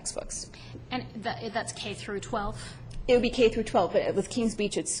of their textbooks? And that's K through 12? It would be K through 12, but with Kings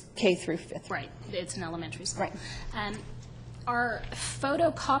Beach, it's K through 5th. Right. It's an elementary school. Right. Are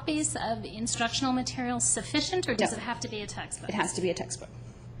photocopies of instructional materials sufficient, or does No. it have to be a textbook? It has to be a textbook.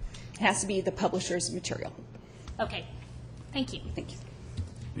 It has to be the publisher's material. Okay. Thank you. Thank you.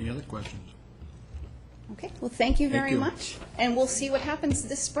 Any other questions? Okay. Well, thank you very you. much. And we'll see what happens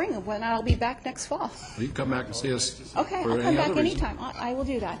this spring of when I'll be back next fall. Well, you can come back and see us. Okay. for I'll come any back other reason. anytime. I will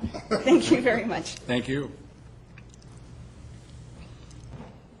do that. Thank you very much. Thank you.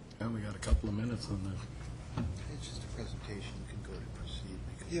 Well, we got a couple of minutes on this. It's just a presentation. You can go to proceed.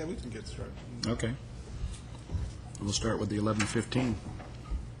 Yeah, we can get started. Okay. We'll start with the 11:15.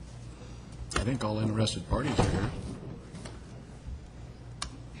 I think all interested parties are here.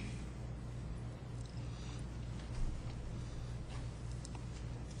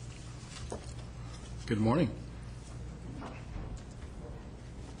 Good morning.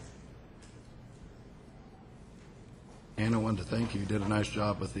 Anna wanted to thank you. You did a nice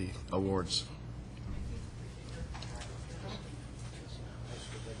job with the awards.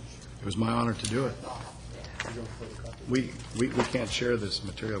 It was my honor to do it. We can't share this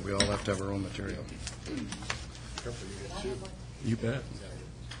material. We all have to have our own material. You bet.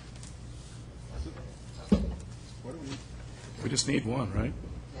 We just need one, right?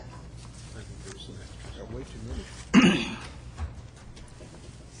 Way too many.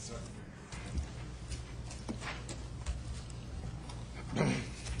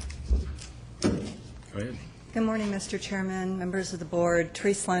 Go ahead. Good morning, Mr. Chairman, members of the board.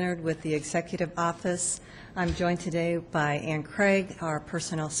 Therese Leonard with the Executive Office. I'm joined today by Ann Craig, our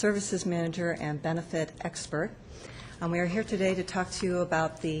Personnel Services Manager and Benefit Expert. We are here today to talk to you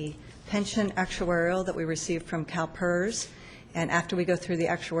about the pension actuarial that we received from CalPERS. And after we go through the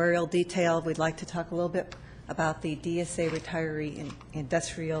actuarial detail, we'd like to talk a little bit about the DSA retiree and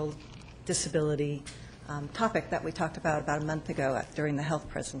industrial disability topic that we talked about a month ago during the health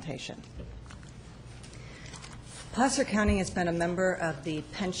presentation. Placer County has been a member of the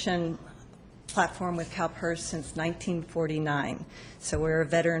pension platform with CalPERS since 1949. So we're a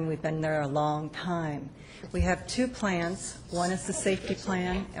veteran. We've been there a long time. We have two plans. One is the safety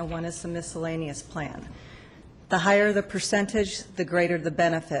plan and one is the miscellaneous plan. The higher the percentage, the greater the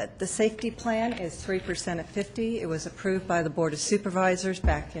benefit. The safety plan is 3% at 50. It was approved by the Board of Supervisors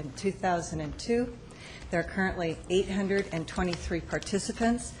back in 2002. There are currently 823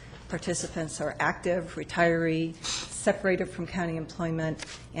 participants. Participants are active, retiree, separated from county employment,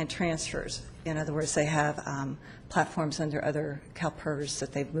 and transfers. In other words, they have platforms under other CalPERS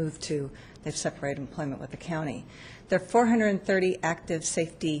that they've moved to. They've separated employment with the county. There are 430 active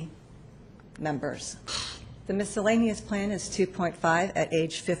safety members. The miscellaneous plan is 2.5 at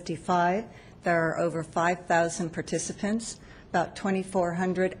age 55. There are over 5,000 participants, about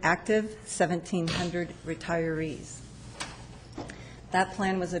 2,400 active, 1,700 retirees. That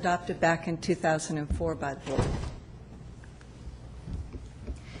plan was adopted back in 2004 by the board.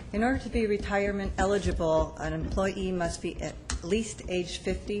 In order to be retirement eligible, an employee must be at least age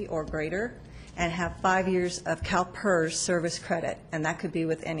 50 or greater and have 5 years of CalPERS service credit, and that could be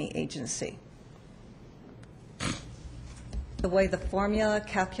with any agency. The way the formula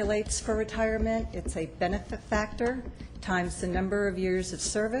calculates for retirement, it's a benefit factor times the number of years of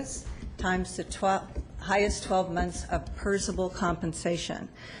service times the highest 12 months of PERSable compensation.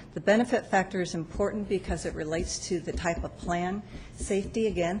 The benefit factor is important because it relates to the type of plan. Safety,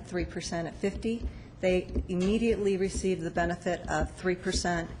 again, 3% at 50. They immediately receive the benefit of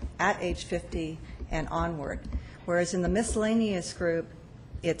 3% at age 50 and onward. Whereas in the miscellaneous group,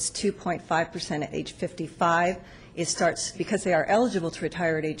 it's 2.5% at age 55. It starts, because they are eligible to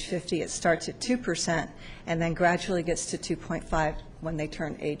retire at age 50, it starts at 2% and then gradually gets to 2.5 when they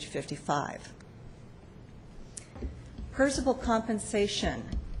turn age 55. PERSable compensation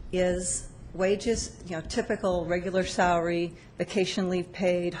is wages, typical regular salary, vacation leave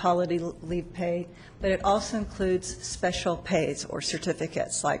paid, holiday leave paid, but it also includes special pays or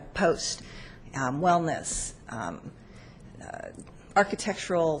certificates like post, wellness,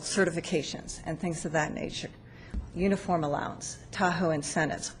 architectural certifications, and things of that nature. Uniform allowance, Tahoe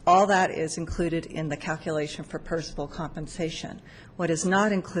incentives, all that is included in the calculation for PERSable compensation. What is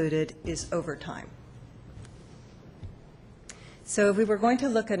not included is overtime. So if we were going to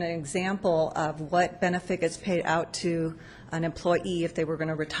look at an example of what benefit gets paid out to an employee if they were going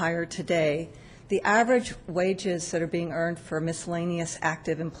to retire today, the average wages that are being earned for miscellaneous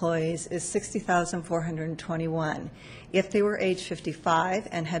active employees is $60,421. If they were age 55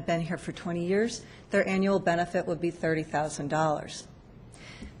 and had been here for 20 years, their annual benefit would be $30,000.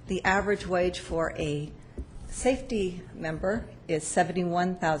 The average wage for a safety member is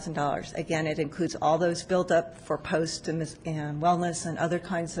 $71,000. Again, it includes all those built up for post and wellness and other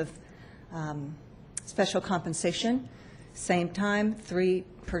kinds of special compensation. Same time,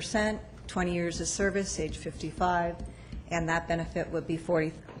 3%, 20 years of service, age 55, and that benefit would be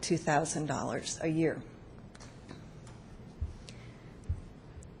 $42,000 a year.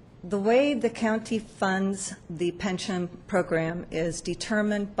 The way the county funds the pension program is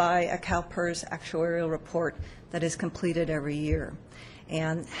determined by a CalPERS actuarial report that is completed every year.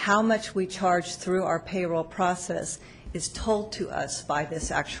 And how much we charge through our payroll process is told to us by this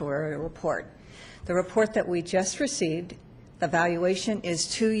actuarial report. The report that we just received, the valuation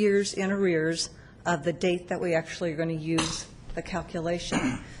is 2 years in arrears of the date that we actually are going to use the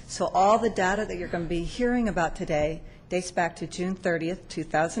calculation. So all the data that you're going to be hearing about today dates back to June 30th,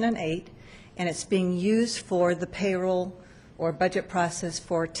 2008, and it's being used for the payroll or budget process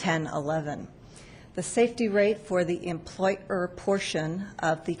for 10/11. The safety rate for the employer portion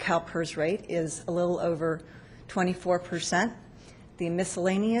of the CalPERS rate is a little over 24%. The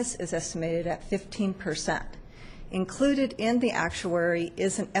miscellaneous is estimated at 15%. Included in the actuary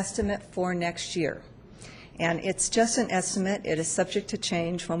is an estimate for next year. And it's just an estimate. It is subject to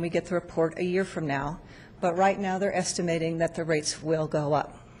change when we get the report a year from now. But right now they're estimating that the rates will go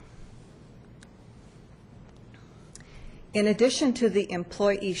up. In addition to the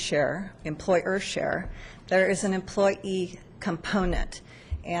employer share, there is an employee component.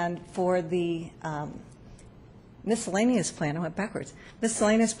 And for the miscellaneous plan, I went backwards.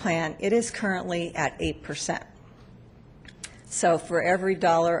 Miscellaneous plan, it is currently at 8%. So for every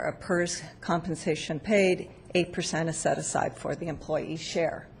dollar of PERS compensation paid, 8% is set aside for the employee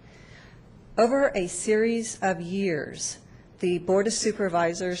share. Over a series of years, the Board of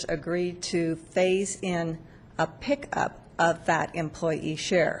Supervisors agreed to phase in a pickup of that employee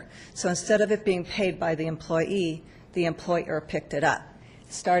share. So instead of it being paid by the employer picked it up.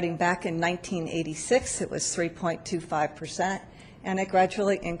 Starting back in 1986, it was 3.25%, and it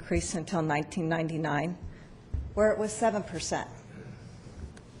gradually increased until 1999, where it was 7%.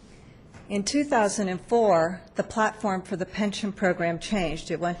 In 2004, the platform for the pension program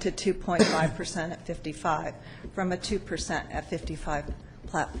changed. It went to 2.5% at 55, from a 2% at 55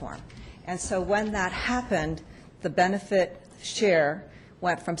 platform. And so when that happened, the benefit share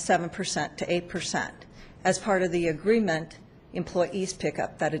went from 7% to 8%. As part of the agreement, employees pick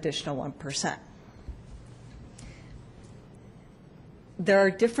up that additional 1%. There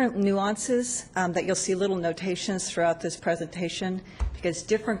are different nuances that you'll see little notations throughout this presentation because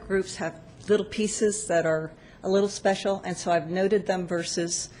different groups have little pieces that are a little special, and so I've noted them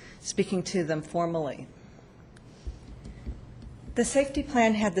versus speaking to them formally. The safety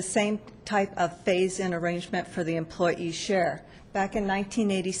plan had the same type of phase-in arrangement for the employee share. Back in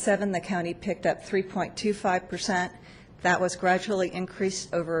 1987, the county picked up 3.25%. That was gradually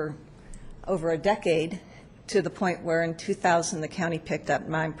increased over a decade to the point where in 2000 the county picked up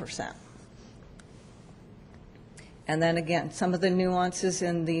 9%. And then again, some of the nuances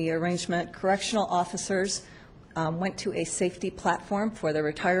in the arrangement, correctional officers went to a safety platform for their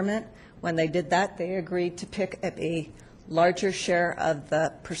retirement. When they did that, they agreed to pick up a larger share of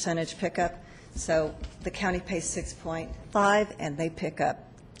the percentage pickup. So the county pays 6.5 and they pick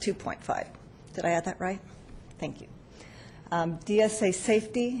up 2.5. Did I add that right? Thank you. DSA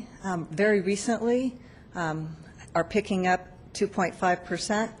safety, very recently, are picking up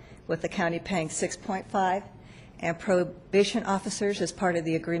 2.5%, with the county paying 6.5%. And probation officers, as part of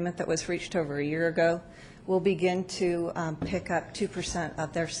the agreement that was reached over a year ago, will begin to pick up 2%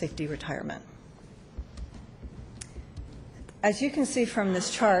 of their safety retirement. As you can see from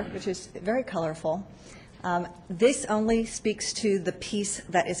this chart, which is very colorful, this only speaks to the piece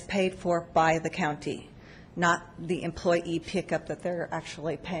that is paid for by the county, not the employee pickup that they're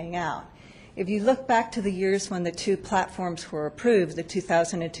actually paying out. If you look back to the years when the two platforms were approved, the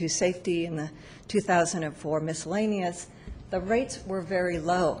 2002 safety and the 2004 miscellaneous, the rates were very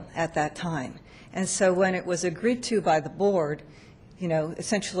low at that time. And so when it was agreed to by the board,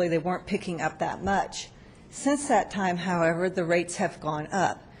 essentially they weren't picking up that much. Since that time, however, the rates have gone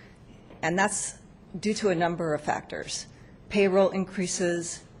up, and that's due to a number of factors. Payroll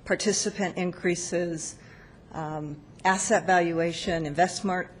increases, participant increases, asset valuation,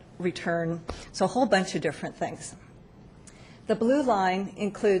 investment return, so a whole bunch of different things. The blue line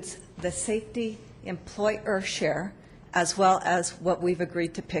includes the safety employer share as well as what we've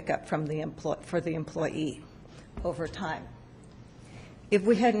agreed to pick up from for the employee over time. If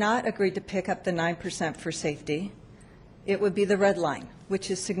we had not agreed to pick up the 9% for safety, it would be the red line,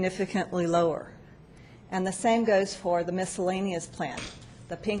 which is significantly lower. And the same goes for the miscellaneous plan.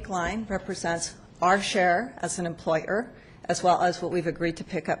 The pink line represents our share as an employer, as well as what we've agreed to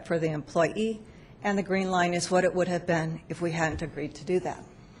pick up for the employee, and the green line is what it would have been if we hadn't agreed to do that.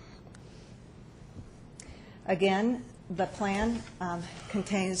 Again, the plan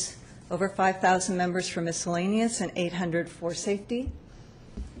contains over 5,000 members for miscellaneous and 800 for safety,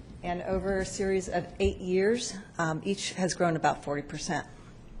 and over a series of 8 years, each has grown about 40%.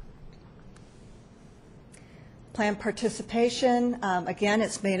 Plan participation, again,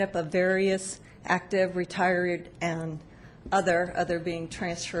 it's made up of various active, retired, and other being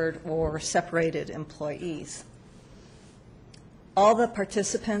transferred or separated employees. All the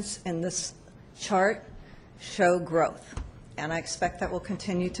participants in this chart show growth, and I expect that we'll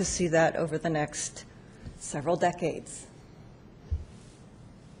continue to see that over the next several decades.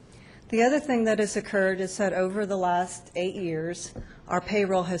 The other thing that has occurred is that over the last 8 years, our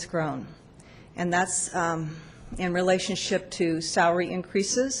payroll has grown, and that's in relationship to salary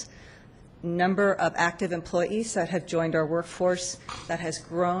increases, number of active employees that have joined our workforce that has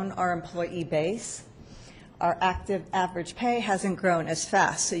grown our employee base. Our active average pay hasn't grown as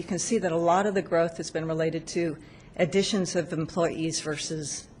fast, so you can see that a lot of the growth has been related to additions of employees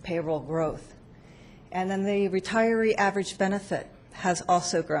versus payroll growth. And then the retiree average benefit has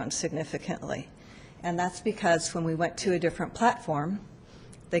also grown significantly, and that's because when we went to a different platform,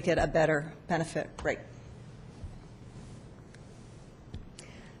 they get a better benefit rate.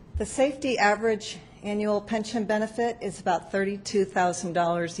 The safety average annual pension benefit is about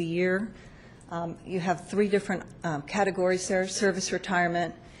 $32,000 a year. You have three different categories there: service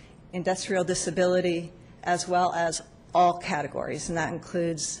retirement, industrial disability, as well as all categories, and that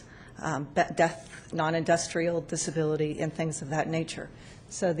includes death, non-industrial disability, and things of that nature.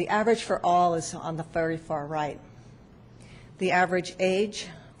 So the average for all is on the very far right. The average age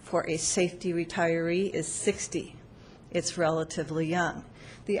for a safety retiree is 60. It's relatively young.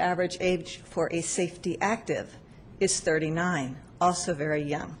 The average age for a safety active is 39, also very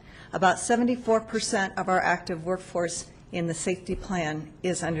young. About 74% of our active workforce in the safety plan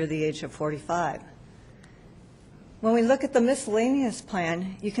is under the age of 45. When we look at the miscellaneous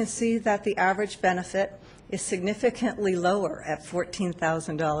plan, you can see that the average benefit is significantly lower at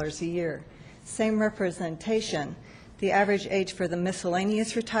 $14,000 a year. Same representation. The average age for the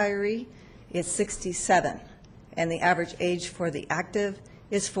miscellaneous retiree is 67, and the average age for the active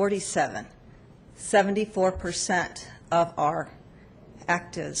is 47. 74% of our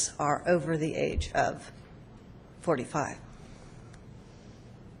actives are over the age of 45.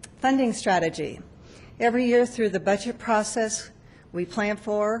 Funding strategy. Every year through the budget process, we plan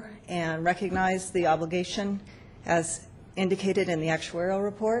for and recognize the obligation as indicated in the actuarial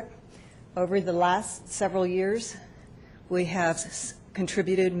report. Over the last several years, we have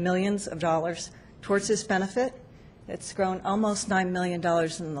contributed millions of dollars towards this benefit. It's grown almost $9 million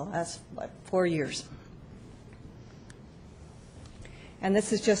in the last 4 years. And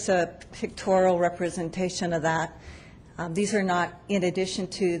this is just a pictorial representation of that. These are not in addition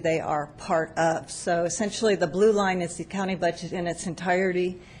to, they are part of. So essentially the blue line is the county budget in its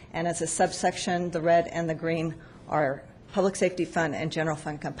entirety, and as a subsection, the red and the green are public safety fund and general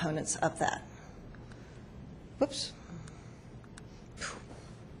fund components of that. Whoops.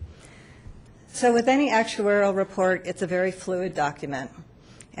 So with any actuarial report, it's a very fluid document,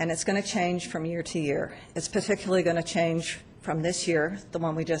 and it's going to change from year to year. It's particularly going to change from this year, the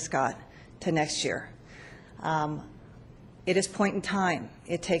one we just got, to next year. It is point in time.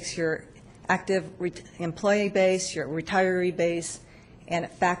 It takes your active employee base, your retiree base, and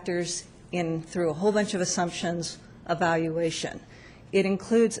it factors in through a whole bunch of assumptions, evaluation. It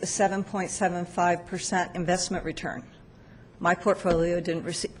includes a 7.75% investment return. My portfolio didn't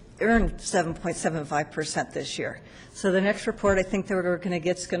earn 7.75% this year. So the next report I think that we're going to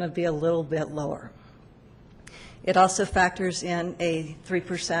get is going to be a little bit lower. It also factors in a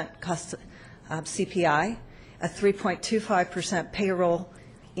 3% cost CPI, a 3.25% payroll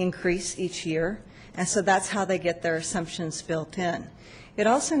increase each year, and so that's how they get their assumptions built in. It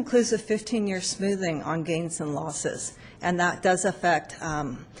also includes a 15-year smoothing on gains and losses, and that does affect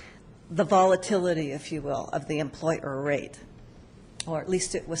the volatility, if you will, of the employer rate, or at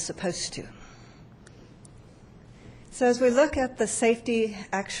least it was supposed to. So as we look at the safety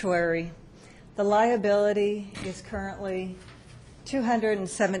actuary, the liability is currently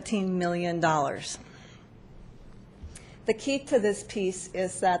 $217 million. The key to this piece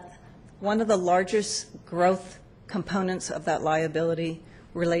is that one of the largest growth components of that liability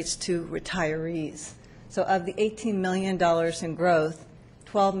relates to retirees. So of the $18 million in growth,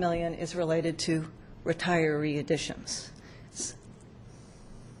 $12 million is related to retiree additions.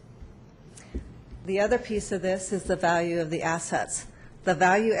 The other piece of this is the value of the assets. The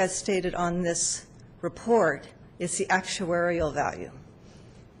value as stated on this report is the actuarial value.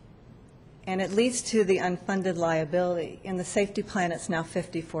 And it leads to the unfunded liability. In the safety plan, it's now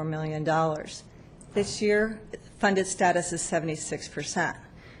 $54 million. This year, funded status is 76%.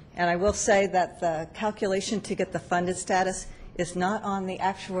 And I will say that the calculation to get the funded status is not on the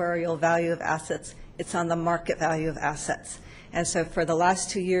actuarial value of assets, it's on the market value of assets. And so for the last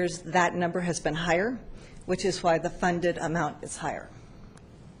 2 years, that number has been higher, which is why the funded amount is higher.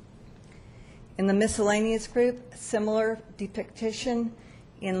 In the miscellaneous group, similar depiction.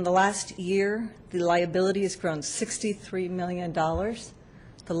 In the last year, the liability has grown $63 million.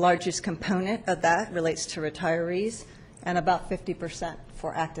 The largest component of that relates to retirees, and about 50%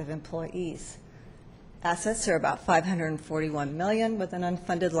 for active employees. Assets are about $541 million with an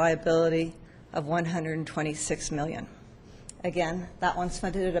unfunded liability of $126 million. Again, that one's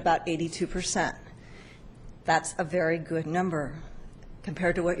funded at about 82%. That's a very good number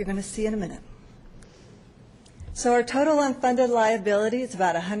compared to what you're going to see in a minute. So our total unfunded liability is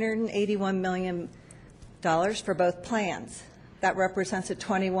about $181 million for both plans. That represents a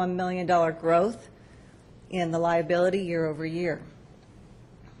 $21 million growth in the liability year over year.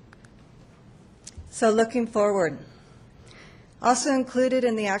 So looking forward, also included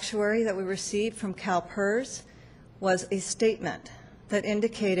in the actuary that we received from CalPERS was a statement that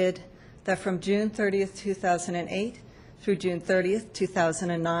indicated that from June 30th, 2008 through June 30th,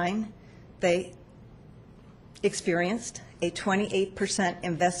 2009, they experienced a 28%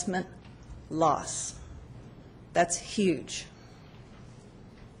 investment loss. That's huge.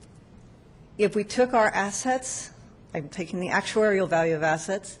 If we took our assets, I'm taking the actuarial value of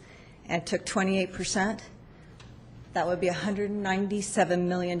assets, and took 28%, that would be $197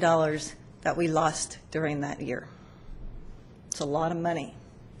 million that we lost during that year. It's a lot of money.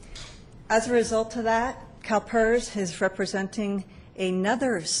 As a result of that, CalPERS is representing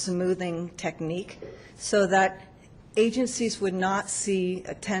another smoothing technique so that agencies would not see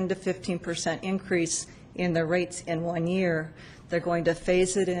a 10 to 15% increase in the rates in 1 year. They're going to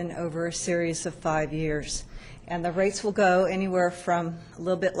phase it in over a series of 5 years. And the rates will go anywhere from a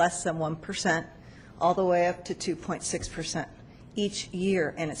little bit less than 1% all the way up to 2.6% each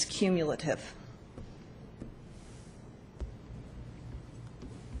year, and it's cumulative.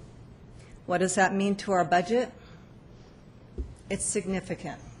 What does that mean to our budget? It's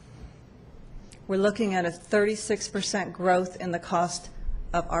significant. We're looking at a 36% growth in the cost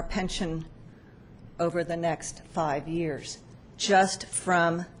of our pension over the next 5 years, just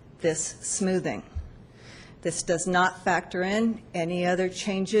from this smoothing. This does not factor in any other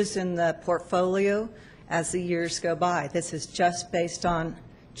changes in the portfolio as the years go by. This is just based on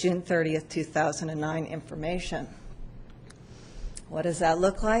June 30th, 2009 information. What does that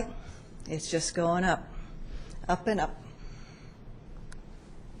look like? It's just going up, up and up.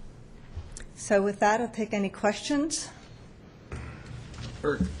 So with that, I'll take any questions.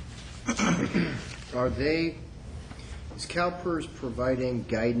 Bert, is CalPERS providing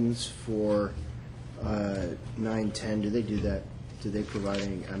guidance for 9-10? Do they do that? Do they provide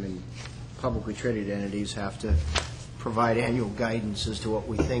any, I mean, publicly traded entities have to provide annual guidance as to what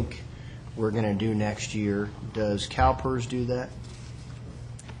we think we're going to do next year. Does CalPERS do that?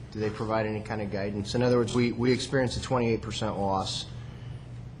 Do they provide any kind of guidance? In other words, we experienced a 28% loss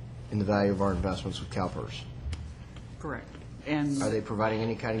in the value of our investments with CalPERS. Correct. And are they providing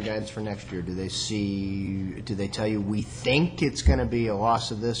any kind of guidance for next year? Do they tell you we think it's going to be a loss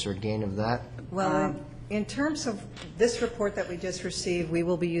of this or a gain of that? Well, in terms of this report that we just received, we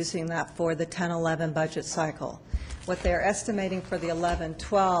will be using that for the 10-11 budget cycle. What they're estimating for the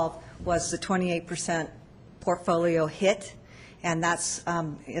 11-12 was the 28% portfolio hit, and that's,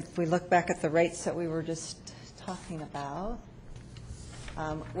 if we look back at the rates that we were just talking about,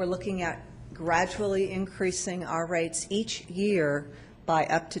 we're looking at gradually increasing our rates each year by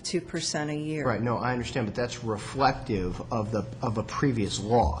up to 2% a year. Right. No, I understand, but that's reflective of a previous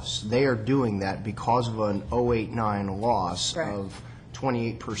loss. They are doing that because of an 08-09 loss of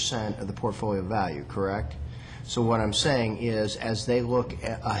 28% of the portfolio value, correct? So what I'm saying is, as they look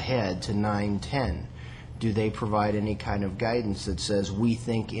ahead to 9-10, do they provide any kind of guidance that says we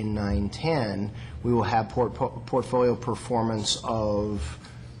think in 9-10 we will have portfolio performance of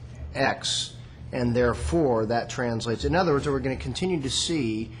X, and therefore that translates. In other words, are we going to continue to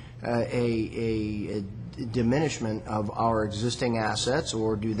see a diminishment of our existing assets,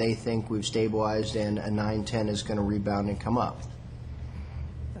 or do they think we've stabilized and a 9-10 is going to rebound and come up?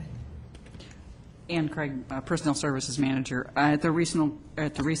 Ann Craig, Personnel Services Manager. At the recent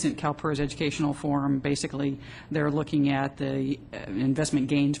CalPERS Educational Forum, basically they're looking at the investment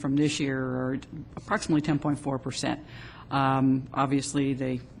gains from this year are approximately 10.4%. Obviously,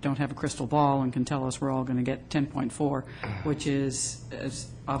 they don't have a crystal ball and can tell us we're all going to get 10.4, which is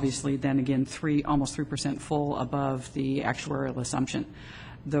obviously then again almost 3% full above the actuarial assumption.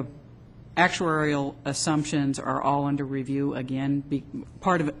 The actuarial assumptions are all under review again,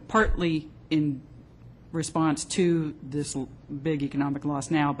 partly in response to this big economic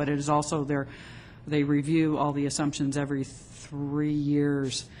loss now, but it is also they review all the assumptions every 3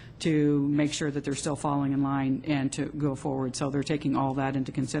 years to make sure that they're still falling in line and to go forward. So they're taking all that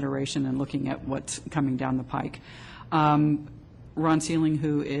into consideration and looking at what's coming down the pike. Ron Sealing,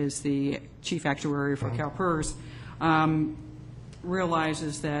 who is the chief actuary for CalPERS,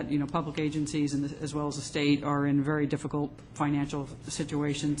 realizes that public agencies and as well as the state are in very difficult financial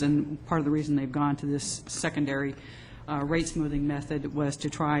situations, and part of the reason they've gone to this secondary rate smoothing method was to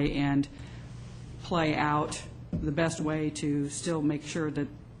try and play out the best way to still make sure that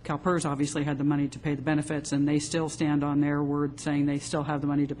CalPERS obviously had the money to pay the benefits, and they still stand on their word saying they still have the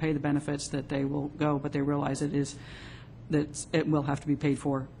money to pay the benefits, that they will go, but they realize that it will have to be paid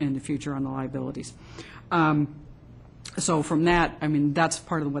for in the future on the liabilities. So from that, I mean, that's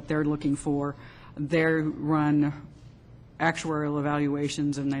part of what they're looking for. They run actuarial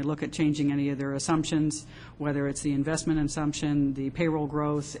evaluations, and they look at changing any of their assumptions, whether it's the investment assumption, the payroll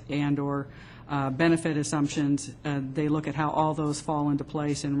growth, and or benefit assumptions. They look at how all those fall into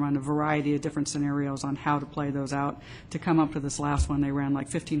place and run a variety of different scenarios on how to play those out. To come up to this last one, they ran like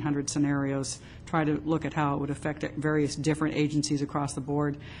 1,500 scenarios, try to look at how it would affect various different agencies across the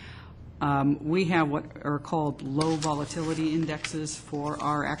board. We have what are called low volatility indexes for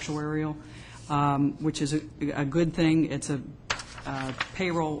our actuarial, which is a good thing. It's a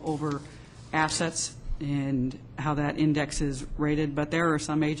payroll over assets and how that index is rated. But there are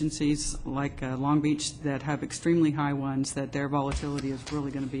some agencies like Long Beach that have extremely high ones that their volatility is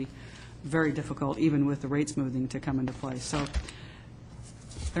really going to be very difficult, even with the rate smoothing to come into place. So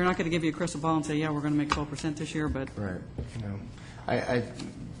they're not going to give you a crystal ball and say, yeah, we're going to make 12% this year, but... Right. You know,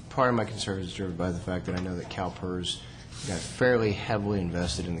 part of my concern is driven by the fact that I know that CalPERS got fairly heavily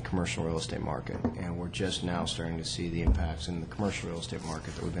invested in the commercial real estate market, and we're just now starting to see the impacts in the commercial real estate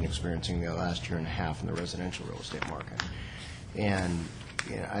market that we've been experiencing the last year and a half in the residential real estate market. And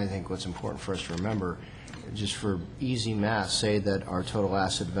you know, I think what's important for us to remember, just for easy math, say that our total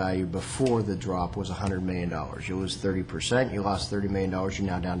asset value before the drop was $100 million. You lose 30%, you lost $30 million, you're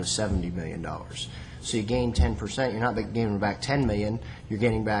now down to $70 million. So you gain 10%, you're not gaining back $10 million, you're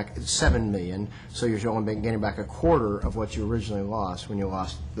gaining back $7 million, so you're only getting back a quarter of what you originally lost when you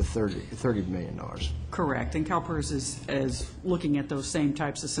lost the $30 million. Correct, and CalPERS is looking at those same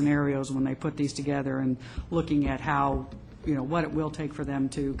types of scenarios when they put these together and looking at how, you know, what it will take for them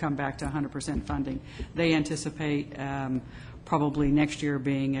to come back to 100% funding. They anticipate probably next year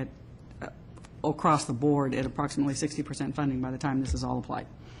being at, across the board, at approximately 60% funding by the time this is all applied.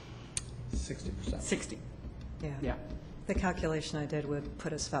 60%. 60. Yeah. Yeah. The calculation I did would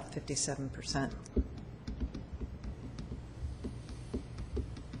put us about 57%.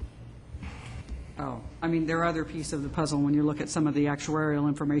 Oh, I mean, there are other pieces of the puzzle when you look at some of the actuarial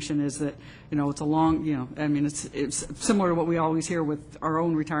information is that, you know, it's a long, you know, I mean, it's similar to what we always hear with our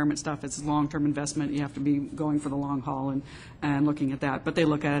own retirement stuff. It's long-term investment. You have to be going for the long haul and looking at that. But they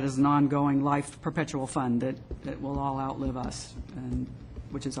look at it as an ongoing life perpetual fund that will all outlive us, and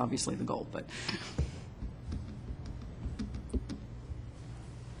which is obviously the goal. But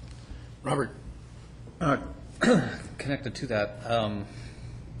Robert. Connected to that,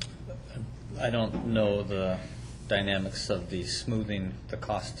 I don't know the dynamics of the smoothing, the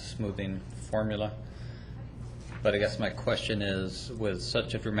cost smoothing formula, but I guess my question is, with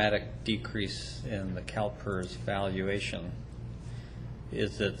such a dramatic decrease in the CalPERS valuation,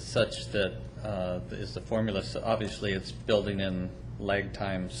 is it such that, is the formula, so obviously it's building in lag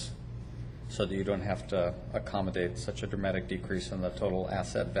times so that you don't have to accommodate such a dramatic decrease in the total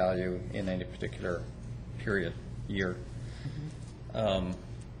asset value in any particular period, year.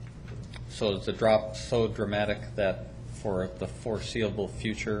 So is the drop so dramatic that for the foreseeable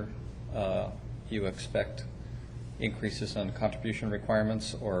future you expect increases on contribution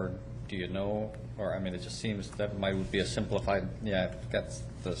requirements, or do you know, or I mean, it just seems that might be a simplified, yeah, that's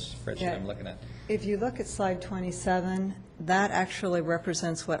the spreadsheet I'm looking at. If you look at slide 27, that actually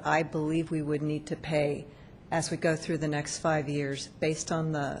represents what I believe we would need to pay as we go through the next 5 years based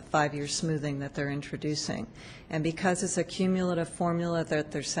on the 5-year smoothing that they're introducing. And because it's a cumulative formula that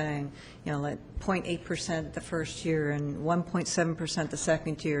they're saying, you know, like 0.8% the first year and 1.7% the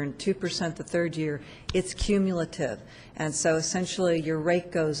second year and 2% the third year, it's cumulative. And so essentially your rate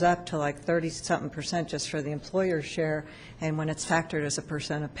goes up to like 30-something% just for the employer's share, and when it's factored as a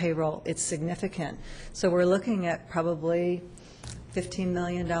percent of payroll, it's significant. So we're looking at probably $15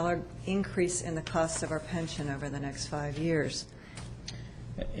 million increase in the cost of our pension over the next 5 years.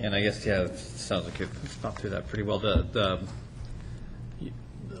 And I guess, yeah, it sounds like you've thought through that pretty well.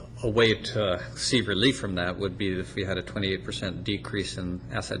 A way to see relief from that would be if we had a 28% decrease in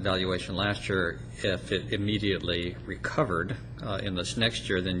asset valuation last year. If it immediately recovered in this next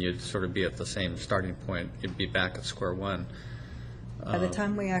year, then you'd sort of be at the same starting point. You'd be back at square one. By the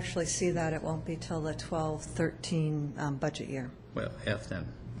time we actually see that, it won't be till the 12-13 budget year. Well, if then.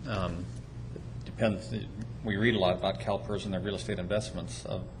 Depends. We read a lot about CalPERS and their real estate investments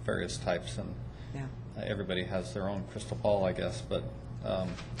of various types, and everybody has their own crystal ball, I guess. But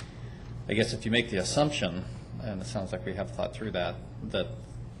I guess if you make the assumption, and it sounds like we have thought through that, that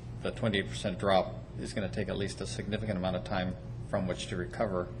the 28% drop is going to take at least a significant amount of time from which to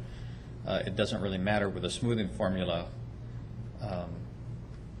recover, it doesn't really matter with a smoothing formula.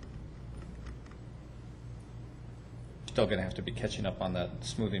 Still going to have to be catching up on that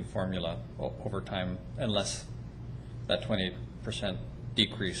smoothing formula over time, unless that 20%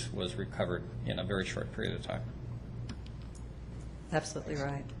 decrease was recovered in a very short period of time. Absolutely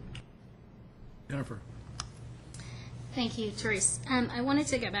right. Jennifer. Thank you, Therese. I wanted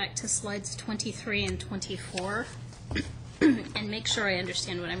to get back to slides 23 and 24 and make sure I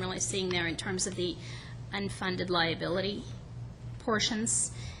understand what I'm really seeing there in terms of the unfunded liability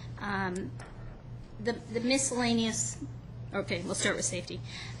portions. The miscellaneous Okay, we'll start with safety.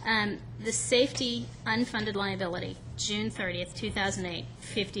 The safety unfunded liability, June 30th, 2008,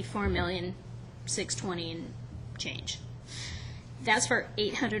 $54,620,000 and change. That's for the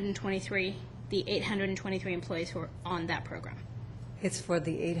 823 employees who are on that program. It's for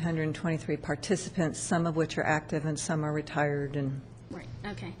the 823 participants, some of which are active and some are retired. And Right,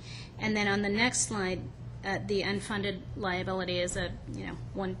 okay. And then on the next slide, the unfunded liability is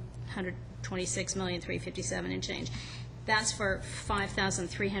 $126,357,000 and change. That's for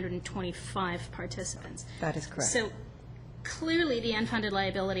 5,325 participants. That is correct. So clearly, the unfunded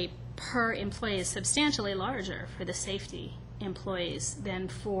liability per employee is substantially larger for the safety employees than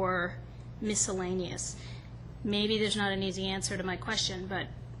for miscellaneous. Maybe there's not an easy answer to my question, but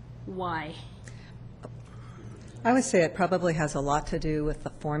why? I would say it probably has a lot to do with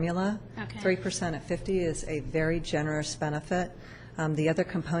the formula. Okay. 3% at 50 is a very generous benefit. The other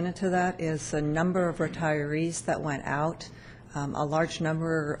component to that is the number of retirees that went out. A large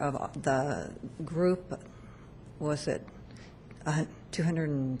number of the group, was it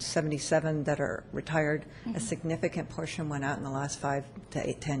 277 that are retired? A significant portion went out in the last 5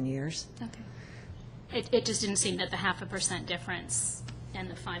 to 10 years. Okay. It just didn't seem that the 0.5% difference in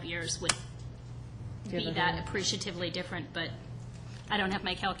the 5 years would be that appreciatively different, but I don't have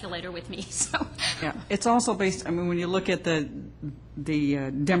my calculator with me, so. Yeah, it's also based, when you look at the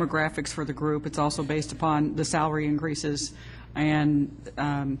demographics for the group, it's also based upon the salary increases, and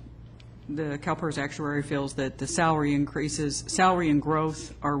the CalPERS actuary feels that the salary increases, salary and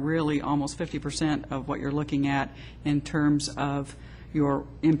growth are really almost 50% of what you're looking at in terms of your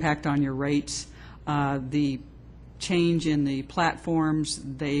impact on your rates. The change in the platforms,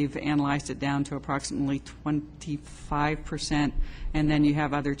 they've analyzed it down to approximately 25%, and then you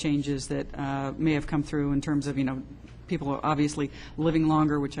have other changes that may have come through in terms of, people are obviously living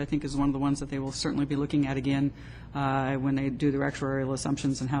longer, which I think is one of the ones that they will certainly be looking at again when they do their actuarial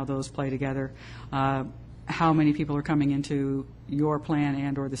assumptions and how those play together. How many people are coming into your plan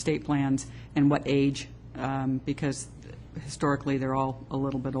and or the state plans, and what age, because historically they're all a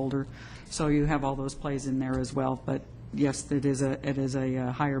little bit older. So you have all those plays in there as well. But yes, it is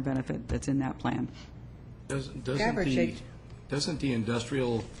a higher benefit that's in that plan. Doesn't the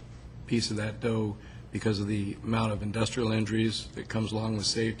industrial piece of that, though, because of the amount of industrial injuries that comes along with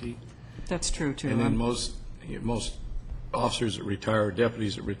safety? That's true, too. And then most officers that retire,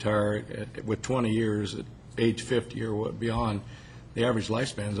 deputies that retire with 20 years at age 50 or beyond, the average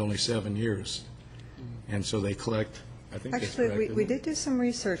lifespan is only 7 years. And so they collect, I think that's correct. Actually, we did do some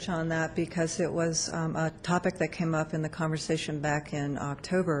research on that because it was a topic that came up in the conversation back in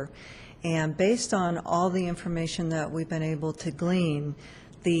October. And based on all the information that we've been able to glean,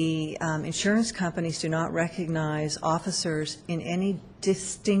 the insurance companies do not recognize officers in any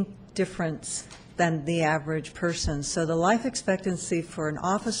distinct difference than the average person. So the life expectancy for an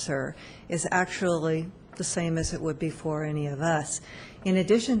officer is actually the same as it would be for any of us. In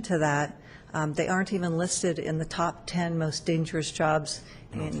addition to that, they aren't even listed in the top 10 most dangerous jobs.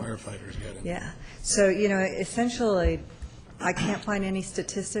 Firefighters get it. Yeah. So, essentially, I can't find any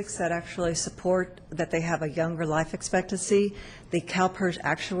statistics that actually support that they have a younger life expectancy. The CalPERS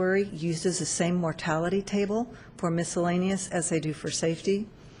actuary uses the same mortality table for miscellaneous as they do for safety.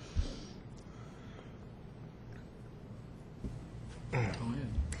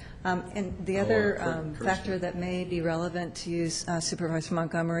 And the other factor that may be relevant to you, Supervisor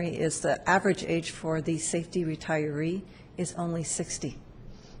Montgomery, is the average age for the safety retiree is only 60.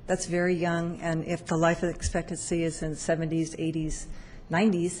 That's very young, and if the life expectancy is in 70s, 80s,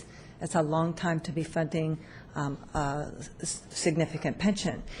 90s, it's a long time to be funding a significant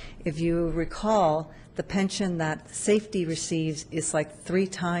pension. If you recall, the pension that safety receives is like 3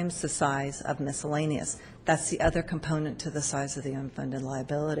 times the size of miscellaneous. That's the other component to the size of the unfunded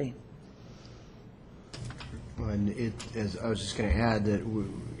liability. And as I was just going to add that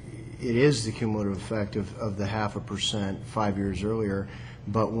it is the cumulative effect of the 0.5% 5 years earlier,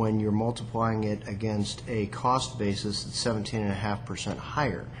 but when you're multiplying it against a cost basis that's 17.5%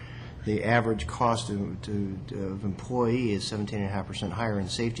 higher, the average cost of employee is 17.5% higher in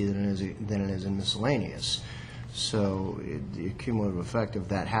safety than it is in miscellaneous. So the cumulative effect of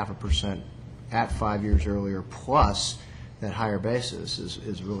that 0.5% at 5 years earlier plus that higher basis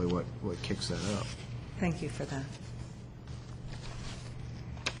is really what kicks that up. Thank you for that.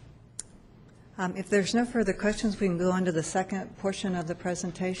 If there's no further questions, we can go on to the second portion of the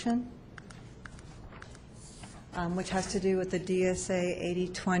presentation, which has to do with the DSA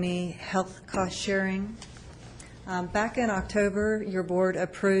 80/20 health cost sharing. Back in October, your board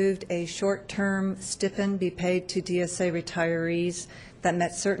approved a short-term stipend be paid to DSA retirees that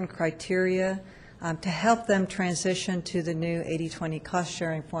met certain criteria. to help them transition to the new 80/20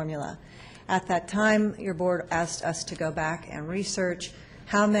 cost-sharing formula. At that time, your board asked us to go back and research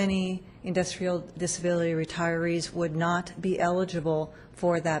how many industrial disability retirees would not be eligible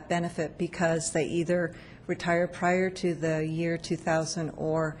for that benefit because they either retired prior to the year 2000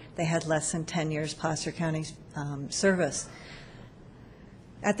 or they had less than 10 years Placer County service.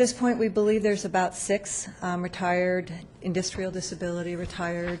 At this point, we believe there's about 6 retired, industrial disability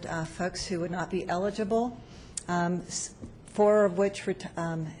retired folks who would not be eligible, 4 of which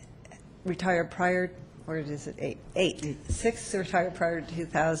retired prior, or is it 8? 8. 6 retired prior to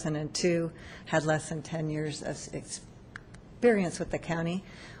 2002, had less than 10 years of experience with the county.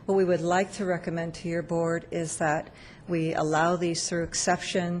 What we would like to recommend to your board is that we allow these through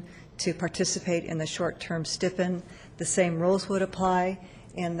exception to participate in the short-term stipend. The same rules would apply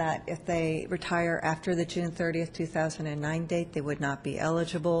in that if they retire after the June 30th, 2009 date, they would not be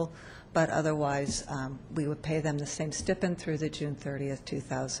eligible, but otherwise we would pay them the same stipend through the June 30th,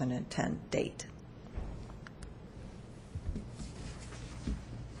 2010 date.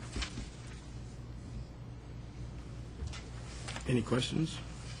 Any questions?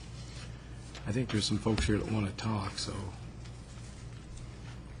 I think there's some folks here that want to talk, so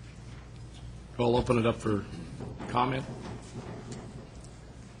I'll open it up for comment.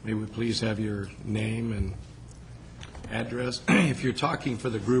 May we please have your name and address? If you're talking for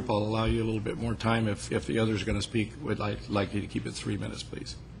the group, I'll allow you a little bit more time. If the others are going to speak, we'd like you to keep it 3 minutes,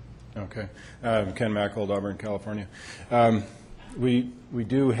 please. Okay. Ken Mackold, Auburn, California. We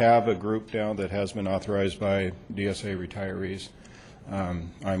do have a group now that has been authorized by DSA retirees.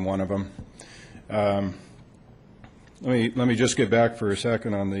 I'm one of them. Let me just get back for a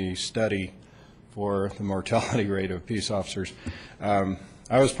second on the study for the mortality rate of peace officers.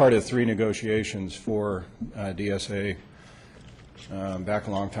 I was part of 3 negotiations for DSA back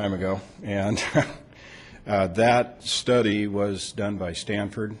a long time ago, and that study was done by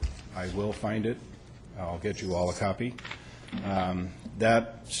Stanford. I will find it. I'll get you all a copy.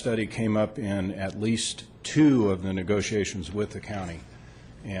 That study came up in at least 2 of the negotiations with the county,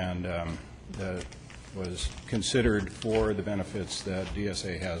 and that was considered for the benefits that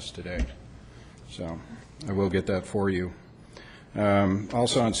DSA has today. So I will get that for you.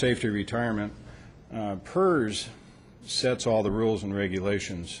 Also on safety retirement, PERS sets all the rules and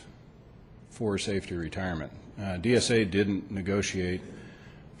regulations for safety retirement. DSA didn't negotiate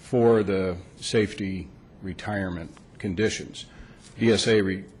for the safety retirement conditions.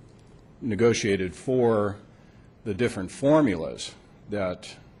 DSA negotiated for the different formulas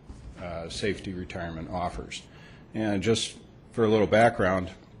that safety retirement offers. And just for a little background,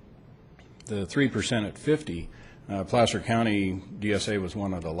 the 3% at 50, Placer County DSA was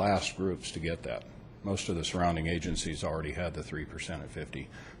one of the last groups to get that. Most of the surrounding agencies already had the 3% at 50,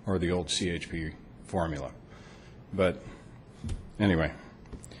 or the old CHP formula. But anyway,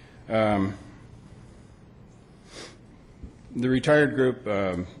 the retired group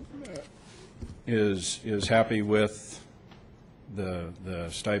is happy with the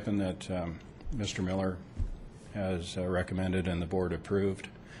stipend that Mr. Miller has recommended and the board approved.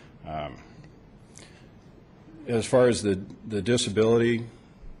 As far as the disability,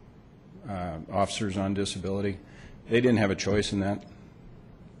 officers on disability, they didn't have a choice in that.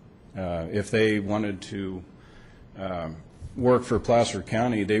 If they wanted to work for Placer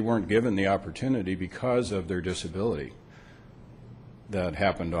County, they weren't given the opportunity because of their disability that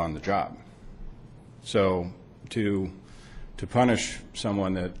happened on the job. So to punish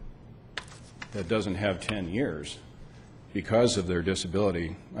someone that doesn't have 10 years because of their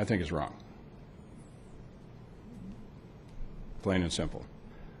disability, I think is wrong. Plain and simple.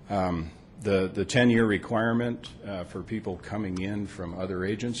 The 10-year requirement for people coming in from other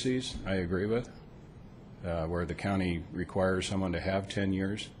agencies, I agree with, where the county requires someone to have 10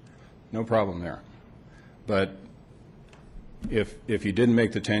 years, no problem there. But if you didn't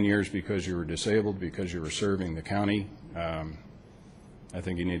make the 10 years because you were disabled, because you were serving the county, I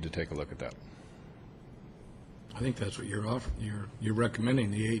think you need to take a look at that. I think that's what you're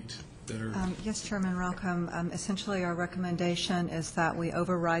recommending, the 8 that are... Yes, Chairman Malcolm. Essentially, our recommendation is that we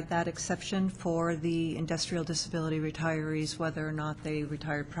override that exception for the industrial disability retirees, whether or not they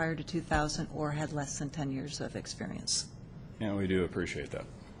retired prior to 2000 or had less than 10 years of experience. And we do appreciate that.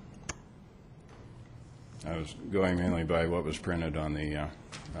 I was going mainly by what was printed on the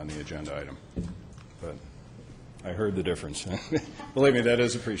agenda item, but I heard the difference. Believe me, that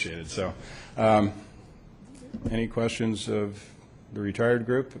is appreciated. So, any questions of the retired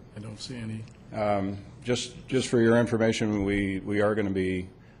group? I don't see any. Just for your information, we are going to be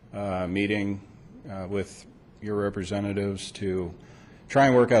meeting with your representatives to try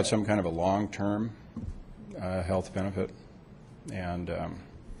and work out some kind of a long-term health benefit, and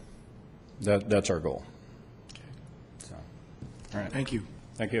that's our goal. So, all right. Thank you.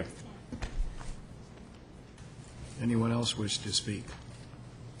 Thank you. Anyone else wish to speak?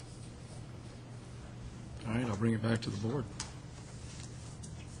 All right, I'll bring it back to the board.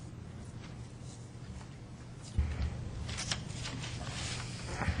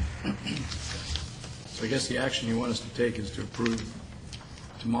 So I guess the action you want us to take is to approve,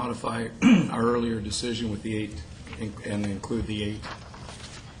 to modify our earlier decision with the 8 and include the 8.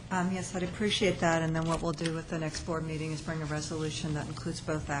 Yes, I'd appreciate that, and then what we'll do with the next board meeting is bring a resolution that includes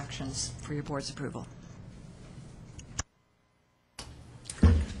both actions for your board's approval.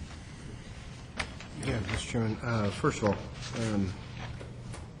 Yeah, Mr. Chairman, first of all,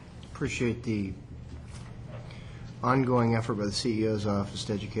 appreciate the ongoing effort by the CEO's office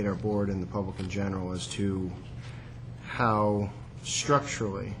to educate our board and the public in general as to how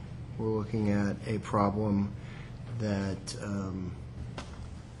structurally we're looking at a problem that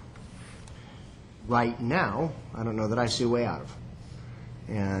right now, I don't know that I see a way out of.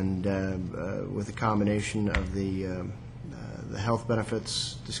 And with the combination of the health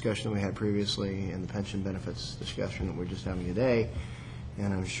benefits discussion that we had previously and the pension benefits discussion that we're just having today,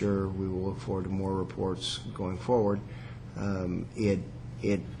 and I'm sure we will look forward to more reports going forward, it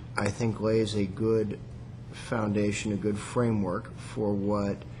I think lays a good foundation, a good framework for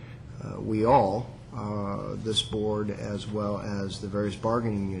what we all, this board as well as the various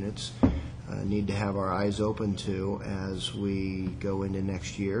bargaining units, need to have our eyes open to as we go into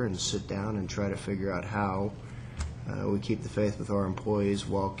next year and sit down and try to figure out how we keep the faith with our employees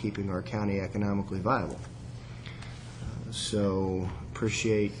while keeping our county economically viable. So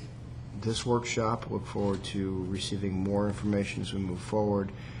appreciate this workshop. Look forward to receiving more information as we move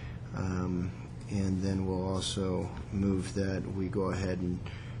forward. And then we'll also move that we go ahead and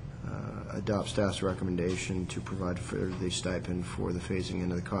adopt staff's recommendation to provide for the stipend for the phasing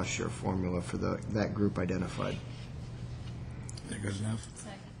into the cost share formula for that group identified. That good enough?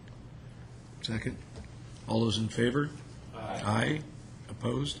 Second. All those in favor? Aye. Aye.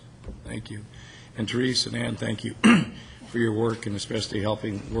 Opposed? Thank you. And Therese and Ann, thank you for your work, and especially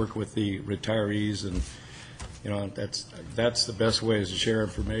helping work with the retirees. And that's the best way, is to share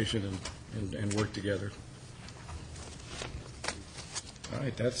information and work together. All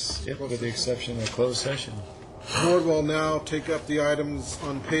right, that's it, with the exception of a closed session. The board will now take up the items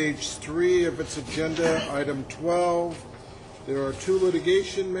on page 3 of its agenda. Item 12, there are 2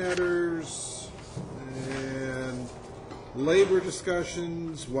 litigation matters and labor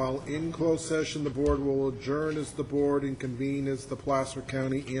discussions. While in closed session, the board will adjourn as the board and convene as the Placer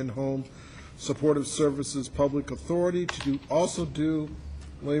County In-Home Supportive Services Public Authority to also do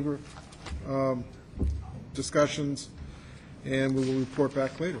labor discussions, and we will report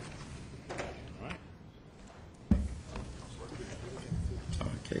back later.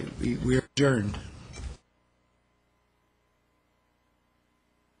 Okay, we are adjourned.